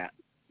after that.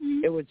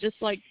 It was just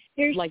like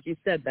you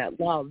said, that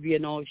love. You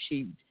know,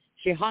 she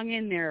hung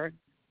in there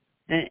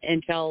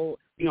until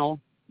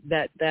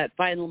that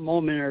final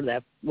moment, or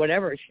that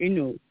whatever she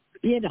knew,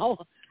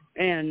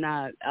 and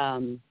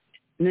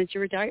then she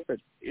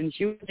retired. And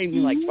she would see me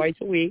like twice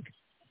a week,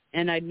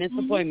 and I'd miss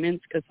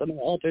appointments because some of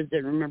the altars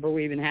didn't remember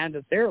we even had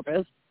a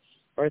therapist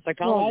or a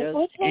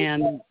psychologist,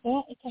 and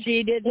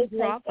she did the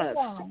process.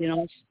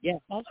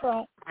 That's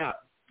right.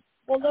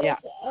 Yeah.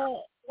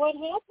 Well, what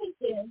happens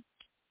is,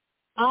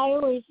 I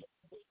always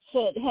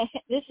said,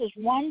 this is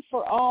one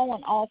for all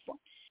and all for.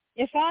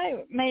 If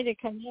I made a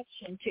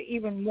connection to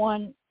even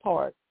one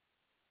part,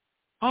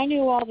 I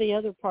knew all the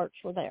other parts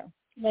were there.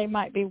 They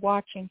might be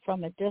watching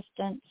from a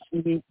distance.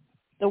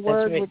 The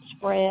word would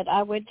spread.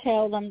 I would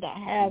tell them to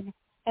have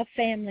a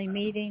family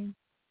meeting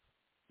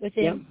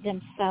within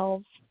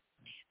themselves.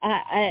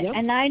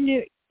 And I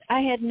knew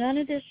I had none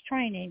of this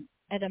training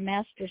at a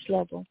master's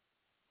level.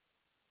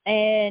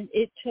 And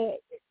it took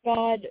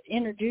God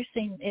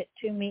introducing it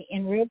to me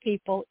in real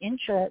people in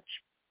church,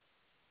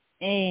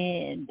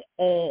 and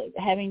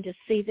having to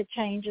see the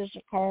changes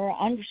occur,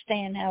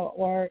 understand how it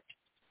worked,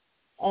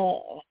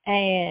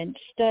 and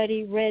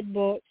study, read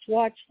books,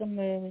 watch the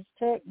movies,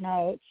 took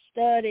notes,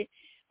 studied.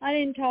 I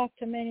didn't talk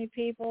to many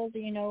people,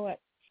 didn't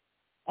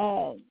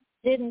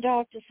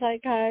talk to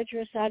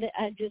psychiatrists.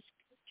 I just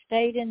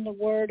stayed in the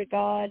Word of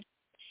God.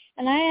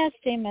 And I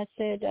asked him, I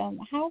said,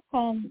 how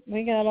come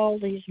we got all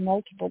these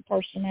multiple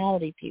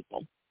personality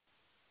people?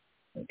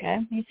 Okay.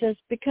 He says,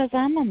 because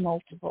I'm a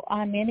multiple.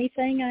 I'm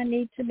anything I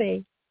need to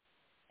be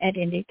at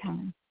any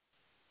time.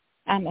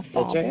 I'm a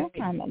father.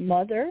 I'm a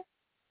mother.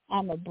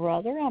 I'm a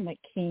brother. I'm a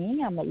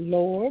king. I'm a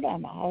lord.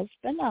 I'm a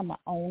husband. I'm an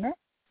owner.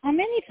 I'm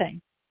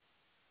anything.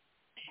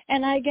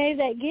 And I gave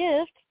that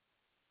gift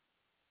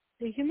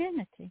to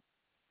humanity.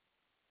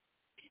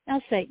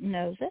 Now, Satan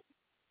knows it,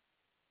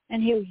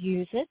 and he'll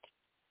use it.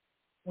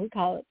 We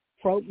call it,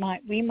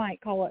 we might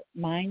call it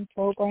mind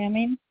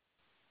programming,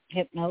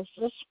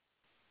 hypnosis.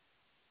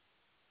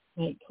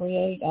 They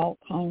create all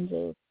kinds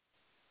of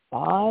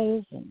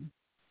lies, and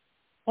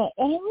it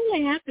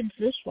really happens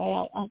this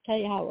way. I'll tell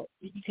you how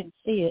you can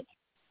see it.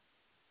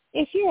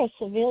 If you're a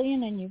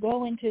civilian and you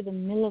go into the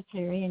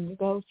military and you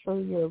go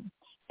through your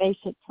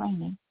basic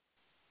training,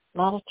 a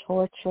lot of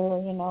torture,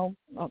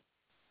 a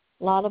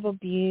lot of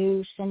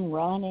abuse and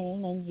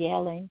running and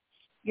yelling,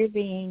 you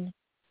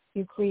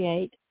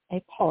create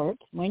a part.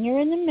 When you're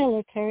in the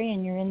military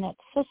and you're in that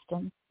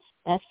system,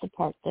 that's the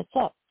part that's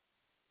up.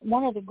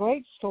 One of the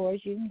great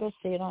stories, you can go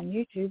see it on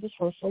YouTube, is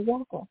Herschel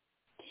Walker.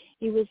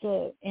 He was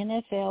a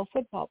NFL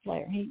football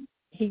player.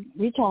 He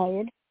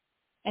retired,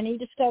 and he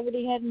discovered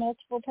he had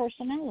multiple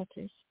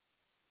personalities.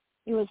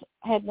 He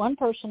had one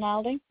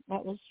personality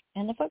that was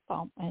in the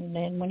football, and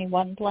then when he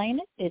wasn't playing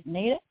it, didn't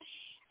need it.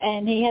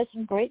 And he has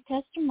some great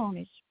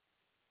testimonies.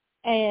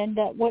 And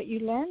what you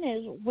learn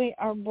is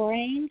our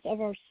brains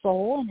of our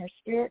soul and our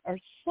spirit are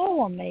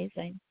so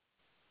amazing,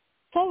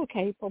 so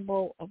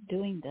capable of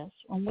doing this,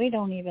 and we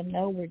don't even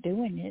know we're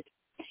doing it.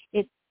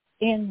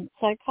 In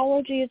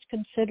psychology, it's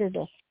considered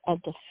a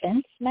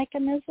defense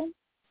mechanism.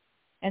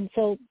 And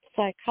so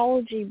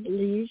psychology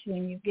believes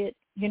when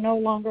you're no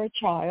longer a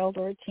child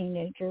or a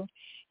teenager,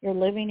 you're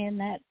living in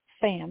that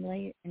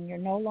family, and you're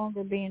no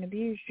longer being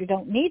abused, you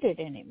don't need it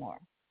anymore.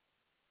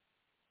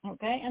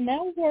 Okay? And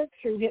that'll work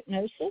through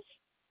hypnosis,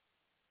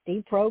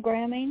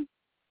 deprogramming,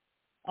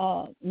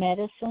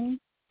 medicine,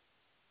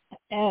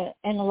 and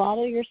a lot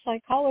of your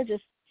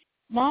psychologists,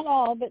 not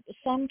all, but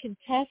some can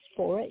test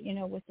for it,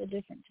 with the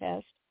different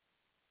tests.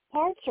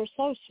 Parts are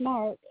so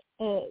smart,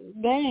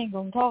 they ain't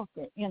going to talk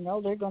it,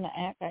 they're going to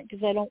act like,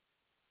 because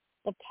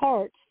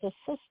the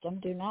system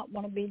do not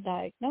want to be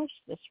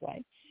diagnosed this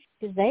way,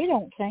 because they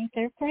don't think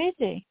they're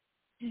crazy.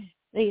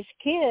 These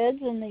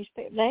kids and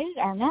they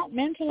are not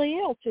mentally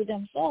ill to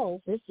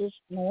themselves. This is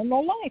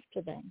normal life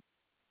to them.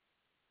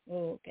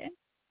 Okay.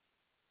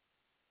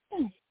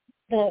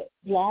 A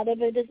lot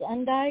of it is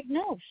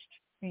undiagnosed,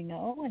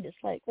 and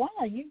it's like,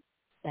 wow, you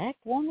back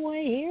one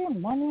way here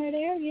and one way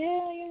there.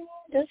 Yeah,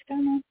 just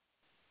kind of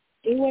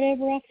do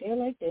whatever I feel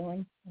like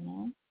doing,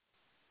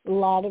 A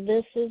lot of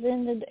this is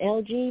in the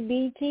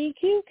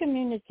LGBTQ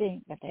community,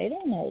 but they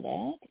don't know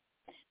that.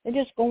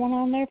 They're just going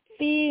on their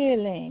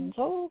feelings,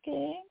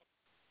 okay,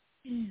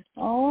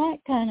 all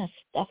that kind of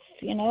stuff,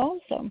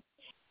 So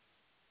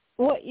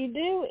what you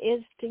do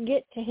is to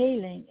get to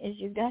healing is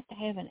you got to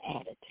have an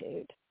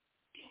attitude.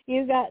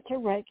 You got to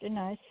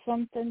recognize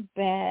something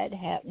bad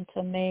happened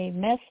to me,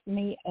 messed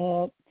me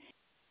up.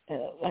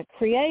 I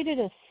created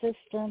a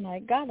system. I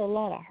got a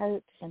lot of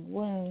hurts and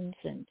wounds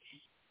and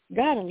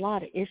got a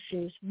lot of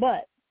issues,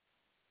 but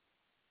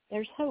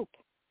there's hope.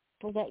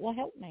 People that will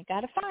help me. Got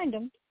to find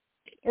them.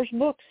 There's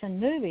books and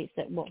movies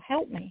that will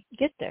help me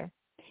get there.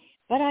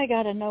 But I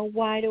got to know,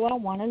 why do I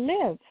want to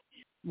live?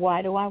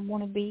 Why do I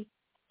want to be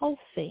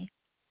healthy?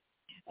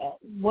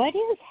 What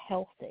is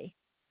healthy?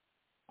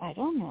 I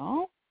don't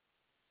know.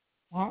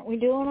 Aren't we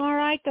doing all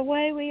right the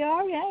way we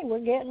are? Yeah, we're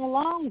getting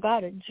along.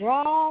 Got a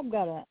job,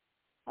 got a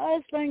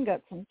husband,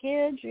 got some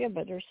kids. Yeah,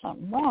 but there's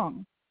something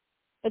wrong.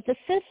 But the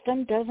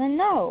system doesn't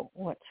know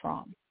what's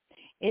wrong.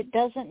 It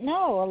doesn't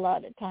know a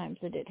lot of times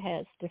that it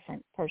has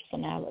different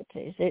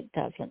personalities. It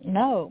doesn't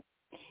know.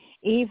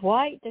 Eve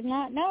White did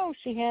not know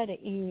she had an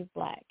Eve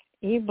Black.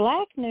 Eve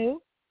Black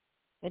knew,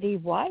 but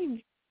Eve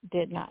White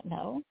did not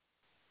know.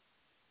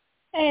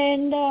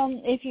 And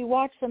if you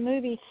watch the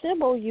movie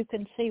Sybil, you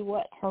can see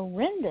what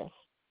horrendous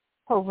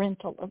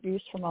parental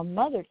abuse from a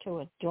mother to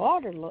a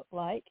daughter looked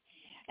like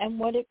and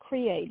what it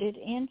created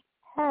in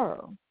her.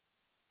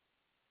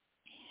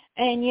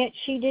 And yet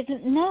she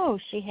didn't know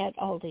she had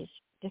all these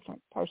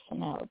different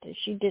personalities.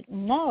 She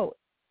didn't know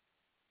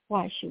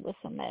why she was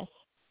a mess.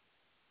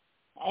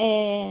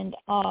 And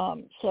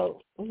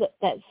so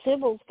that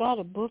Sybil's got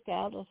a book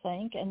out, I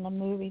think, and the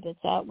movie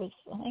that's out was,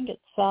 I think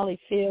it's Sally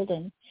Field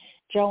and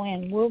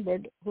Joanne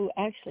Woodward, who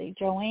actually,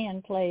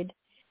 Joanne played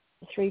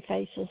the Three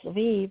Faces of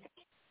Eve.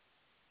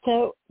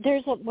 So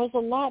was a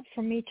lot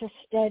for me to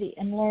study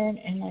and learn,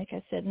 and like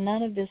I said,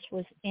 none of this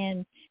was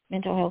in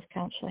mental health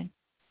counseling.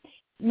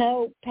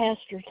 No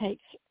pastor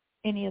takes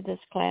any of this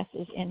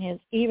classes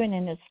even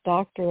in his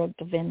Doctor of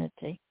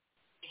Divinity.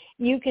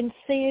 You can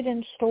see it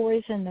in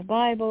stories in the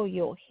Bible.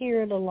 You'll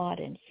hear it a lot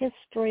in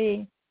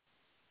history.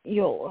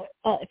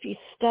 If you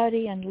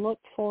study and look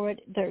for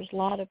it, there's a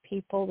lot of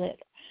people that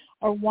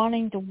are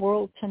wanting the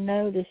world to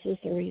know this is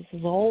a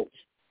result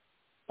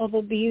of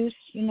abuse,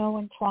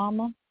 and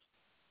trauma.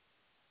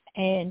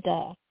 And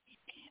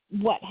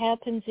what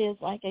happens is,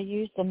 like I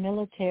use the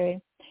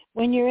military.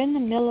 When you're in the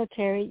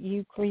military,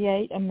 you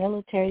create a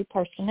military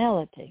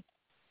personality.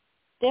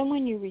 Then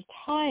when you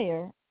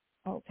retire,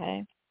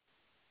 okay,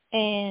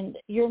 and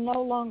you're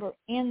no longer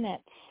in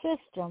that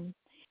system,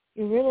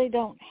 you really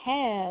don't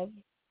have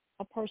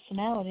a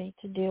personality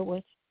to deal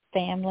with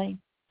family,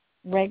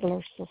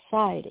 regular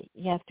society.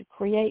 You have to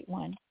create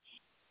one.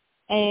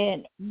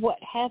 And what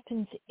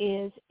happens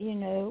is,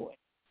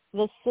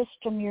 the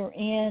system you're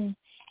in,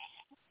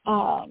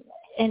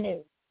 and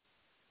it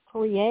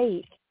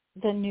creates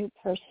the new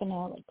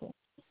personality.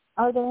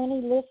 Are there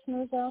any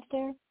listeners out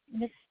there,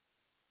 Miss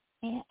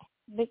Aunt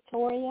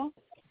Victoria?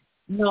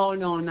 No,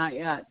 not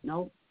yet.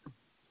 Nope.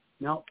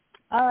 All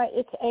right,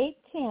 it's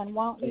 8:10.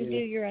 Why don't you do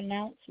your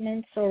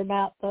announcements or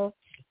about the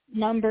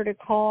number to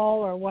call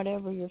or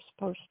whatever you're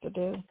supposed to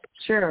do?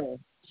 Sure.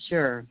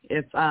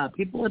 If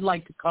people would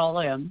like to call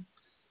in,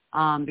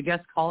 the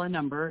guest call-in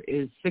number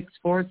is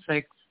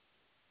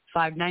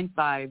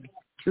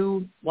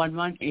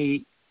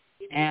 646-595-2118.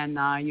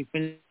 And you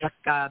can ask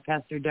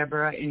Pastor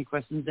Deborah any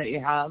questions that you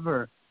have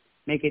or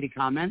make any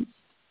comments.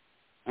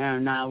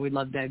 And we'd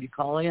love to have you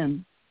call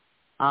in.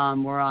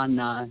 We're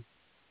on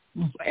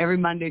every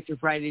Monday through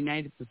Friday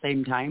night at the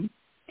same time.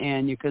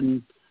 And you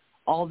can,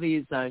 all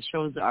these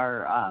shows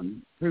are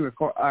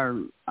pre-record,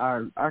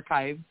 are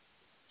archived.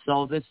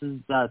 So this is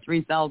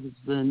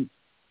 3,000th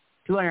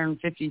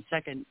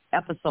 252nd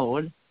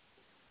episode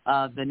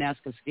of the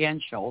NAASCA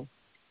Scan Show.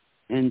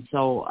 And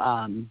so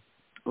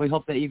we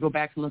hope that you go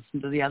back and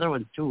listen to the other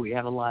ones, too. We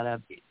have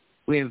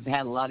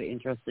had a lot of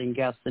interesting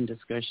guests and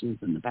discussions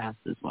in the past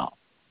as well.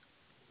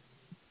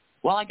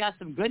 Well, I got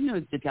some good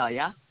news to tell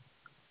you.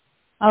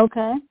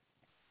 Okay.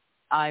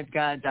 I've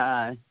got,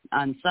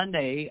 on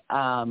Sunday,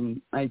 I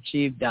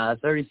achieved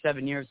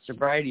 37 years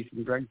sobriety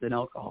from drugs and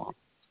alcohol.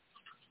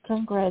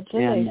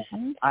 Congratulations.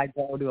 And I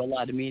go to a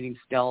lot of meetings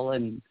still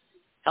and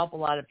help a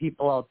lot of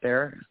people out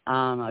there.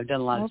 I've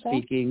done a lot of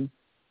speaking,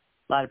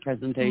 a lot of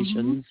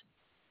presentations,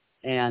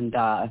 and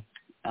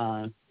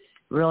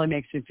really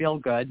makes me feel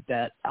good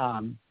that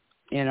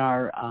in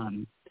our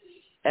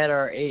at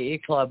our AA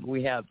club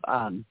we have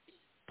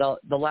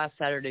the last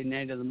Saturday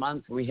night of the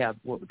month we have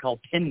what we call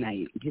pin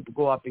night. People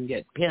go up and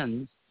get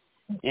pins,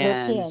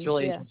 and it's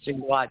really interesting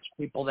to watch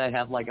people that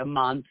have like a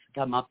month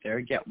come up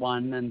there, get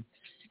one, and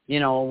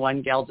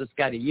one gal just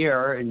got a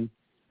year, and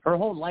her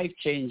whole life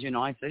changed.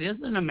 I said,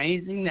 isn't it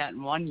amazing that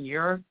in 1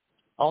 year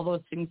all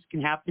those things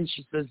can happen?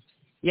 She says,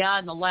 yeah,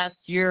 in the last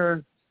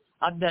year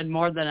I've done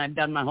more than I've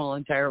done my whole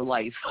entire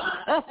life.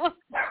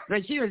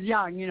 But she was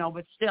young,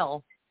 but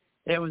still,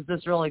 it was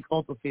just really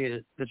cool to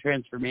see the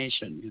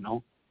transformation,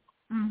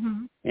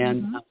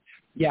 And,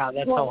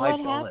 that's how I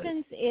feel. What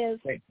happens is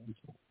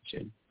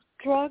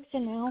drugs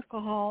and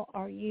alcohol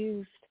are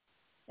used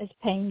as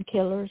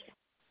painkillers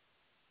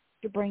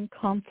to bring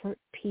comfort,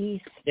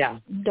 peace,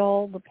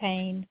 dull the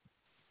pain.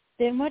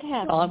 Then what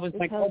happens? Well, it was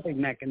my coping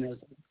mechanism.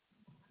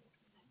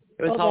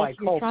 It was how I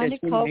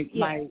coped.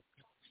 My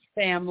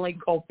family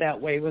coped that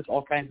way with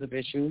all kinds of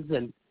issues,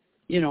 and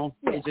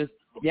it just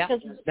that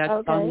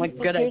sounded like a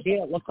good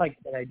idea. It looked like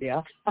a good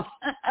idea.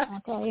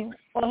 Okay.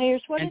 Well,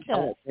 here's what it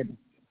does.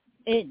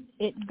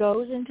 It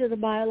goes into the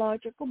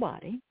biological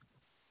body.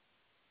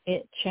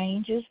 It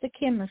changes the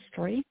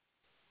chemistry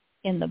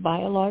in the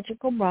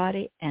biological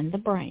body and the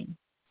brain.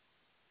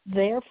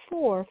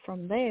 Therefore,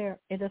 from there,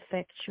 it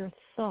affects your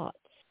thoughts.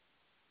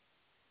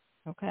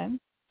 Okay?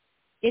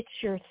 It's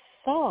your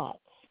thoughts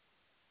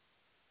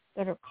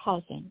that are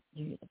causing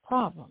you the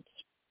problems.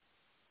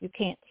 You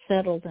can't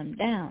settle them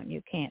down.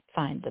 You can't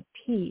find the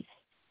peace.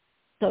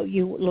 So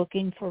you're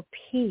looking for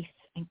peace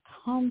and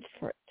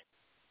comfort.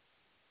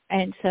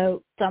 And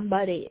so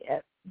somebody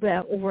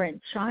over in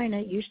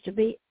China used to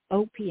be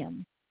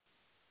opium.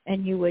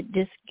 And you would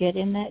just get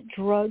in that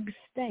drug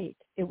state.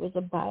 It was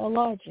a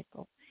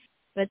biological.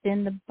 But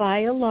then the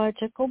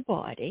biological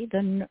body,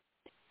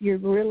 you're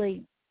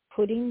really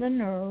putting the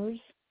nerves,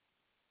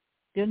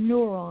 the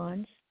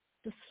neurons,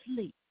 to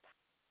sleep,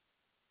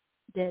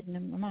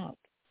 deadening them out.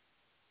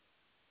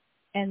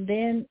 And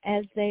then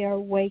as they are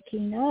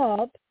waking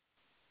up,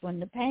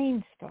 when the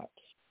pain starts,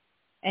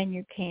 and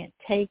you can't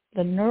take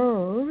the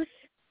nerves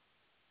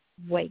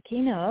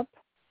waking up,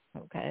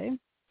 okay,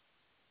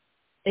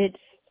 it's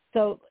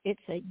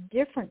a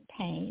different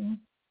pain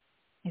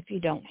if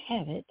you don't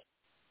have it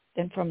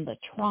than from the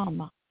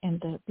trauma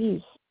and the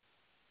abuse.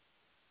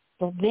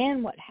 So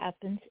then what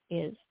happens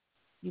is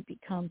you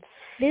become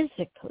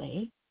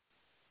physically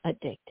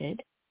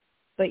addicted,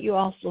 but you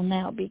also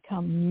now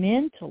become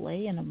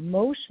mentally and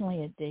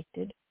emotionally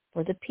addicted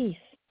for the peace.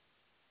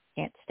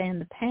 Can't stand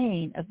the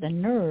pain of the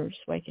nerves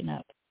waking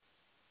up.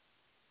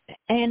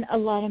 And a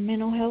lot of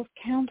mental health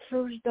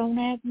counselors don't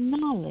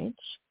acknowledge,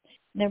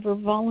 never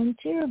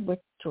volunteered with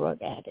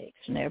drug addicts,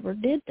 never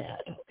did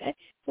that, okay?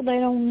 So they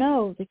don't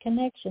know the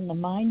connection, the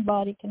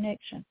mind-body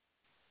connection,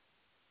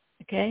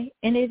 okay?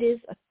 And it is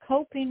a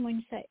coping when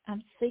you say,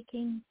 I'm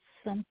seeking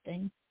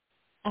something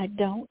I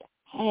don't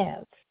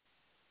have,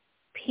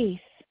 peace.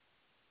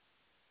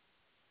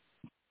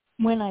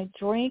 When I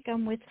drink,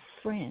 I'm with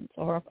friends,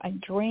 or if I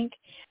drink,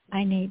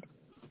 I need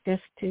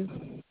just to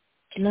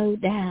slow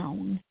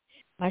down.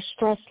 My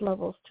stress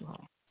level's too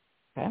high,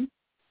 okay?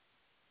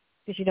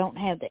 Because you don't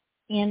have the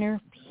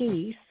inner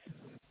peace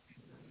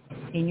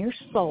in your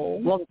soul.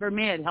 Well, for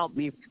me, it helped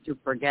me to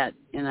forget,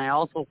 and I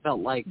also felt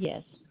like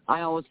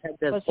I always had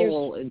this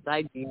hole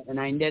inside me, and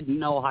I didn't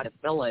know how to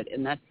fill it,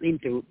 and that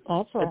seemed to.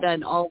 That's right. But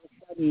then all of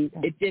a sudden,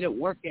 it didn't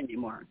work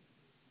anymore.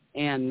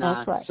 And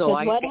that's right. So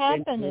what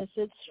happened is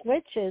it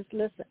switches.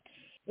 Listen,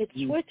 it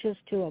switches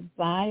to a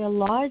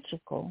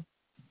biological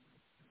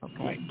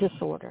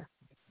disorder.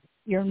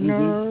 Your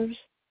nerves,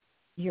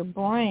 your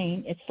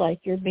brain. It's like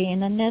you're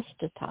being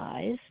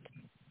anesthetized.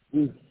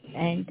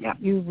 And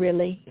you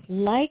really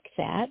like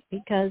that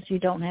because you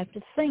don't have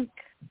to think.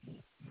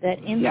 That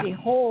empty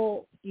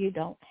hole, you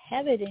don't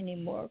have it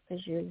anymore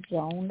because you're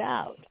zoned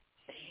out.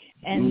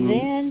 And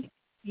then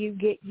you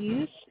get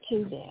used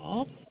to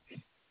that,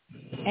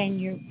 and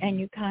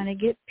you kind of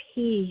get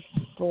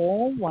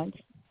peaceful once,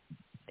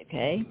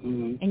 okay?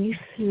 And you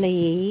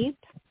sleep,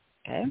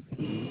 okay?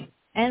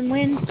 And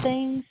when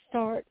things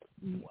start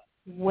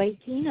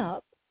waking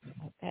up,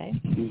 okay,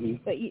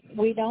 but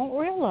we don't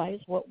realize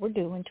what we're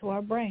doing to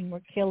our brain.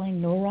 We're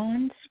killing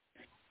neurons,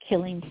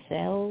 killing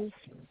cells,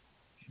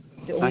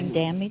 doing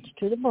damage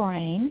to the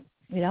brain.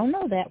 We don't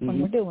know that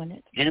when we're doing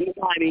it. And the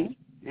body.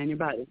 And your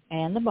body.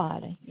 And the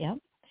body,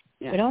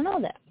 We don't know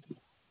that.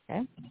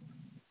 Okay?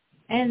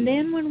 And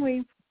then when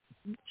we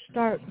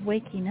start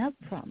waking up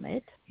from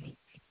it,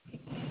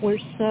 we're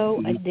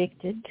so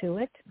addicted to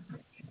it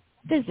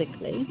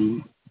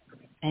physically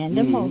and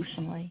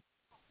emotionally.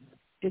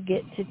 To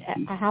get to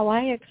how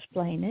I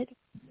explain it,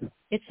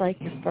 it's like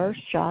your first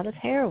shot of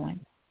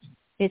heroin.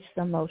 It's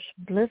the most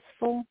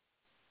blissful,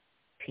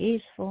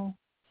 peaceful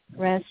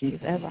rest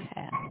you've ever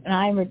had. And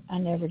I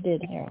never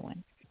did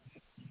heroin.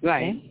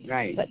 Right, okay?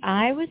 right. But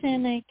I was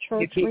in a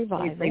church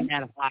revival.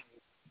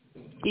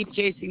 Keep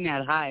chasing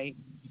that high.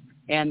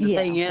 And the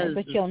thing is,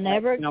 but you'll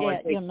never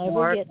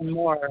get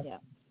more.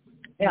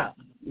 Yeah.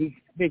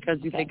 Because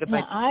you think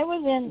about. I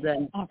was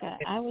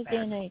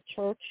in a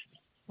church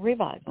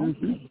revival.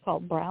 It's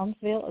called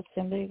Brownsville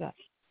Assembly of God.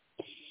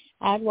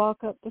 I'd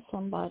walk up to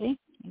somebody,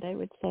 and they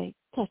would say,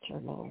 "Touch her,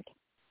 Lord."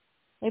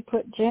 They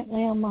put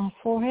gently on my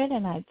forehead,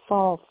 and I'd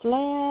fall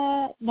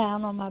flat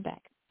down on my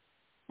back.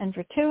 And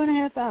for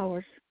 2.5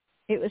 hours,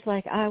 it was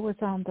like I was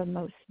on the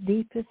most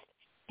deepest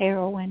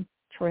heroin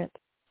trip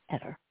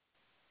ever.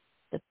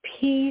 The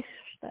peace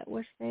that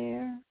was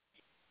there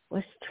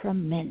was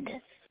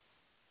tremendous.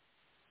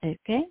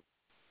 Okay?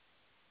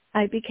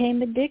 I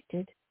became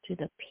addicted to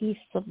the peace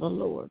of the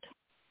Lord.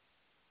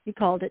 He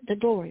called it the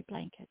glory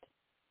blanket.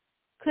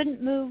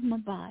 Couldn't move my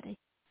body.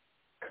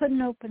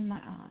 Couldn't open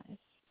my eyes.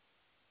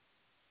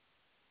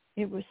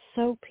 It was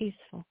so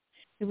peaceful.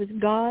 It was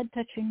God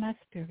touching my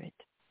spirit,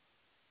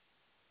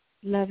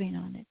 loving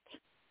on it.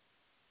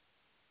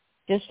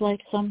 Just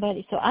like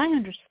somebody. So I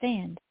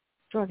understand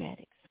drug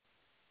addicts.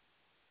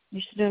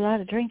 Used to do a lot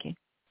of drinking.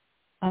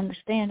 I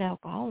understand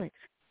alcoholics.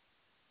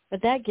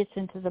 But that gets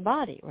into the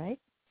body, right?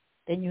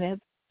 Then you have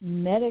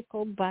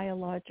medical,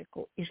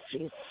 biological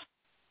issues.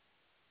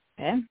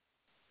 Okay?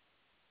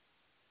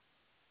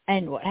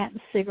 And what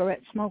happens,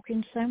 cigarette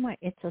smoking, same way.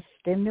 It's a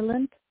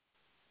stimulant.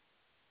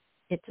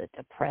 It's a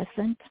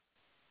depressant.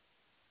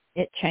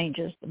 It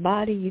changes the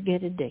body. You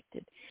get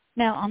addicted.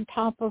 Now, on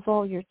top of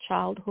all your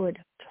childhood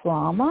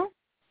trauma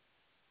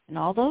and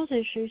all those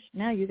issues,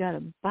 now you got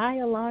a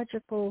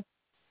biological,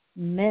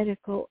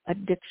 medical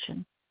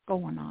addiction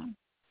going on.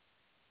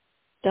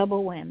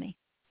 Double whammy.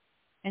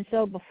 And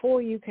so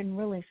before you can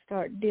really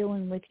start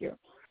dealing with your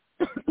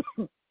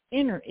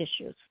inner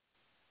issues,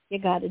 you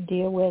got to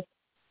deal with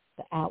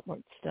the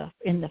outward stuff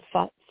in the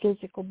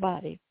physical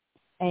body,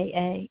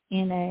 AA,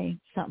 NA,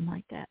 something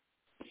like that.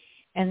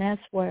 And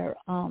that's where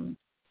a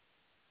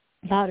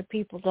lot of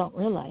people don't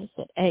realize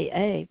that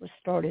AA was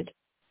started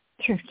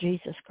through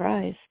Jesus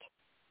Christ,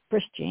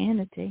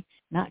 Christianity,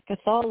 not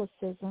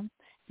Catholicism,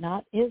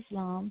 not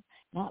Islam,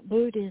 not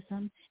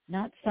Buddhism,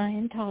 not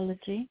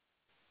Scientology,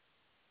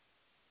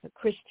 but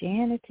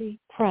Christianity,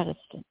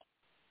 Protestant.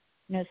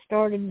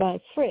 Started by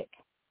Frick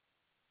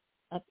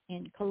up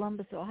in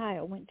Columbus,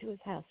 Ohio. Went to his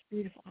house,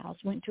 beautiful house.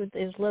 Went to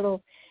his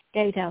little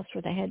gatehouse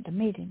where they had the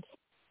meetings.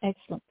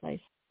 Excellent place.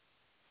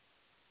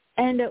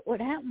 And what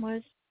happened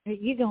was,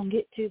 you're going to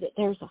get to that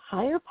there's a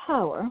higher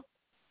power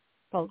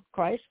called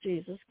Christ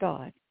Jesus,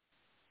 God,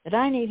 that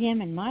I need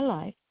him in my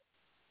life,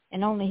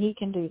 and only he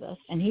can do this.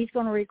 And he's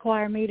going to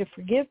require me to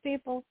forgive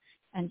people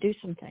and do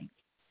some things.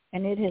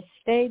 And it has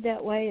stayed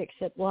that way,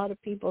 except a lot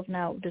of people have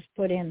now just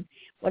put in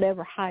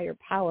whatever higher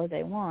power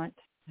they want,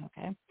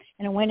 okay?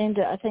 And it went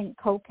into, I think,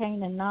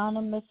 Cocaine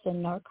Anonymous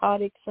and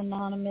Narcotics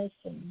Anonymous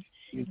and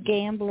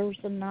Gamblers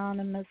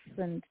Anonymous.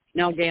 And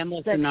no,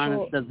 Gamblers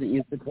Anonymous doesn't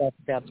use the 12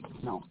 steps.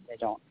 No, they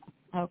don't.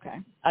 Okay.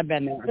 I've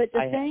been there. But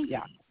the thing,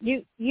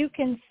 you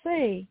can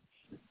see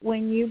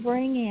when you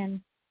bring in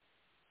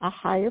a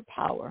higher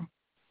power,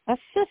 a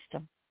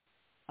system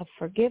of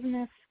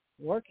forgiveness,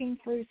 working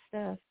through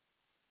stuff,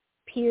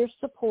 peer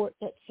support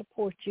that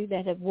supports you,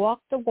 that have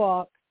walked the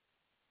walk,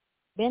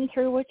 been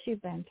through what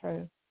you've been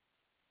through,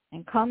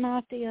 and come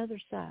out the other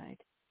side,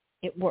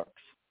 it works.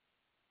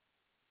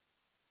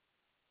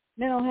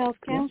 Mental health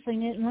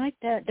counseling isn't like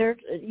that.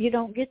 You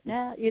don't get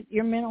that.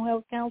 Your mental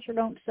health counselor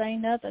don't say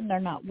nothing. They're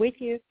not with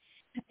you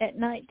at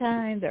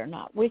nighttime. They're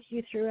not with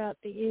you throughout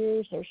the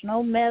years. There's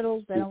no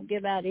medals. They don't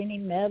give out any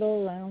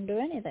medals. They don't do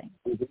anything.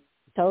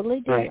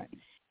 Totally different.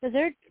 Because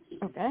they're,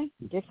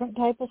 different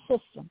type of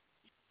system.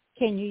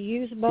 Can you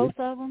use both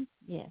of them?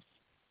 Yes.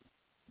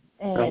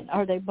 And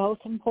are they both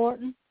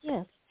important?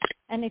 Yes.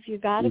 And if you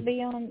got to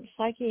be on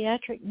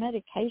psychiatric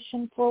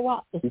medication for a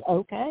while, it's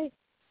okay.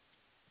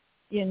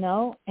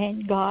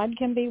 And God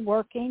can be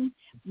working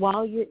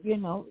while you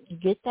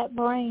get that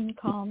brain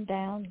calmed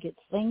down, get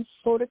things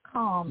sort of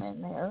calm in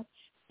there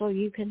so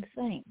you can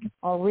think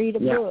or read a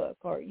book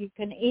or you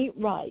can eat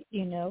right.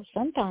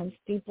 Sometimes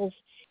people's,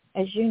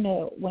 as you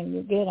know, when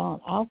you get on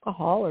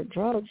alcohol or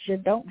drugs, you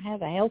don't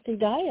have a healthy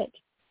diet.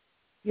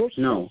 Your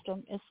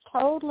system is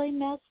totally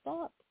messed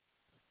up.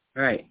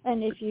 Right.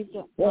 And if you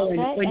don't,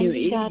 when you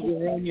eat,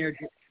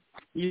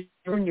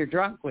 you're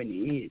drunk when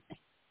you eat.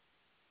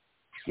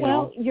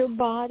 Your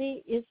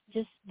body is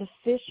just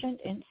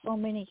deficient in so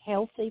many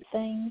healthy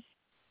things,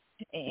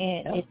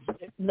 and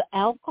it's the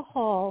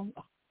alcohol.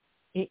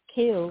 It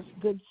kills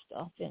good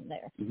stuff in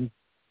there.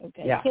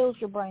 Okay, it kills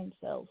your brain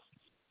cells.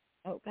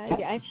 Okay,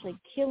 you're actually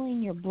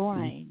killing your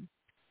brain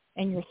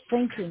and your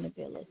thinking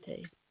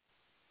ability.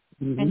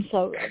 Mm-hmm. And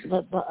so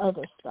the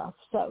other stuff.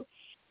 So,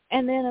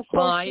 and then, of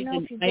course, I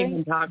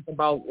even talked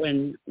about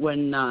when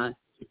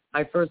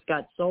I first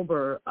got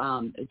sober,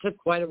 it took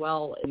quite a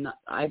while, and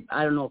I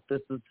don't know if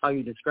this is how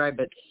you describe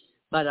it,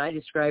 but I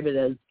describe it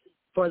as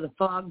for the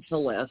fog to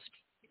lift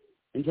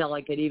until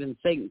I could even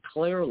think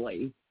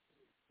clearly,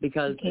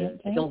 because it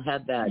still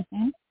had that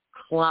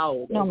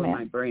cloud over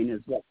my brain as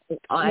well.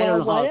 I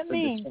don't know how to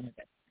describe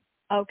it.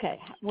 Okay,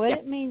 what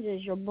it means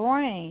is your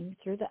brain,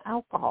 through the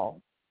alcohol,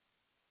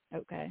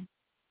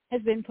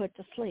 has been put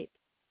to sleep.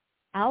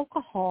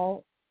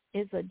 Alcohol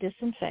is a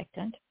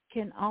disinfectant.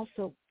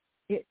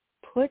 It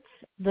puts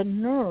the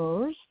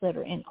nerves that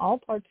are in all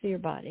parts of your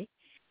body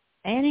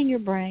and in your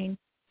brain,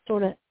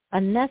 sort of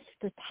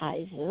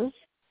anesthetizes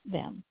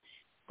them,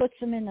 puts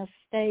them in a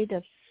state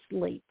of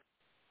sleep.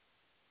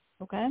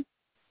 Okay?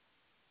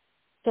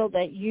 So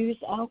they use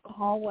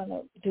alcohol when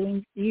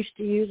they're used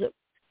to use it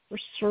for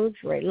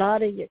surgery, a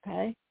lot of you,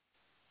 okay?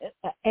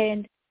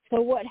 And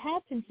so what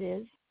happens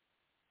is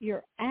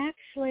you're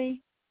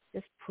actually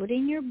just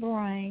putting your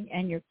brain,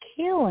 and you're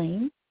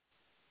killing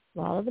a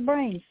lot of the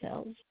brain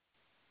cells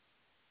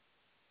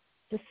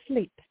to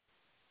sleep.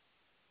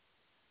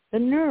 The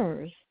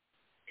nerves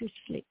to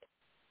sleep.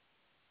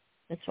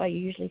 That's why you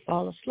usually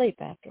fall asleep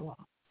after a while.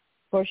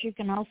 Of course, you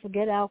can also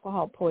get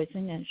alcohol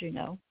poisoning, as you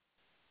know.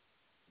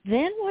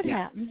 Then what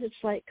happens, it's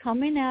like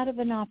coming out of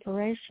an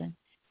operation.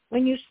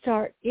 When you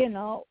start,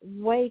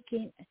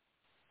 waking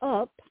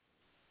up,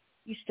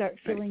 you start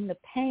feeling the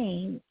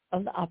pain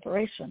of the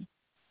operation.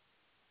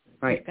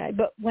 Right. Okay,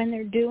 but when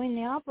they're doing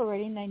the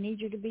operating, they need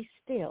you to be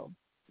still,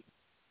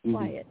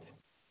 quiet.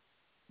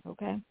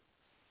 Okay?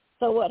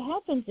 So what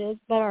happens is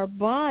that our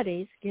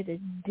bodies get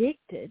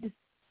addicted.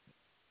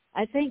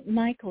 I think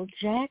Michael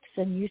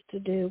Jackson used to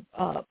do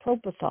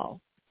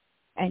propofol,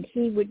 and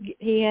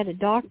he had a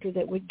doctor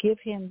that would give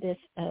him this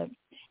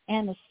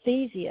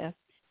anesthesia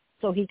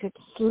so he could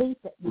sleep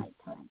at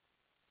nighttime.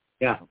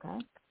 Yeah. Okay?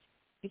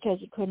 Because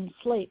he couldn't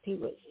sleep.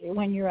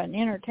 When you're an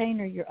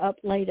entertainer, you're up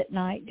late at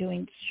night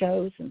doing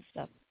shows and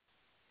stuff,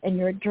 and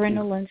your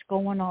adrenaline's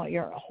going on,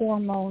 your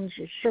hormones,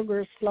 your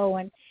sugar's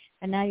flowing,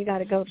 and now you got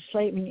to go to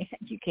sleep, and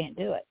you can't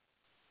do it.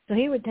 So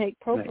he would take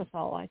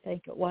propofol, I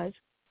think it was,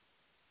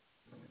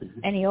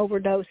 and he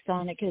overdosed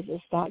on it because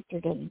his doctor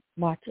didn't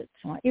watch it.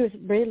 So he was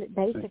really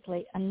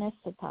basically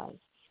anesthetized.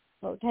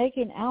 So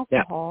taking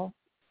alcohol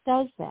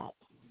does that,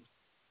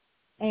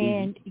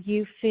 and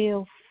you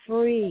feel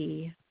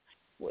free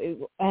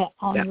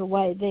on your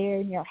way there,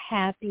 and you're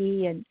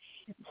happy and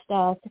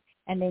stuff,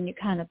 and then you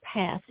kind of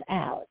pass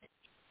out.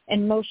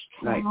 And most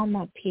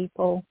trauma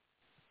people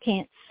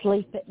can't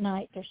sleep at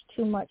night. There's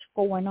too much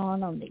going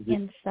on the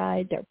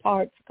inside. Their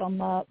parts come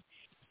up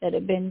that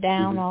have been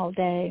down all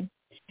day,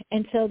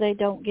 and so they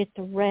don't get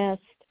the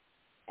rest,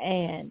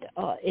 and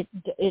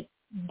it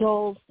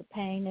dulls the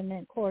pain. And then,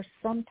 of course,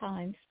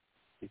 sometimes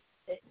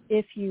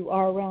if you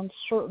are around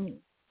certain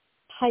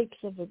types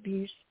of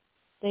abuse,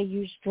 they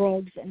use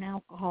drugs and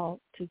alcohol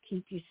to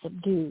keep you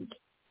subdued.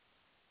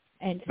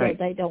 And so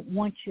they don't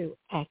want you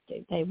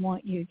active. They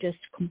want you just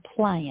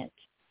compliant.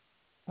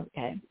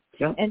 Okay?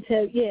 Yeah. And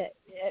so,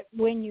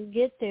 when you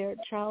get there,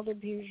 child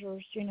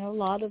abusers, a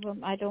lot of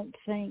them, I don't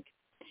think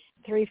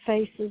Three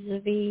Faces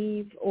of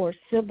Eve or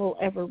Sybil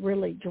ever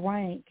really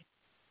drank.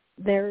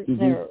 They're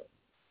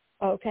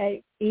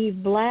okay,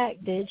 Eve Black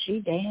did.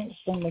 She danced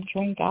and would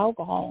drink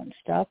alcohol and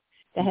stuff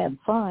to have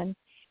fun.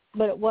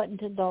 But it wasn't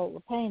to dull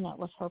the pain. That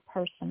was her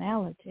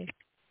personality.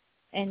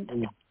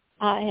 And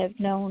I have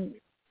known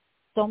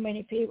so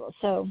many people.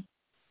 So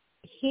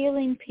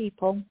healing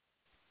people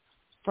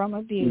from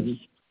abuse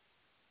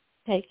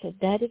takes a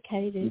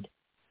dedicated,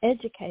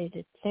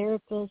 educated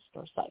therapist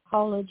or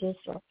psychologist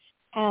or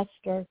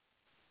pastor,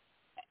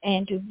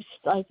 and to,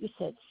 like you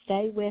said,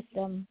 stay with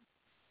them,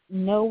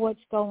 know what's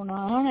going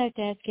on. I don't have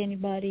to ask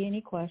anybody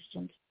any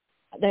questions.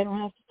 They don't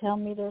have to tell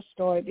me their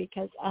story,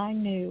 because I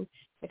knew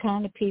the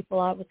kind of people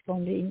I was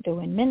going to be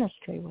doing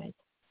ministry with,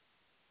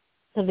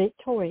 the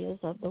Victorias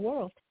of the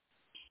world.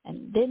 And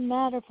it didn't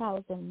matter if I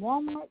was in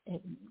Walmart.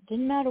 It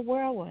didn't matter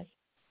where I was.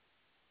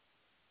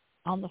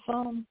 On the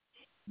phone,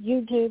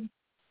 YouTube,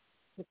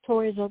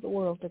 Victorias of the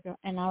world.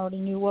 And I already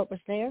knew what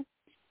was there.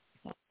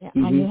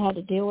 I knew how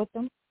to deal with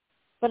them.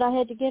 But I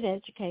had to get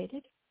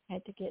educated. I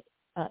had to get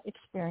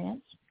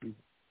experience.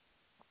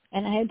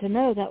 And I had to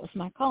know that was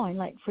my calling.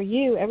 Like for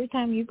you, every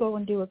time you go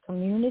and do a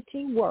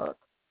community work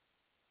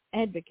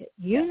advocate,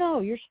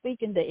 you're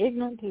speaking to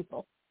ignorant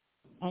people,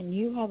 and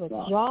you have a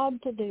job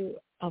to do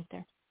out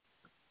there.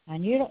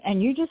 And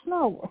you just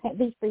know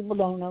these people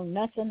don't know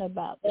nothing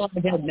about this. Well,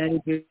 I've had many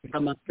people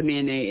come up to me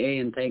in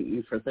AA and thank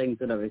me for things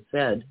that I've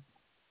said,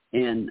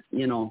 and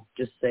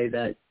just say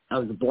that I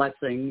was a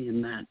blessing,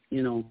 and that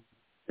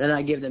that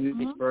I give them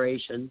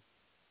inspiration.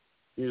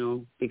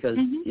 Because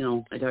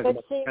I talk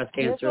about breast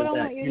cancer,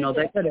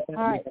 that could have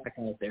gotten me back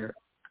out there.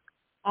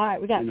 All right,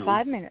 we got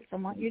 5 minutes. I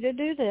want you to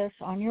do this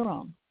on your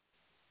own.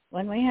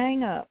 When we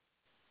hang up,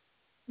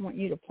 I want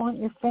you to point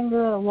your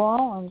finger at a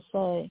wall and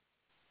say,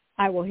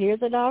 I will hear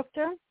the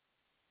doctor,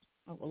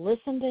 I will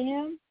listen to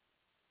him.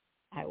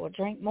 I will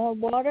drink more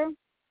water.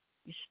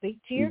 You speak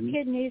to your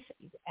kidneys.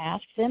 You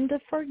ask them to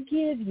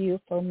forgive you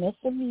for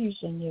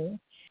misabusing you.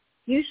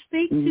 You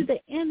speak to the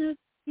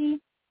enemy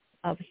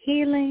of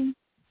healing,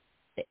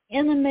 the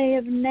enemy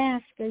of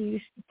NAASCA. You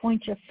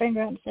point your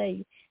finger and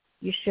say,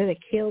 you should have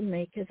killed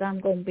me because I'm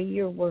going to be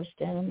your worst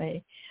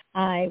enemy.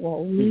 I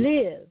will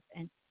live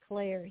and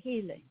declare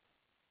healing.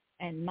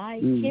 And my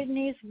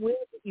kidneys will.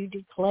 You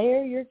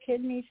declare your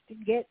kidneys to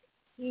get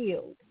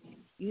healed.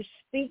 You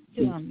speak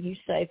to them. You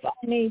say, if I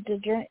need to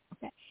drink.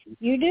 Okay.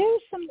 You do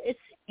it's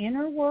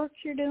inner work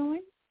you're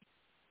doing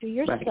to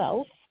yourself.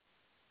 Right.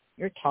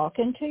 You're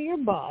talking to your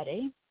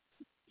body.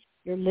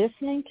 You're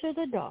listening to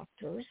the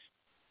doctors.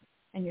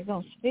 And you're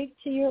going to speak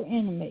to your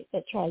enemy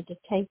that tried to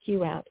take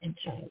you out in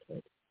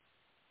childhood.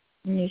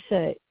 And you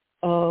say,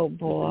 oh,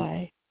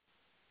 boy,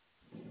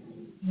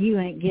 you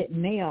ain't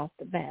getting me off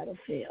the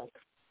battlefield.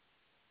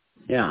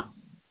 Yeah.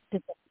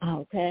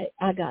 Okay,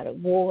 I got a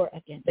war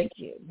against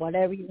you,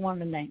 whatever you want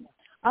to name it.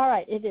 All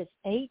right, it is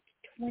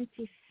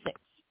 8:26.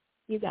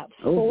 You got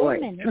 4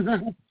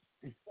 minutes.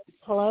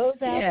 Close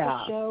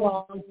out the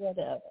show or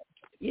whatever.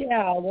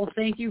 Yeah, well,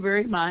 thank you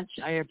very much.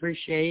 I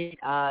appreciate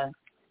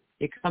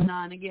you coming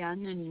on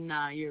again,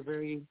 and you're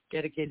very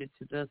dedicated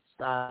to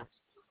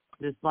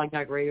this Blog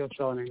Talk Radio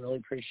show, and I really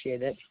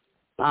appreciate it.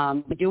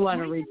 I do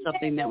want to read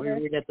something that we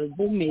read at the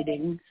Zoom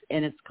meetings,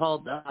 and it's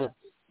called the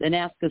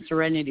NAASCA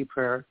Serenity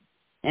Prayer.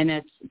 And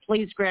it's,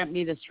 please grant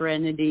me the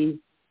serenity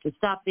to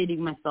stop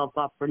beating myself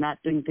up for not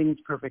doing things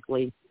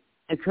perfectly,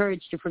 the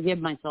courage to forgive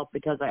myself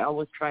because I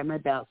always try my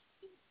best,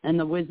 and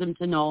the wisdom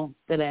to know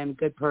that I am a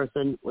good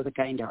person with a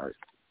kind heart.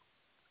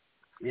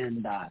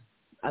 And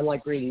I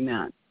like reading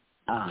that.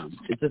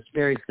 It's just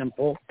very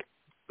simple,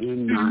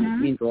 and it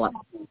means a lot.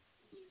 It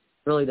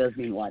really does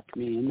mean a lot to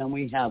me. And then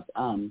we have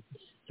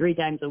 3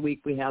 times a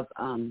week we have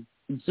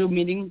Zoom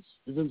meetings,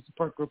 Zoom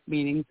support group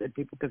meetings, that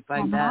people can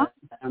find that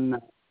on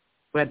the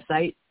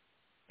website.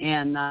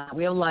 And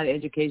we have a lot of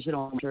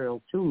educational material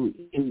too.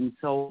 And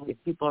so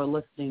if people are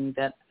listening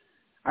that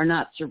are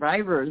not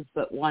survivors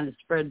but want to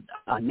spread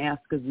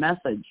NAASCA's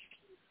message,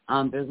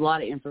 there's a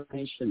lot of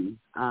information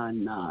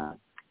on the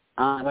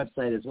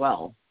website as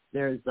well.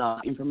 There's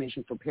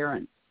information for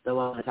parents that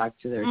want to talk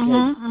to their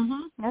kids.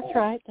 That's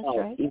right. That's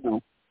right. You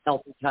know,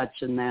 healthy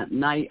touch and that.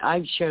 And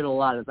I've shared a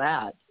lot of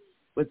that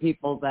with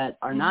people that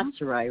are not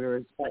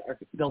survivors, but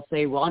they'll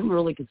say, well, I'm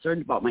really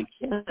concerned about my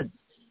kids.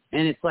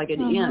 And it's like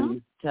an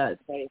in to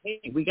say, hey,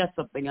 we got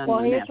something on the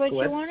NAASCA here's what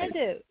website. you want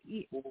to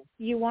do.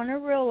 You want to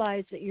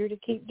realize that you're to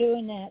keep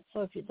doing that.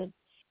 So if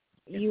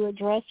you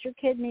address your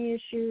kidney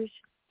issues,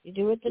 you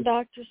do what the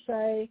doctors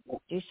say,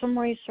 do some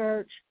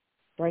research,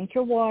 drink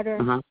your water,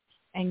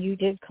 and you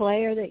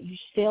declare that you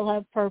still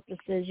have purposes.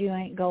 You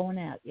ain't going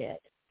out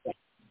yet.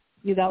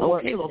 You got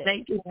work to do. Okay, well,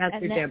 thank you,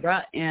 Pastor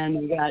Deborah. And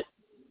we got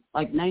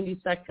like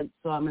 90 seconds,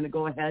 so I'm going to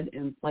go ahead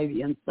and play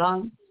the end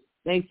song.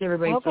 Thanks,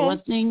 everybody, for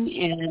listening.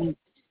 And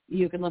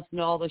you can listen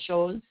to all the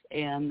shows,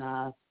 and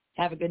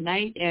have a good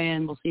night,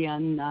 and we'll see you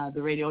on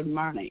the radio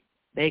tomorrow night.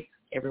 Thanks,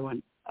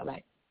 everyone.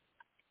 Bye-bye.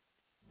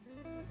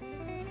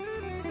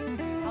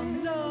 I'll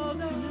know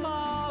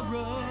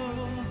tomorrow,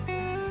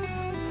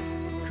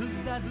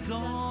 'cause that's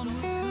gone away.